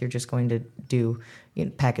tavern, if you're just going to do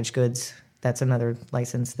packaged goods, that's another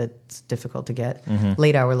license that's difficult to get.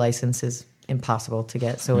 Late hour license is impossible to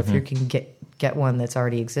get. So if you can get one that's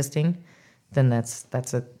already existing, then that's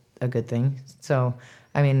a good thing. So,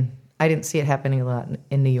 I mean, I didn't see it happening a lot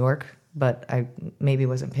in New York, but I maybe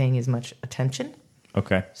wasn't paying as much attention.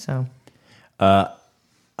 Okay. So,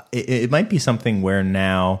 it might be something where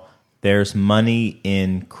now there's money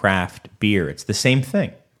in craft beer. It's the same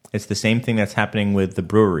thing. It's the same thing that's happening with the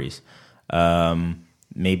breweries.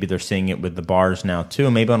 Maybe they're seeing it with the bars now too.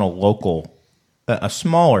 Maybe on a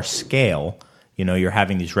smaller scale. You're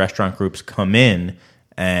having these restaurant groups come in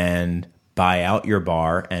and buy out your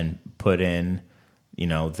bar and put in,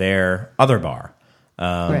 their other bar.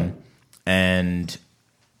 right. And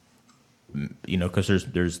because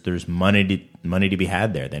there's money to be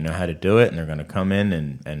had there. They know how to do it, and they're going to come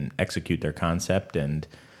in and execute their concept. And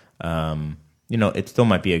it still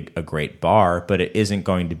might be a great bar, but it isn't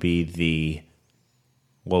going to be the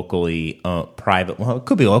locally private. Well, it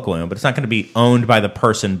could be locally owned, but it's not going to be owned by the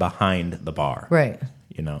person behind the bar, Right.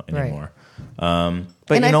 Anymore. Right.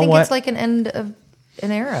 But and you I know think what? it's like an end of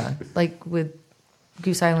an era, like with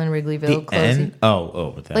Goose Island, Wrigleyville closing.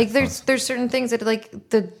 With that. Like there's certain things that like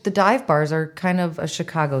the dive bars are kind of a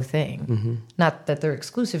Chicago thing. Not that they're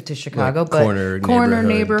exclusive to Chicago, Like but corner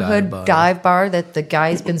neighborhood dive bar that the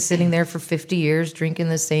guy's been sitting there for 50 years drinking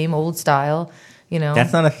the same old style.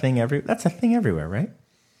 That's not a thing that's a thing everywhere, right?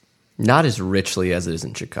 Not as richly as it is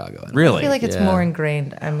in Chicago. Really? I feel like it's Yeah. more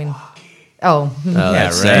ingrained. I mean,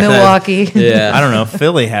 that's right. Milwaukee. Yeah. I don't know.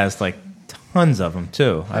 Philly has like tons of them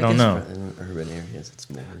too. I don't know. In urban areas, it's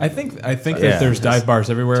more. I think Yeah. if there's dive bars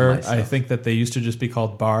everywhere, It's my I stuff. think that they used to just be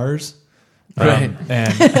called bars. Right.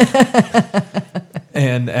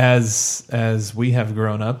 And as we have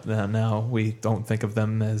grown up, now we don't think of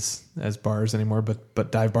them as bars anymore,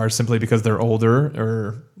 but dive bars simply because they're older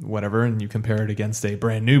or whatever, and you compare it against a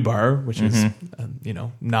brand new bar, which is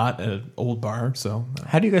not an old bar. So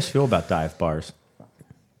How do you guys feel about dive bars?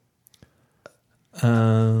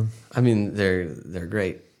 I mean, they're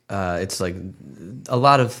great. It's like a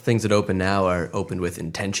lot of things that open now are opened with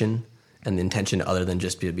intention, and the intention other than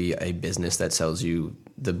just to be a business that sells you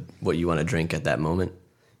what you want to drink at that moment.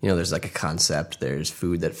 There's like a concept. There's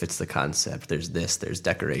food that fits the concept. There's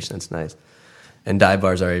decoration that's nice. And dive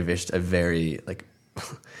bars are a very like.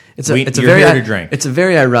 You're here to drink. It's a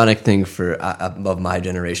very ironic thing for of my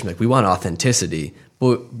generation. Like we want authenticity,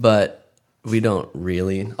 but we don't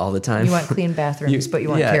really all the time. You want clean bathrooms, but you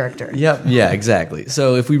want character. Yep. Yeah, exactly.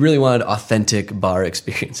 So if we really wanted authentic bar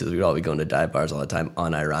experiences, we'd all be going to dive bars all the time,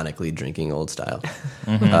 unironically drinking old style.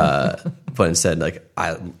 But instead, like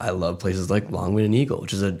I love places like Longwood and Eagle,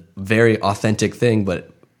 which is a very authentic thing, but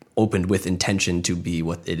opened with intention to be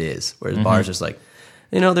what it is. Whereas bars just like,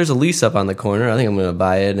 there's a lease up on the corner. I think I'm going to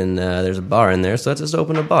buy it, and there's a bar in there, so let's just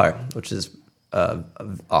open a bar, which is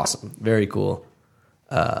awesome, very cool.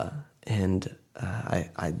 And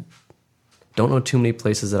I don't know too many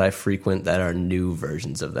places that I frequent that are new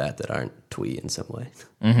versions of that aren't twee in some way.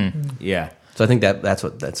 Yeah. So I think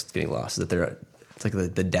that's getting lost, is that it's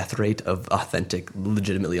like the death rate of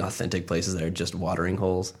legitimately authentic places that are just watering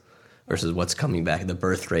holes versus what's coming back, the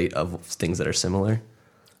birth rate of things that are similar.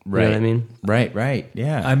 Right. You know what I mean? Right.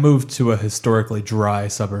 Yeah. I moved to a historically dry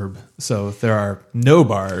suburb, so there are no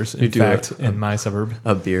bars, in fact, in my suburb.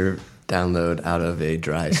 A beer download out of a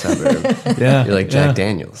dry suburb. Yeah. You're like Jack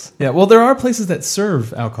Daniels. Yeah, well, there are places that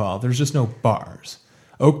serve alcohol. There's just no bars.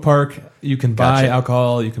 Oak Park, you can buy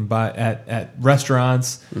alcohol. You can buy at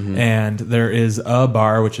restaurants, and there is a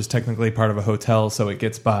bar, which is technically part of a hotel, so it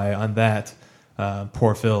gets by on that.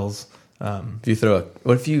 Poor Phil's. What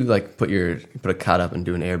if you like put a cot up and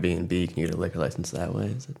do an Airbnb? Can you get a liquor license that way?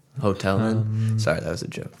 Is it hotel then? Sorry, that was a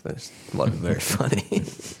joke. That wasn't very funny.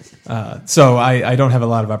 So I don't have a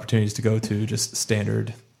lot of opportunities to go to just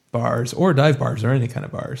standard bars or dive bars or any kind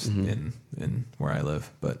of bars in where I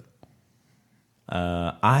live, but.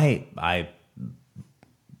 I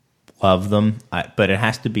love them, but it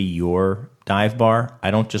has to be your dive bar.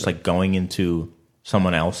 I don't just like going into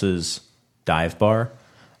someone else's dive bar.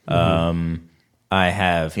 I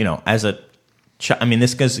have, as I mean,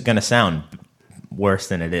 this is going to sound worse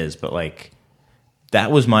than it is, but like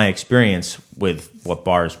that was my experience with what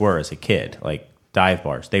bars were as a kid, like dive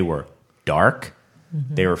bars. They were dark.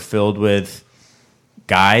 They were filled with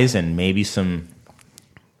guys and maybe some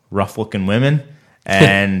rough-looking women.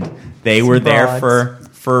 And they were there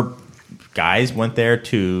for guys went there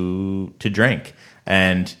to drink.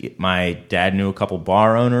 And my dad knew a couple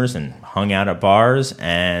bar owners and hung out at bars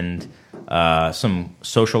and some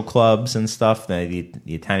social clubs and stuff, the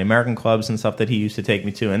Italian American clubs and stuff that he used to take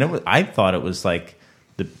me to. And I thought it was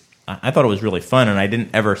really fun, and I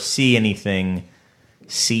didn't ever see anything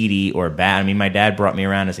seedy or bad. I mean, my dad brought me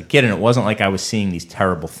around as a kid, and it wasn't like I was seeing these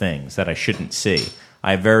terrible things that I shouldn't see.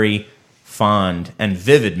 I have very fond and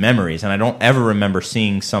vivid memories, and I don't ever remember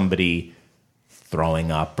seeing somebody throwing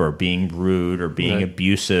up or being rude or being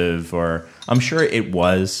abusive. Or I'm sure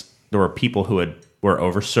there were people who were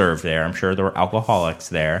overserved there. I'm sure there were alcoholics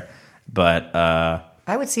there, but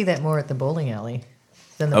I would see that more at the bowling alley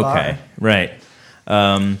than the bar. Okay, right.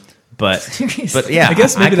 But yeah, I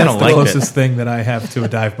guess maybe that's the liked closest thing that I have to a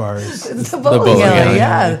dive bar is the bowling alley.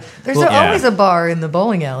 Yeah, there's always a bar in the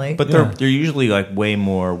bowling alley. But they're usually like way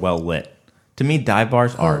more well lit. To me, dive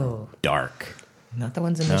bars are dark. Not the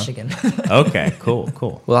ones in Michigan. Okay,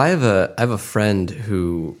 cool. Well, I have a friend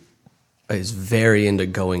who is very into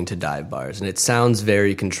going to dive bars, and it sounds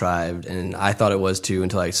very contrived, and I thought it was too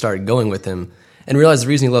until I started going with him and realized the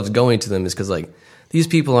reason he loves going to them is because like these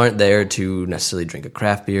people aren't there to necessarily drink a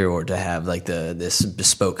craft beer or to have like this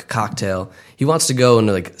bespoke cocktail. He wants to go and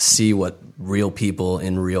like see what real people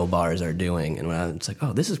in real bars are doing, and it's like,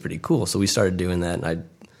 oh, this is pretty cool. So we started doing that, and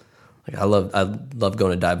I love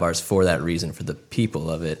going to dive bars for that reason, for the people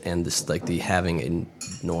of it, and this like the having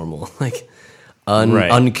a normal like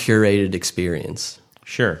uncurated experience.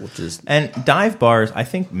 Sure. And dive bars, I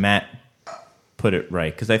think Matt put it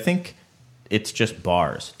right, because I think it's just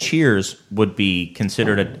bars. Cheers would be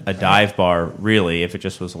considered a dive bar, really, if it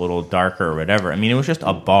just was a little darker or whatever. I mean, it was just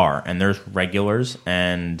a bar, and there's regulars,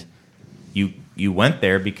 and you went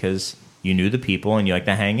there because you knew the people and you like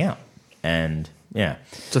to hang out. And yeah.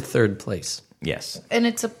 It's a third place. Yes. And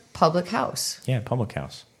it's a public house. Yeah, public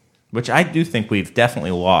house. Which I do think we've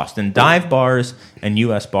definitely lost. And dive bars and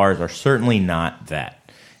U.S. bars are certainly not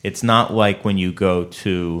that. It's not like when you go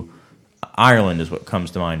to Ireland is what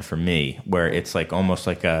comes to mind for me, where it's like almost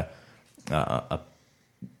like not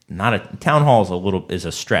a town hall is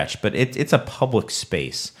a stretch, but it's a public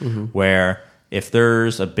space where if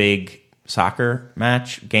there's a big soccer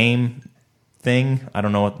match game thing, I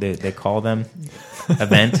don't know what they call them,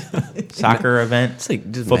 soccer event, it's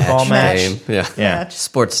like just football match. Game. Yeah. Match.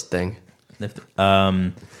 Sports thing.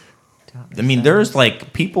 I mean, there's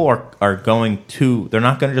like people are going to, they're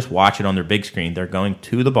not going to just watch it on their big screen. They're going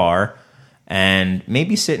to the bar and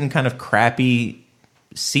maybe sit in kind of crappy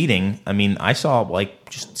seating. I mean, I saw like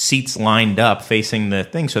just seats lined up facing the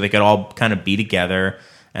thing so they could all kind of be together,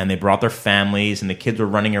 and they brought their families, and the kids were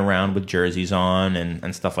running around with jerseys on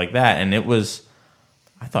and stuff like that. And it was,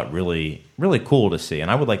 I thought, really, really cool to see. And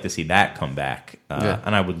I would like to see that come back.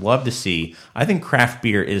 And I would love to see, I think craft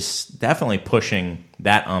beer is definitely pushing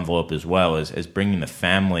that envelope as well as bringing the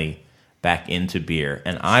family back into beer.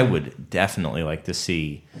 And I would definitely like to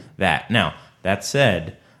see that. Now, that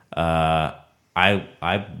said, I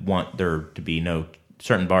want there to be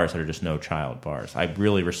certain bars that are just no child bars. I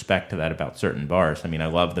really respect that about certain bars. I mean, I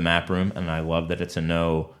love the Map Room, and I love that it's a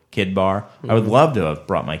no kid bar. I would love to have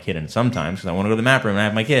brought my kid in sometimes because I want to go to the Map Room and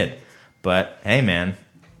have my kid. But hey, man,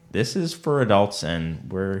 this is for adults,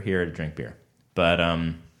 and we're here to drink beer. But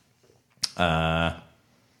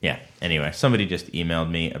Yeah. Anyway, somebody just emailed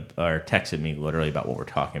me or texted me literally about what we're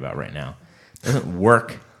talking about right now. It doesn't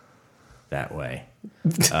work that way.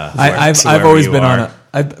 I've always been on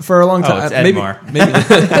for a long time. It's Edmar. Maybe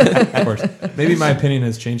of course. Maybe my opinion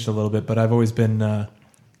has changed a little bit, but I've always been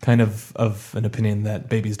kind of an opinion that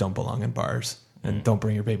babies don't belong in bars and don't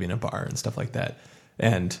bring your baby in a bar and stuff like that.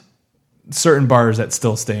 And certain bars that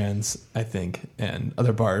still stands, I think, and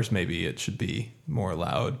other bars maybe it should be more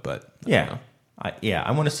allowed. But I don't know.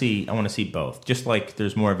 I want to see both. Just like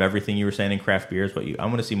there's more of everything you were saying in craft beers, I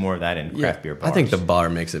want to see more of that in craft beer bars. I think the bar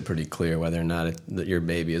makes it pretty clear whether or not that your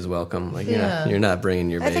baby is welcome. Like you're not bringing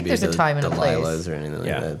your baby to Delilah's or anything like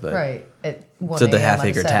that. But right. At 1 to the a.m. Half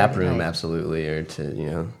Acre on Tap Saturday Room, night. absolutely, or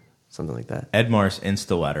to something like that. Edmar's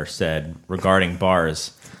Insta letter said regarding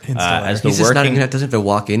bars, as He's just not even doesn't have to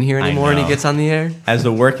walk in here anymore, and he gets on the air. As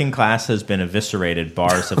the working class has been eviscerated,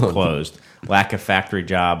 bars have closed. Lack of factory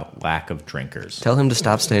job, lack of drinkers. Tell him to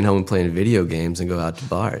stop staying home and playing video games and go out to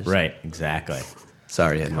bars. Right, exactly.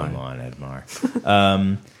 Sorry, Edmar. Come on,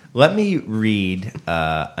 Edmar. Let me read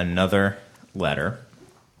another letter,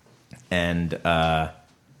 and not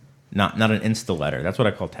an Insta letter. That's what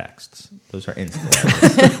I call texts. Those are Insta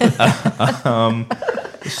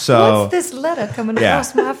letters. What's this letter coming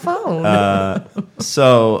across my phone?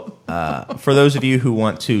 For those of you who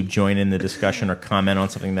want to join in the discussion or comment on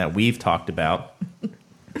something that we've talked about,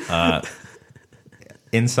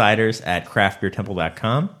 insiders at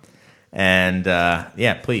craftbeertemple.com. And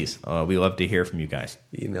please, we love to hear from you guys.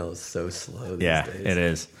 Email is so slow these days. It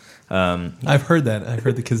is. I've heard that. I've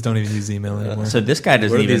heard the kids don't even use email anymore. So this guy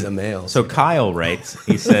doesn't even. These emails? So Kyle writes.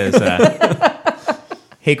 He says,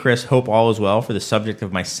 "Hey Chris, hope all is well. For the subject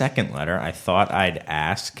of my second letter, I thought I'd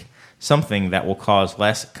ask something that will cause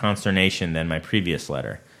less consternation than my previous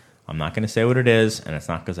letter. I'm not going to say what it is, and it's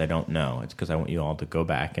not because I don't know. It's because I want you all to go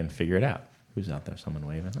back and figure it out. Who's out there? Someone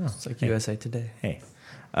waving? Oh, It's like USA Today. Hey,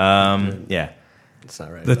 yeah." It's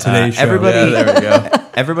not right. The Today Show. Everybody, there we go.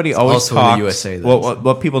 Everybody always also in talks. the USA, though.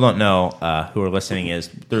 What people don't know, who are listening, is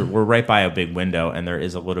we're right by a big window, and there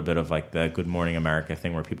is a little bit of like the Good Morning America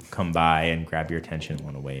thing where people come by and grab your attention,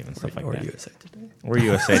 want to wave and stuff like Or that. USA Today. Or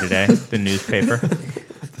USA Today, the newspaper.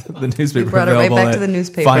 The newspaper brought it right available back to at the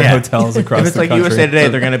newspaper. fine Yeah. hotels across If it's the like country. USA Today,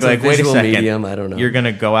 they're going to be like, wait a visual second. medium, I don't know. You're going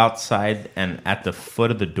to go outside, and at the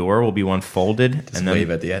foot of the door will be one folded. Just and then,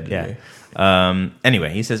 wave at the end. Yeah.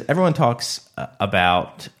 Anyway, he says,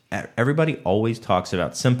 everybody always talks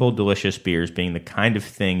about simple, delicious beers being the kind of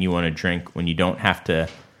thing you want to drink when you don't want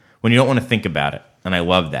to think about it. And I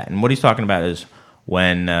love that. And what he's talking about is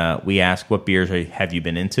when we ask, what beers have you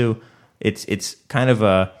been into? It's kind of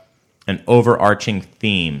an overarching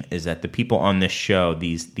theme is that the people on this show,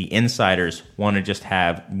 the insiders, want to just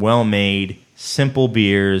have well-made, simple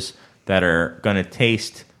beers that are going to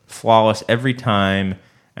taste flawless every time,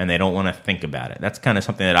 and they don't want to think about it. That's kind of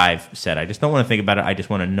something that I've said. I just don't want to think about it. I just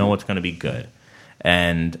want to know it's going to be good.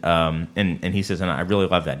 And he says, and I really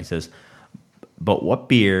love that. He says, but what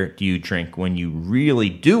beer do you drink when you really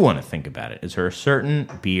do want to think about it? Is there a certain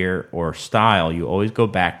beer or style you always go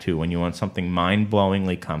back to when you want something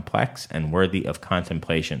mind-blowingly complex and worthy of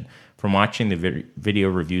contemplation? From watching the video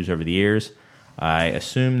reviews over the years, I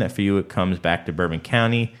assume that for you it comes back to Bourbon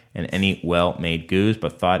County and any well-made goose,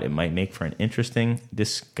 but thought it might make for an interesting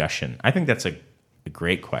discussion. I think that's a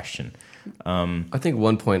great question. I think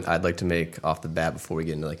one point I'd like to make off the bat before we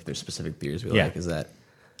get into like if there's specific beers we like is that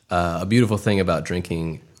a beautiful thing about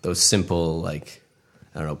drinking those simple, like,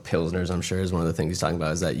 I don't know, Pilsners, I'm sure is one of the things he's talking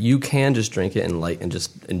about, is that you can just drink it and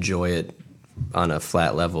just enjoy it on a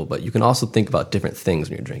flat level, but you can also think about different things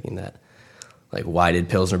when you're drinking that. Like, why did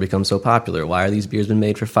Pilsner become so popular? Why are these beers been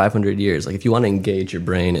made for 500 years? Like, if you want to engage your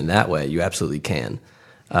brain in that way, you absolutely can.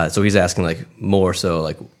 So he's asking, like, more so,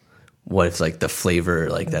 like, what if, like, the flavor,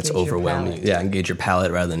 like, Engage that's your overwhelming? palate. Yeah, engage your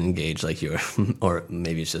palate rather than engage, like, your... Or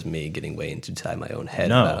maybe it's just me getting way inside my own head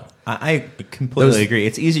No, about it. I completely agree.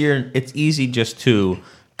 It's easy just to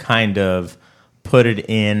kind of put it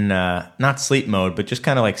in, not sleep mode, but just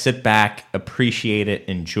kind of, like, sit back, appreciate it,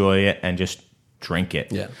 enjoy it, and just drink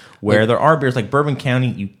it. Yeah. Where there are beers like Bourbon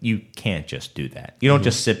County, you can't just do that. You don't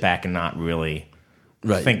just sit back and not really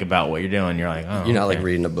think about what you're doing. You're like, oh, You're not, okay. like,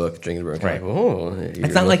 reading a book, drinking a book. Right. Like, oh,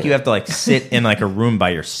 It's not like you have to like sit in like a room by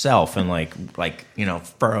yourself and like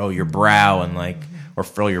furrow your brow and like or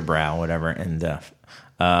furrow your brow, whatever,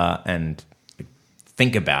 and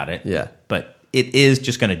think about it. Yeah. But it is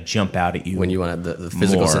just going to jump out at you when you want the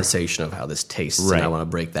physical more. sensation of how this tastes, Right. and I want to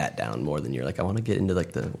break that down more than you're like, I want to get into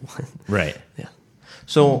like the Right. yeah.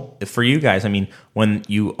 So for you guys, I mean, when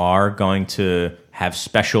you are going to have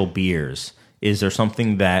special beers, is there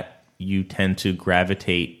something that you tend to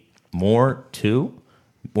gravitate more to?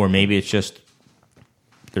 or maybe it's just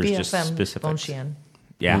there's BFM, just specifics. Bonchien.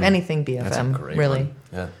 Yeah, Anything That's a BFM, great really.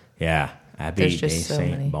 one. yeah. Abbey There's de just so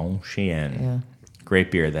Saint many. Bonchien. Yeah.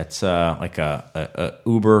 Great beer. That's like a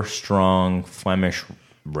uber strong Flemish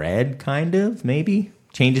red, kind of, maybe.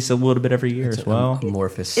 Changes a little bit every year as well.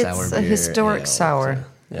 Amorphous sour It's beer. a historic ale. sour,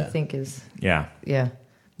 Yeah. I think is, Yeah.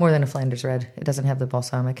 more than a Flanders red. It doesn't have the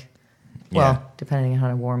balsamic. Yeah. Well, depending on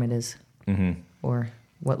how warm it is or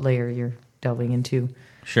what layer you're delving into.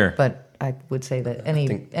 Sure. But I would say that any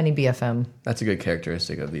BFM. That's a good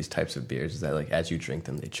characteristic of these types of beers, is that like as you drink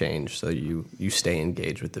them, they change. So you stay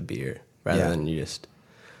engaged with the beer rather than it's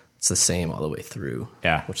the same all the way through.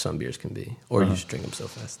 Yeah. Which some beers can be, or you just drink them so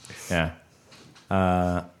fast. Yeah.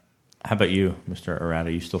 How about you, Mr. Arata? Are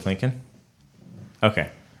you still thinking? Okay.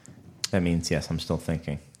 That means yes, I'm still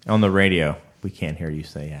thinking. On the radio, we can't hear you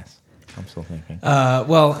say yes. I'm still thinking.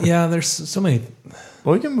 Well, yeah, there's so many.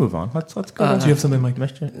 Well, we can move on. Let's go. Do you have something, Mike?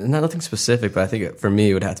 Nothing specific, but I think for me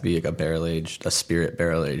it would have to be like a spirit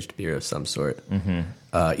barrel aged beer of some sort.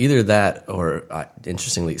 Either that or,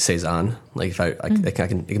 interestingly, saison. Like if it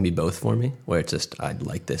can be both for me. Where it's just I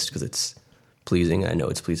like this because it's pleasing. I know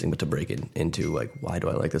it's pleasing, but to break it into like, why do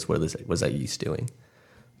I like this? What is that yeast doing?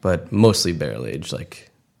 But mostly barrel aged, like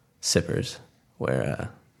sippers, where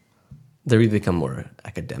they really become more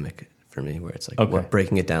academic for me, where it's like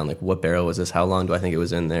breaking it down, like what barrel was this? How long do I think it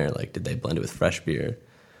was in there? Like, did they blend it with fresh beer?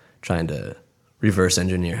 Trying to reverse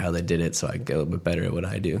engineer how they did it so I can get a little bit better at what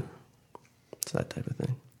I do. It's that type of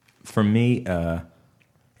thing. For me,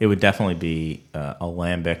 it would definitely be a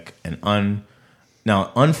lambic.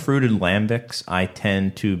 Now, unfruited lambics, I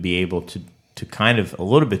tend to be able to kind of a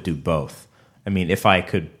little bit do both. I mean, if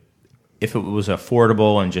it was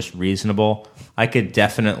affordable and just reasonable, I could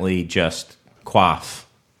definitely just quaff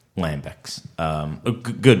lambics,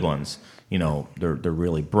 good ones. You know, they're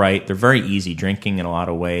really bright. They're very easy drinking in a lot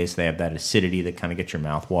of ways. They have that acidity that kind of gets your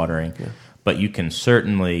mouth watering. Yeah. But you can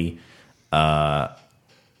certainly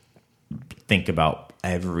think about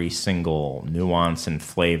every single nuance and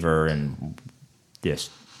flavor and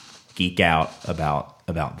just geek out about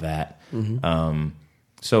that.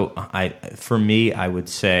 So for me, I would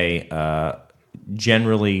say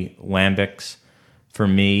generally lambics. For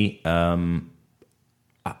me,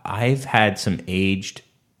 I've had some aged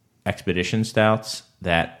expedition stouts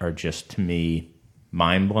that are just, to me,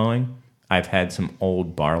 mind-blowing. I've had some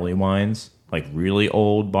old barley wines, like really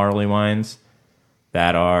old barley wines,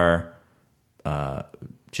 that are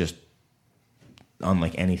just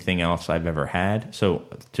unlike anything else I've ever had. So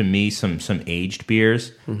to me, some aged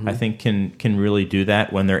beers, I think can really do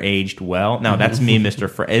that when they're aged well. Now that's me, Mr.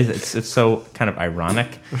 It's so kind of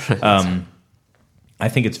ironic. I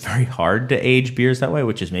think it's very hard to age beers that way,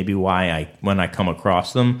 which is maybe why when I come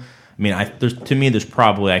across them, I mean, there's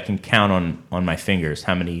probably, I can count on my fingers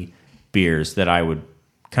how many beers that I would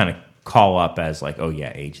kind of call up as like, oh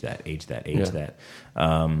yeah, age that.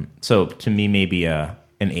 So to me, maybe an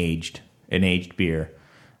aged beer.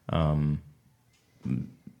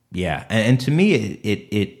 Yeah. And to me,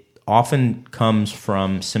 it often comes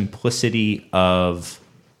from simplicity of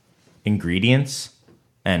ingredients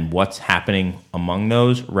and what's happening among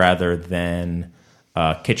those rather than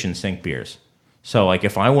kitchen sink beers. So like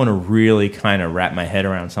if I want to really kind of wrap my head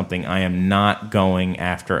around something, I am not going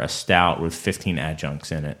after a stout with 15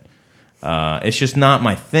 adjuncts in it. It's just not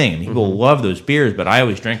my thing. People love those beers, but I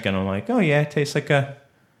always drink and I'm like, oh yeah, it tastes like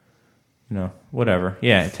whatever.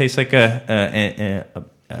 Yeah, it tastes like a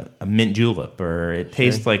mint julep, or it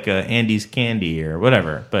tastes like a Andes candy or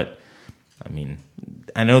whatever. But I mean,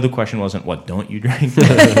 I know the question wasn't what don't you drink,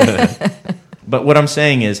 but what I'm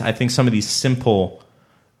saying is I think some of these simple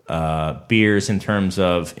beers in terms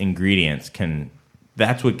of ingredients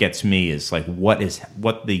that's what gets me, is like what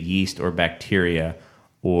the yeast or bacteria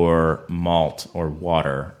or malt or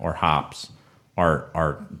water or hops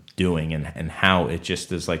are doing, and how it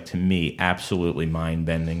just is, like, to me, absolutely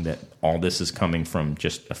mind-bending that all this is coming from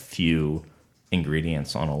just a few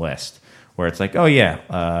ingredients on a list, where it's like, oh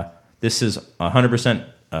yeah, this is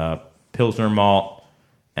 100% Pilsner malt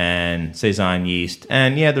and Saison yeast,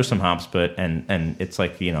 and yeah, there's some hops, but and it's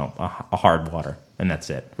like, you know, a hard water, and that's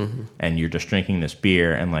it. And you're just drinking this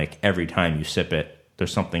beer, and like every time you sip it,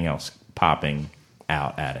 there's something else popping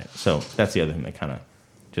out at it. So that's the other thing that kind of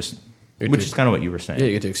just, which is kind of what you were saying. Yeah,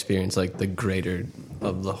 you get to experience like the greater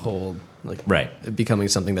of the whole, like right, becoming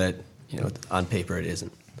something that, you know, on paper it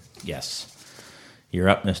isn't. Yes. You're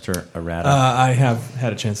up, Mr. Arata. I have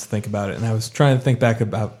had a chance to think about it, and I was trying to think back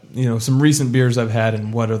about, you know, some recent beers I've had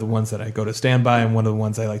and what are the ones that I go to stand by and what are the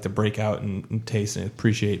ones I like to break out and taste and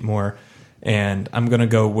appreciate more. And I'm going to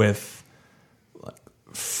go with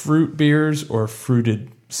fruit beers or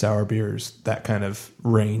fruited sour beers, that kind of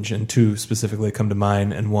range, and two specifically come to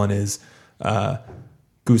mind. And one is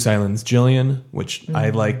Goose Island's Jillian, which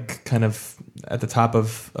I like kind of at the top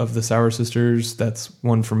of the Sour Sisters. That's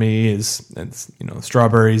one for me. It's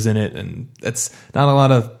strawberries in it, and that's not a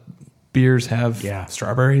lot of beers have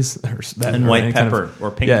strawberries or that, and or white pepper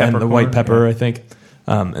or pink pepper. and the white pepper, I think.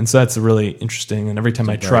 And so that's really interesting. And every time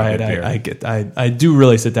I try it, I do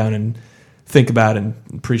really sit down and think about and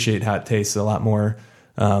appreciate how it tastes a lot more.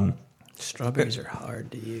 Strawberries are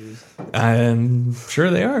hard to use. I'm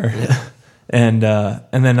sure they are. Yeah. And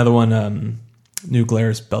then another one, New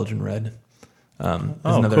Glarus Belgian Red. Is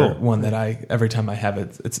another one that every time I have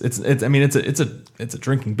it, it's I mean it's a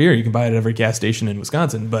drinking beer. You can buy it at every gas station in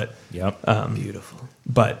Wisconsin, but beautiful.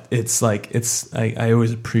 But it's like I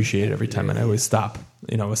always appreciate it every time, and I always stop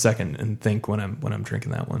a second and think when I'm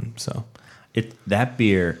drinking that one. So that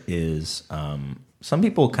beer is some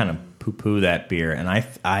people kind of poo-poo that beer, and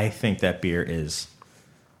I think that beer is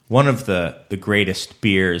one of the greatest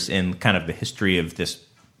beers in kind of the history of this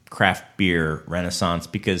craft beer renaissance,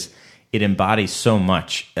 because it embodies so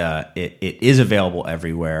much. It is available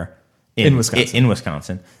everywhere in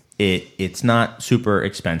Wisconsin. It's not super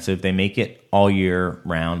expensive. They make it all year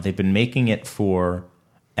round. They've been making it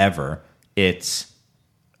forever. It's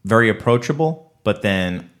very approachable, but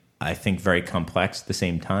then I think very complex at the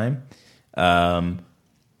same time. And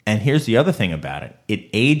here's the other thing about it. It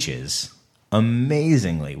ages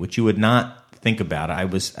amazingly, which you would not think about. I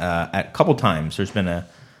was at a couple times. There's been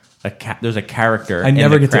there's a character. I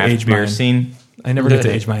never in the get to craft age beer mine. Scene. I never get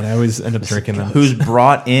to age mine. I always end up drinking them. Who's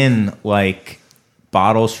brought in like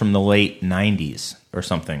bottles from the late 90s or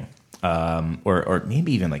something, or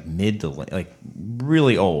maybe even like mid to late, like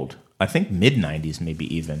really old. I think mid 90s,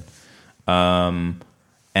 maybe even. And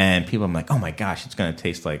people, I'm like, oh my gosh, it's going to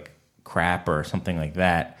taste like crap or something like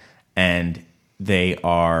that. And they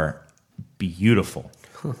are beautiful,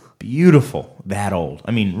 beautiful. That old.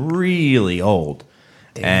 I mean, really old.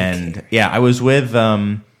 I was with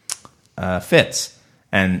Fitz,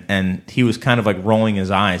 and he was kind of like rolling his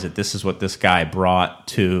eyes that this is what this guy brought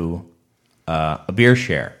to a beer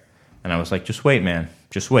share, and I was like, just wait, man,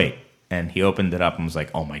 just wait. And he opened it up and was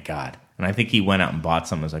like, oh my god. And I think he went out and bought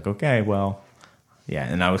some. I was like, okay, well, yeah.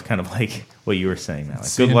 And I was kind of like what you were saying, Matt.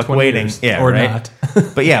 Like, good luck waiting, or not.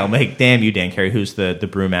 But yeah, like damn you, Dan Carey, who's the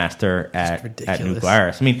brewmaster at New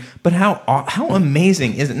Glarus. I mean, but how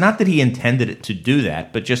amazing is it? Not that he intended it to do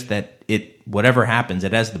that, but just that whatever happens,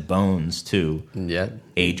 it has the bones to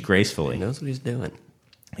age gracefully. He knows what he's doing.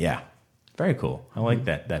 Yeah, very cool. I like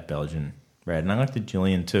that Belgian red, and I like the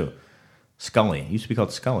Jillian too. Scully, it used to be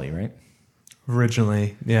called Scully, right?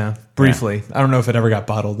 Originally, yeah, briefly. Yeah. I don't know if it ever got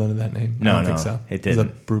bottled under that name. I don't think so. It didn't. It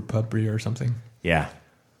was a brew pub beer or something. Yeah,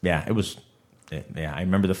 it was. Yeah, I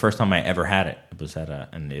remember the first time I ever had it. It was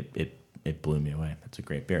and it blew me away. That's a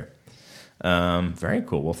great beer. Very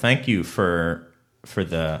cool. Well, thank you for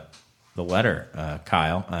the letter,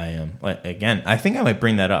 Kyle. I am again. I think I might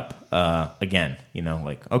bring that up again.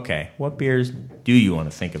 Okay, what beers do you want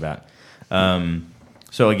to think about?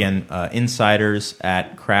 So again, insiders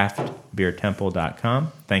at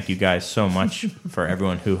craftbeertemple.com. Thank you guys so much for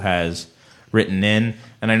everyone who has written in.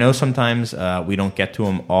 And I know sometimes we don't get to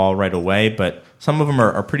them all right away, but some of them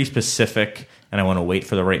are pretty specific, and I want to wait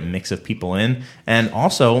for the right mix of people in. And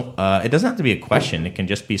also, it doesn't have to be a question. It can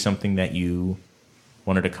just be something that you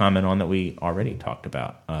wanted to comment on that we already talked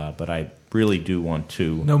about. But I really do want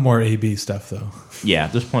to... No more AB stuff, though. Yeah,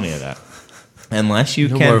 there's plenty of that. Unless you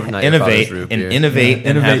can innovate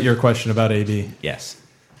innovate your question about AB. Yes.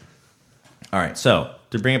 All right. So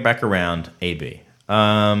to bring it back around, AB.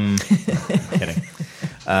 Kidding.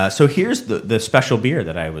 So here's the special beer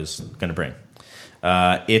that I was going to bring.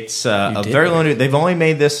 It's a very limited. They've only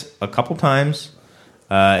made this a couple times.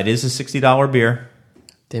 It is a $60 beer.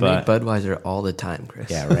 They make Budweiser all the time, Chris.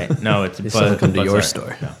 Yeah, right. No, it's Bud. Come to your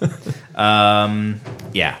store.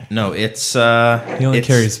 No. It's he only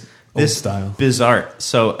carries old style. Bizarre.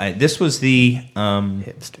 So this was the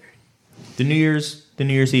hipster, the New Year's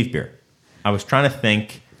Eve beer. I was trying to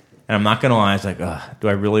think, and I'm not going to lie. I was like, do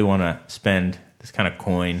I really want to spend this kind of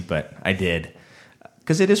coin? But I did,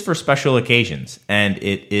 because it is for special occasions, and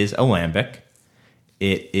it is alembic.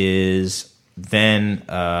 It is then,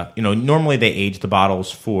 normally they age the bottles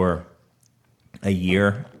for a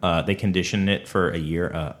year. They condition it for a year,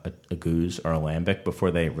 a goose or alembic, before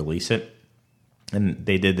they release it. And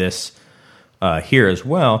they did this here as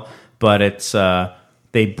well, but it's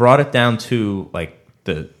they brought it down to like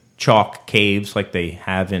the chalk caves like they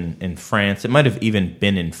have in France. It might have even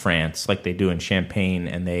been in France, like they do in Champagne,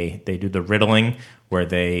 and they do the riddling, where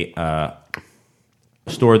they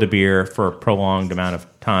store the beer for a prolonged amount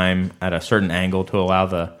of time at a certain angle to allow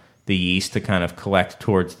the yeast to kind of collect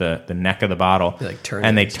towards the neck of the bottle. They turn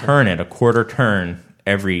and they turn it a quarter turn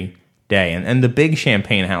every day. And the big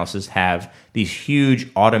champagne houses have these huge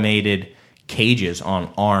automated cages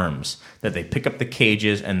on arms that they pick up the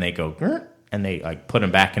cages and they go, and they like put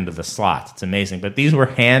them back into the slots. It's amazing. But these were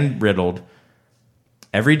hand riddled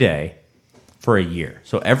every day for a year.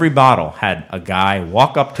 So every bottle had a guy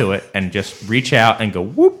walk up to it and just reach out and go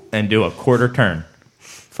whoop and do a quarter turn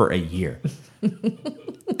for a year.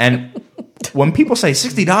 And when people say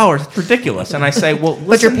 $60, it's ridiculous. And I say, well, listen,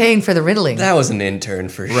 but you're paying for the riddling. That was an intern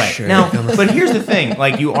for right. sure. Now, but here's the thing.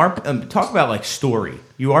 Like you are, talk about like story.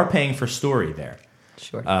 You are paying for story there.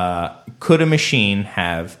 Sure. Could a machine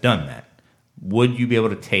have done that? Would you be able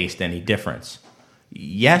to taste any difference?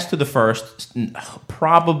 Yes to the first,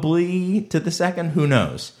 probably to the second, who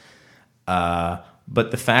knows? But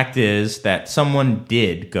the fact is that someone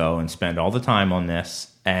did go and spend all the time on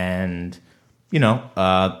this, and, you know,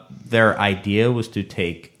 their idea was to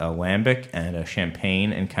take a lambic and a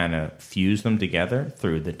champagne and kind of fuse them together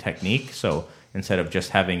through the technique. So instead of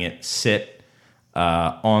just having it sit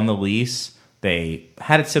on the lees, they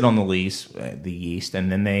had it sit on the lees, the yeast, and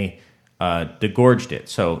then they degorged it.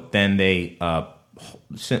 So then they...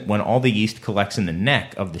 when all the yeast collects in the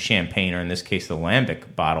neck of the champagne, or in this case the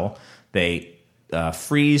lambic bottle, they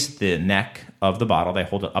freeze the neck of the bottle. They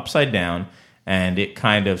hold it upside down, and it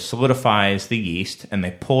kind of solidifies the yeast, and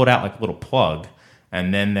they pull it out like a little plug,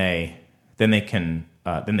 and then they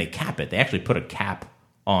cap it. They actually put a cap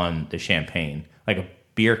on the champagne, like a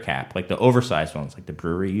beer cap, like the oversized ones, like the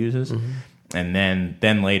brewery uses, and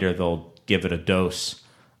then later they'll give it a dose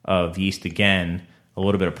of yeast again, a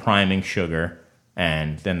little bit of priming sugar,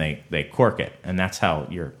 and then they cork it, and that's how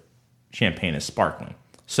your champagne is sparkling.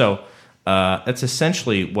 So that's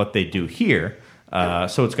essentially what they do here.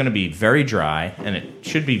 So it's going to be very dry, and it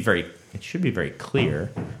should be very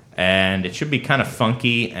clear, and it should be kind of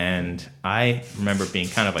funky. And I remember it being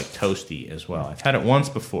kind of like toasty as well. I've had it once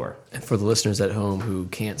before. And for the listeners at home who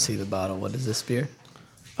can't see the bottle, what is this beer?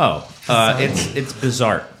 Oh, it's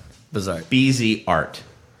Bizart. Bizart. BZ Art.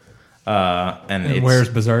 And where's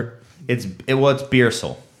Bizart? It's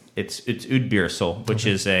Biersel. It's Oud Biersel, which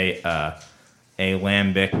is a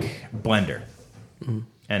lambic blender,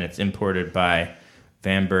 and it's imported by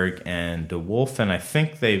Vanberg and De Wolf, and I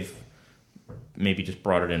think they've maybe just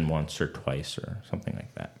brought it in once or twice or something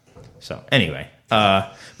like that. So anyway,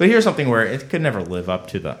 but here's something where it could never live up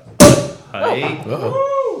to the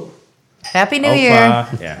Happy New Year.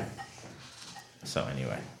 Yeah. So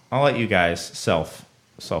anyway, I'll let you guys self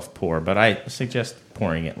pour, but I suggest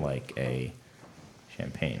pouring it like a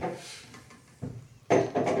champagne.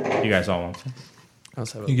 You guys all want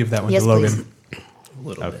some? You give that one Yes, to Logan. please. A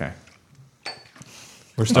little Okay.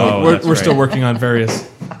 We're still we're still working on various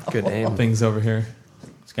bit. Good name. things over here.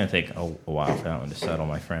 It's going to take a while for that one to settle,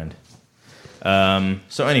 my friend.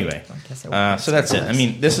 So anyway, so that's it. I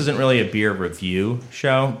mean, this isn't really a beer review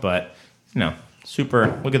show, but, you know,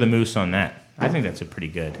 look at the mousse on that. I think that's a pretty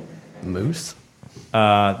good Moose?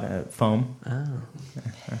 foam.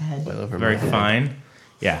 Well over Very my head. fine.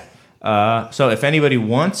 Yeah. So if anybody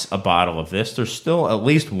wants a bottle of this, there's still at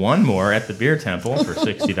least one more at the Beer Temple for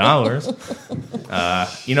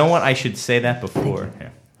 $60. You know what? I should say that before. Yeah.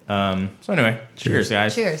 So anyway, cheers,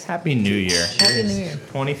 guys. Cheers. Happy New Year. Happy New Year.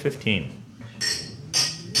 2015.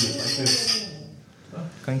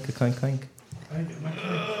 Clink, clink, clink.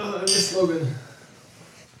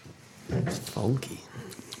 It's funky.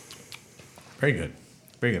 Very good.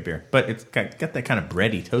 Very good beer. But it's got that kind of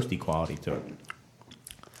bready, toasty quality to it.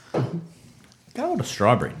 Got a little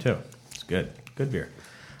strawberry, too. It's good. Good beer.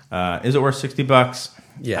 Is it worth $60?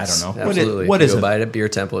 Yes, I don't know. absolutely. What if is you go it? buy it at Beer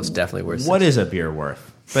Temple, it's definitely worth What is a beer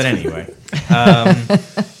worth? But anyway.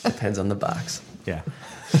 Depends on the box. Yeah.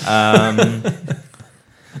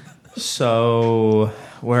 So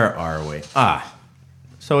where are we?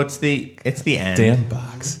 So it's the end. Damn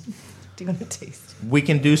box. Do you want to taste? We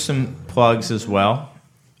can do some plugs as well,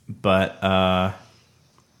 but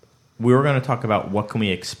we were going to talk about what can we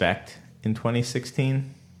expect in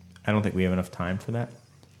 2016. I don't think we have enough time for that.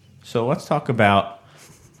 So let's talk about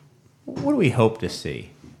what do we hope to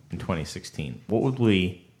see in 2016? What would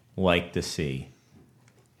we like to see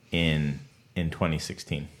in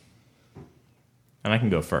 2016? And I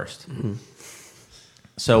can go first. Mm-hmm.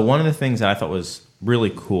 So one of the things that I thought was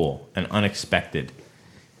really cool and unexpected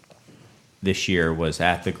this year was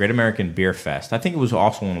at the Great American Beer Fest. I think it was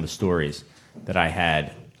also one of the stories that I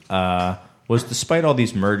had, was despite all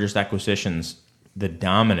these mergers, acquisitions, the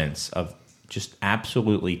dominance of just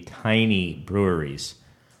absolutely tiny breweries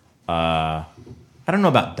I don't know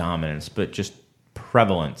about dominance, but just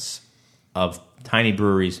prevalence of tiny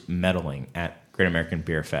breweries meddling at Great American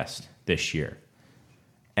Beer Fest this year.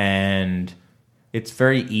 And it's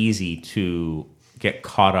very easy to get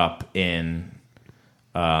caught up in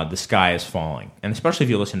the sky is falling. And especially if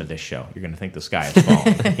you listen to this show, you're going to think the sky is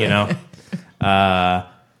falling, you know?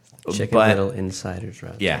 Chicken Little insiders,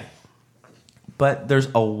 right? Yeah. But there's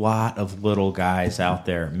a lot of little guys out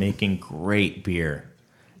there making great beer,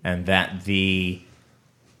 and that the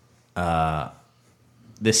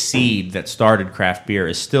seed that started craft beer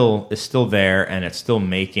is still there, and it's still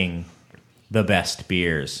making the best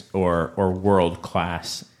beers or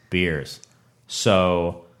world-class beers.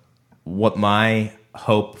 So what my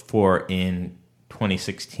hope for in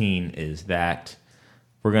 2016 is that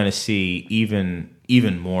we're going to see even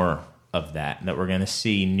more of that we're going to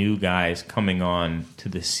see new guys coming on to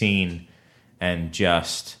the scene and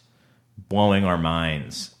just blowing our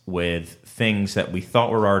minds with things that we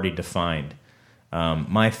thought were already defined.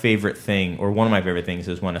 My favorite thing, or one of my favorite things,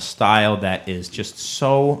 is when a style that is just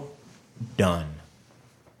so done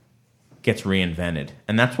gets reinvented.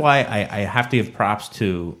 And that's why I have to give props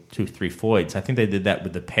to Three Floyds. I think they did that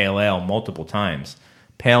with the Pale Ale multiple times.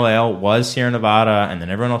 Pale Ale was Sierra Nevada, and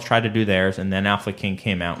then everyone else tried to do theirs, and then Alpha King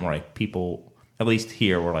came out, and we're like, people, at least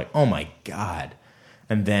here, were like, oh my God.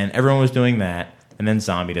 And then everyone was doing that, and then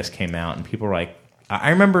Zombie Dust came out, and people were like,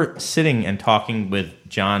 I remember sitting and talking with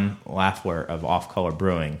John Laffler of Off Color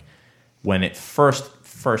Brewing when it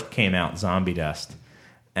first came out, Zombie Dust,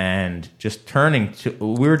 and just turning to,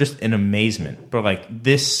 we were just in amazement. But like,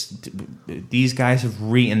 these guys have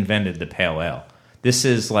reinvented the Pale Ale. This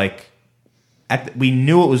is like, we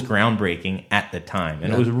knew it was groundbreaking at the time,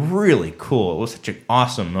 and it was really cool. It was such an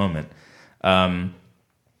awesome moment.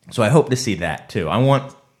 So I hope to see that too. I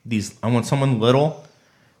want someone little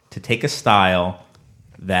to take a style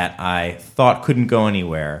that I thought couldn't go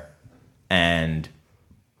anywhere and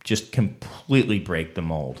just completely break the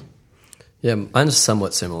mold. Yeah, mine's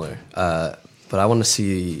somewhat similar, but I want to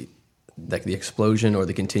see like the explosion or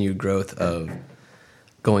the continued growth of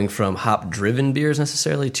going from hop-driven beers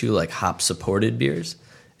necessarily to like hop-supported beers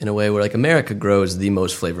in a way where like America grows the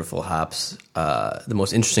most flavorful hops, the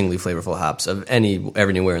most interestingly flavorful hops of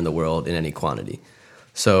anywhere in the world in any quantity.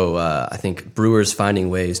 So I think brewers finding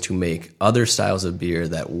ways to make other styles of beer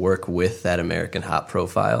that work with that American hop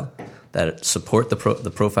profile, that support the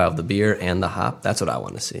profile of the beer and the hop. That's what I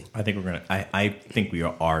want to see. I think I think we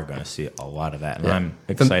are going to see a lot of that, and I'm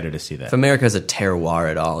excited to see that. If America has a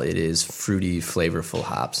terroir at all, it is fruity, flavorful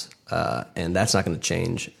hops, and that's not going to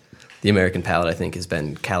change. The American palate, I think, has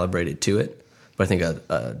been calibrated to it. But I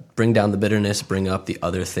think bring down the bitterness, bring up the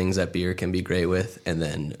other things that beer can be great with, and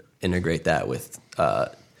then integrate that with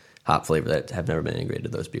hop flavor that have never been integrated to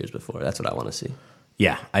those beers before. That's what I want to see.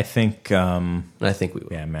 Yeah, I think. And I think we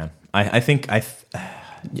will. Yeah, man. I think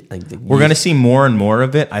we're going to see more and more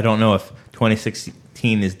of it. I don't know if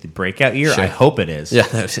 2016 is the breakout year. Sure. I hope it is.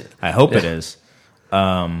 Yeah, I hope it is.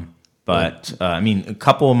 But I mean, a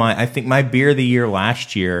couple of I think my beer of the year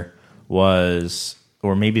last year was,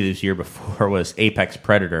 or maybe this year before, was Apex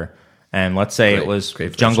Predator, and let's say it was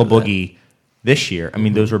Jungle Boogie this year. I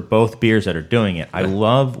mean, those are both beers that are doing it. I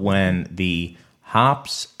love when the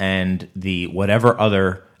hops and the whatever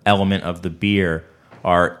other element of the beer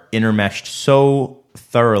are intermeshed so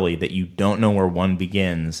thoroughly that you don't know where one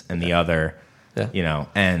begins and the other,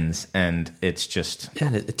 ends, and it's just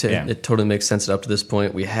it totally makes sense that up to this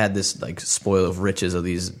point we had this like spoil of riches of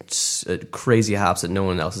these crazy hops that no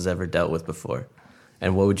one else has ever dealt with before.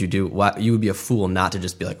 And what would you do? You would be a fool not to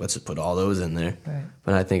just be like, let's just put all those in there. Right.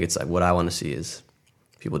 But I think it's like what I want to see is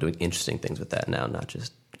people doing interesting things with that now, not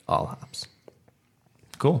just all hops.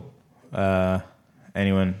 Cool.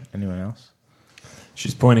 Anyone else?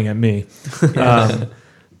 She's pointing at me.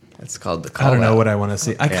 That's called the call. I don't know what I want to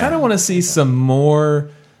see. I kind of want to see some more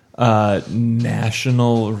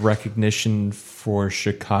national recognition for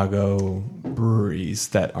Chicago breweries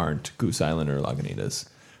that aren't Goose Island or Lagunitas.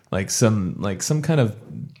 Like some kind of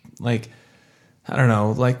like, I don't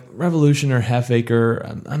know, like Revolution or Half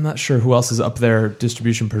Acre. I'm not sure who else is up there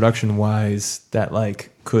distribution production wise that like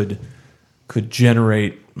could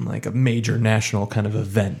generate like a major national kind of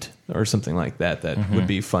event or something like that would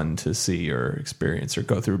be fun to see or experience or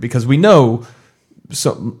go through, because we know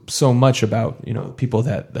so much about, people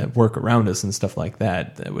that work around us and stuff like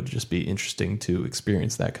that. That would just be interesting to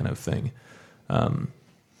experience that kind of thing.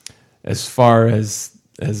 As far as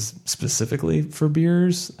specifically for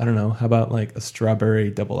beers, I don't know. How about like a strawberry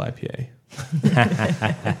double IPA?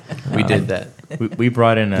 We did that. We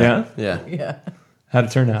brought in a yeah. How'd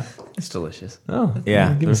it turn out? It's delicious. Oh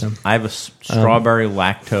yeah. give me some. I have a strawberry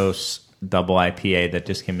lactose double IPA that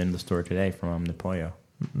just came in the store today from Omnipollo.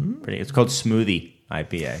 Mm-hmm. It's called Smoothie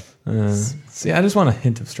IPA. See, I just want a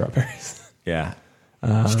hint of strawberries. Yeah.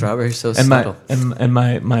 Strawberries so and subtle.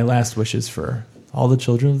 My last wish is for all the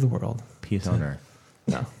children of the world. Peace on earth.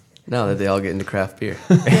 No. Now that they all get into craft beer.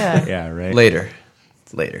 Yeah. Yeah, right? Later,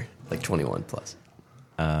 like 21 plus.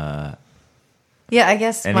 Yeah, I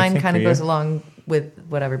guess Anything mine kind for of you? goes along with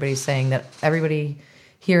what everybody's saying, that everybody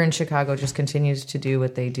here in Chicago just continues to do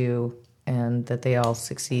what they do, and that they all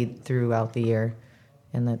succeed throughout the year,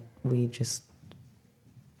 and that we just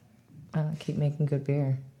keep making good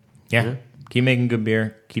beer. Yeah. Keep making good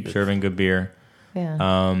beer. Keep serving good beer.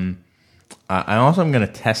 Yeah. I also am going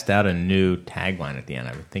to test out a new tagline at the end.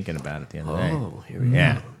 I've been thinking about it the other day. Oh, here we go.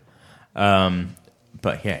 Yeah.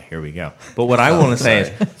 But yeah, here we go. But what I want to say is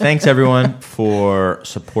thanks everyone for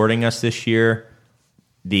supporting us this year.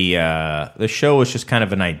 The show was just kind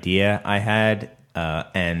of an idea I had,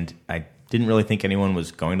 and I didn't really think anyone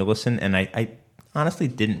was going to listen, and I honestly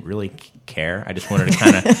didn't really care. I just wanted to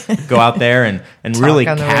kind of go out there and really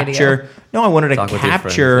capture. No, I wanted to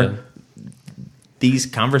capture these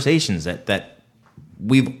conversations that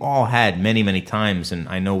we've all had many, many times, and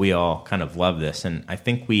I know we all kind of love this, and I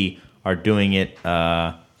think we are doing it,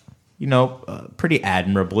 pretty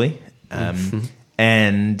admirably.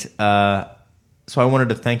 And so I wanted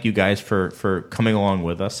to thank you guys for coming along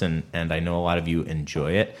with us, and I know a lot of you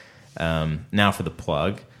enjoy it. Now for the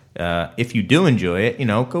plug. If you do enjoy it,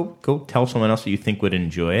 go tell someone else that you think would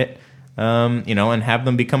enjoy it, and have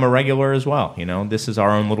them become a regular as well. This is our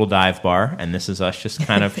own little dive bar, and this is us just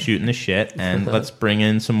kind of shooting the shit, and let's bring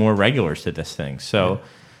in some more regulars to this thing. So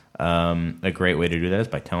a great way to do that is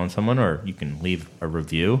by telling someone, or you can leave a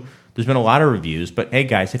review. There's been a lot of reviews, but hey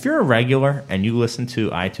guys, if you're a regular and you listen to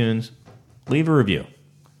iTunes, leave a review.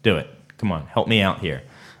 Do it. Come on, help me out here.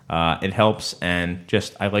 It helps, and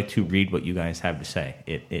just I like to read what you guys have to say.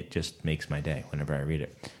 It just makes my day whenever I read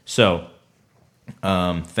it. So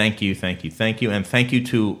thank you, and thank you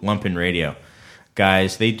to Lumpen Radio.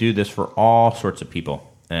 Guys, they do this for all sorts of people.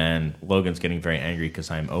 And Logan's getting very angry because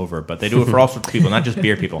I'm over, but they do it for all sorts of people, not just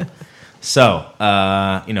beer people. So,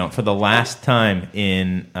 for the last time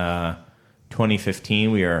in 2015,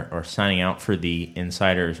 we are signing out for the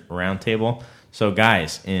Insiders Roundtable. So,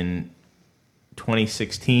 guys, in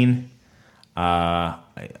 2016, I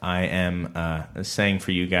am saying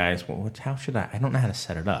for you guys, how should I don't know how to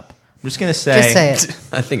set it up. I'm just going to say... Just say it.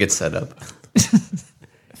 I think it's set up.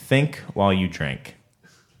 Think while you drink.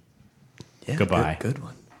 Yeah, Goodbye. Good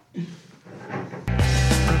one.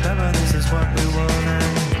 Remember this is what we wanted.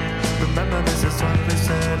 Remember this is what we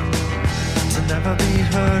said. To never be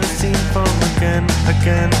heard or seen from again.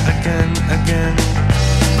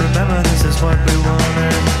 Remember this is what we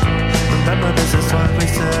wanted. Remember this is what we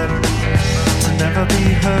said. To never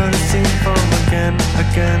be heard or seen from again.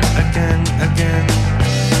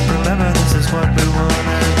 Remember this is what we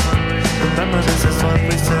wanted. Remember this is what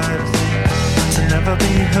we said. To never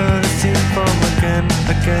be heard or seen from again.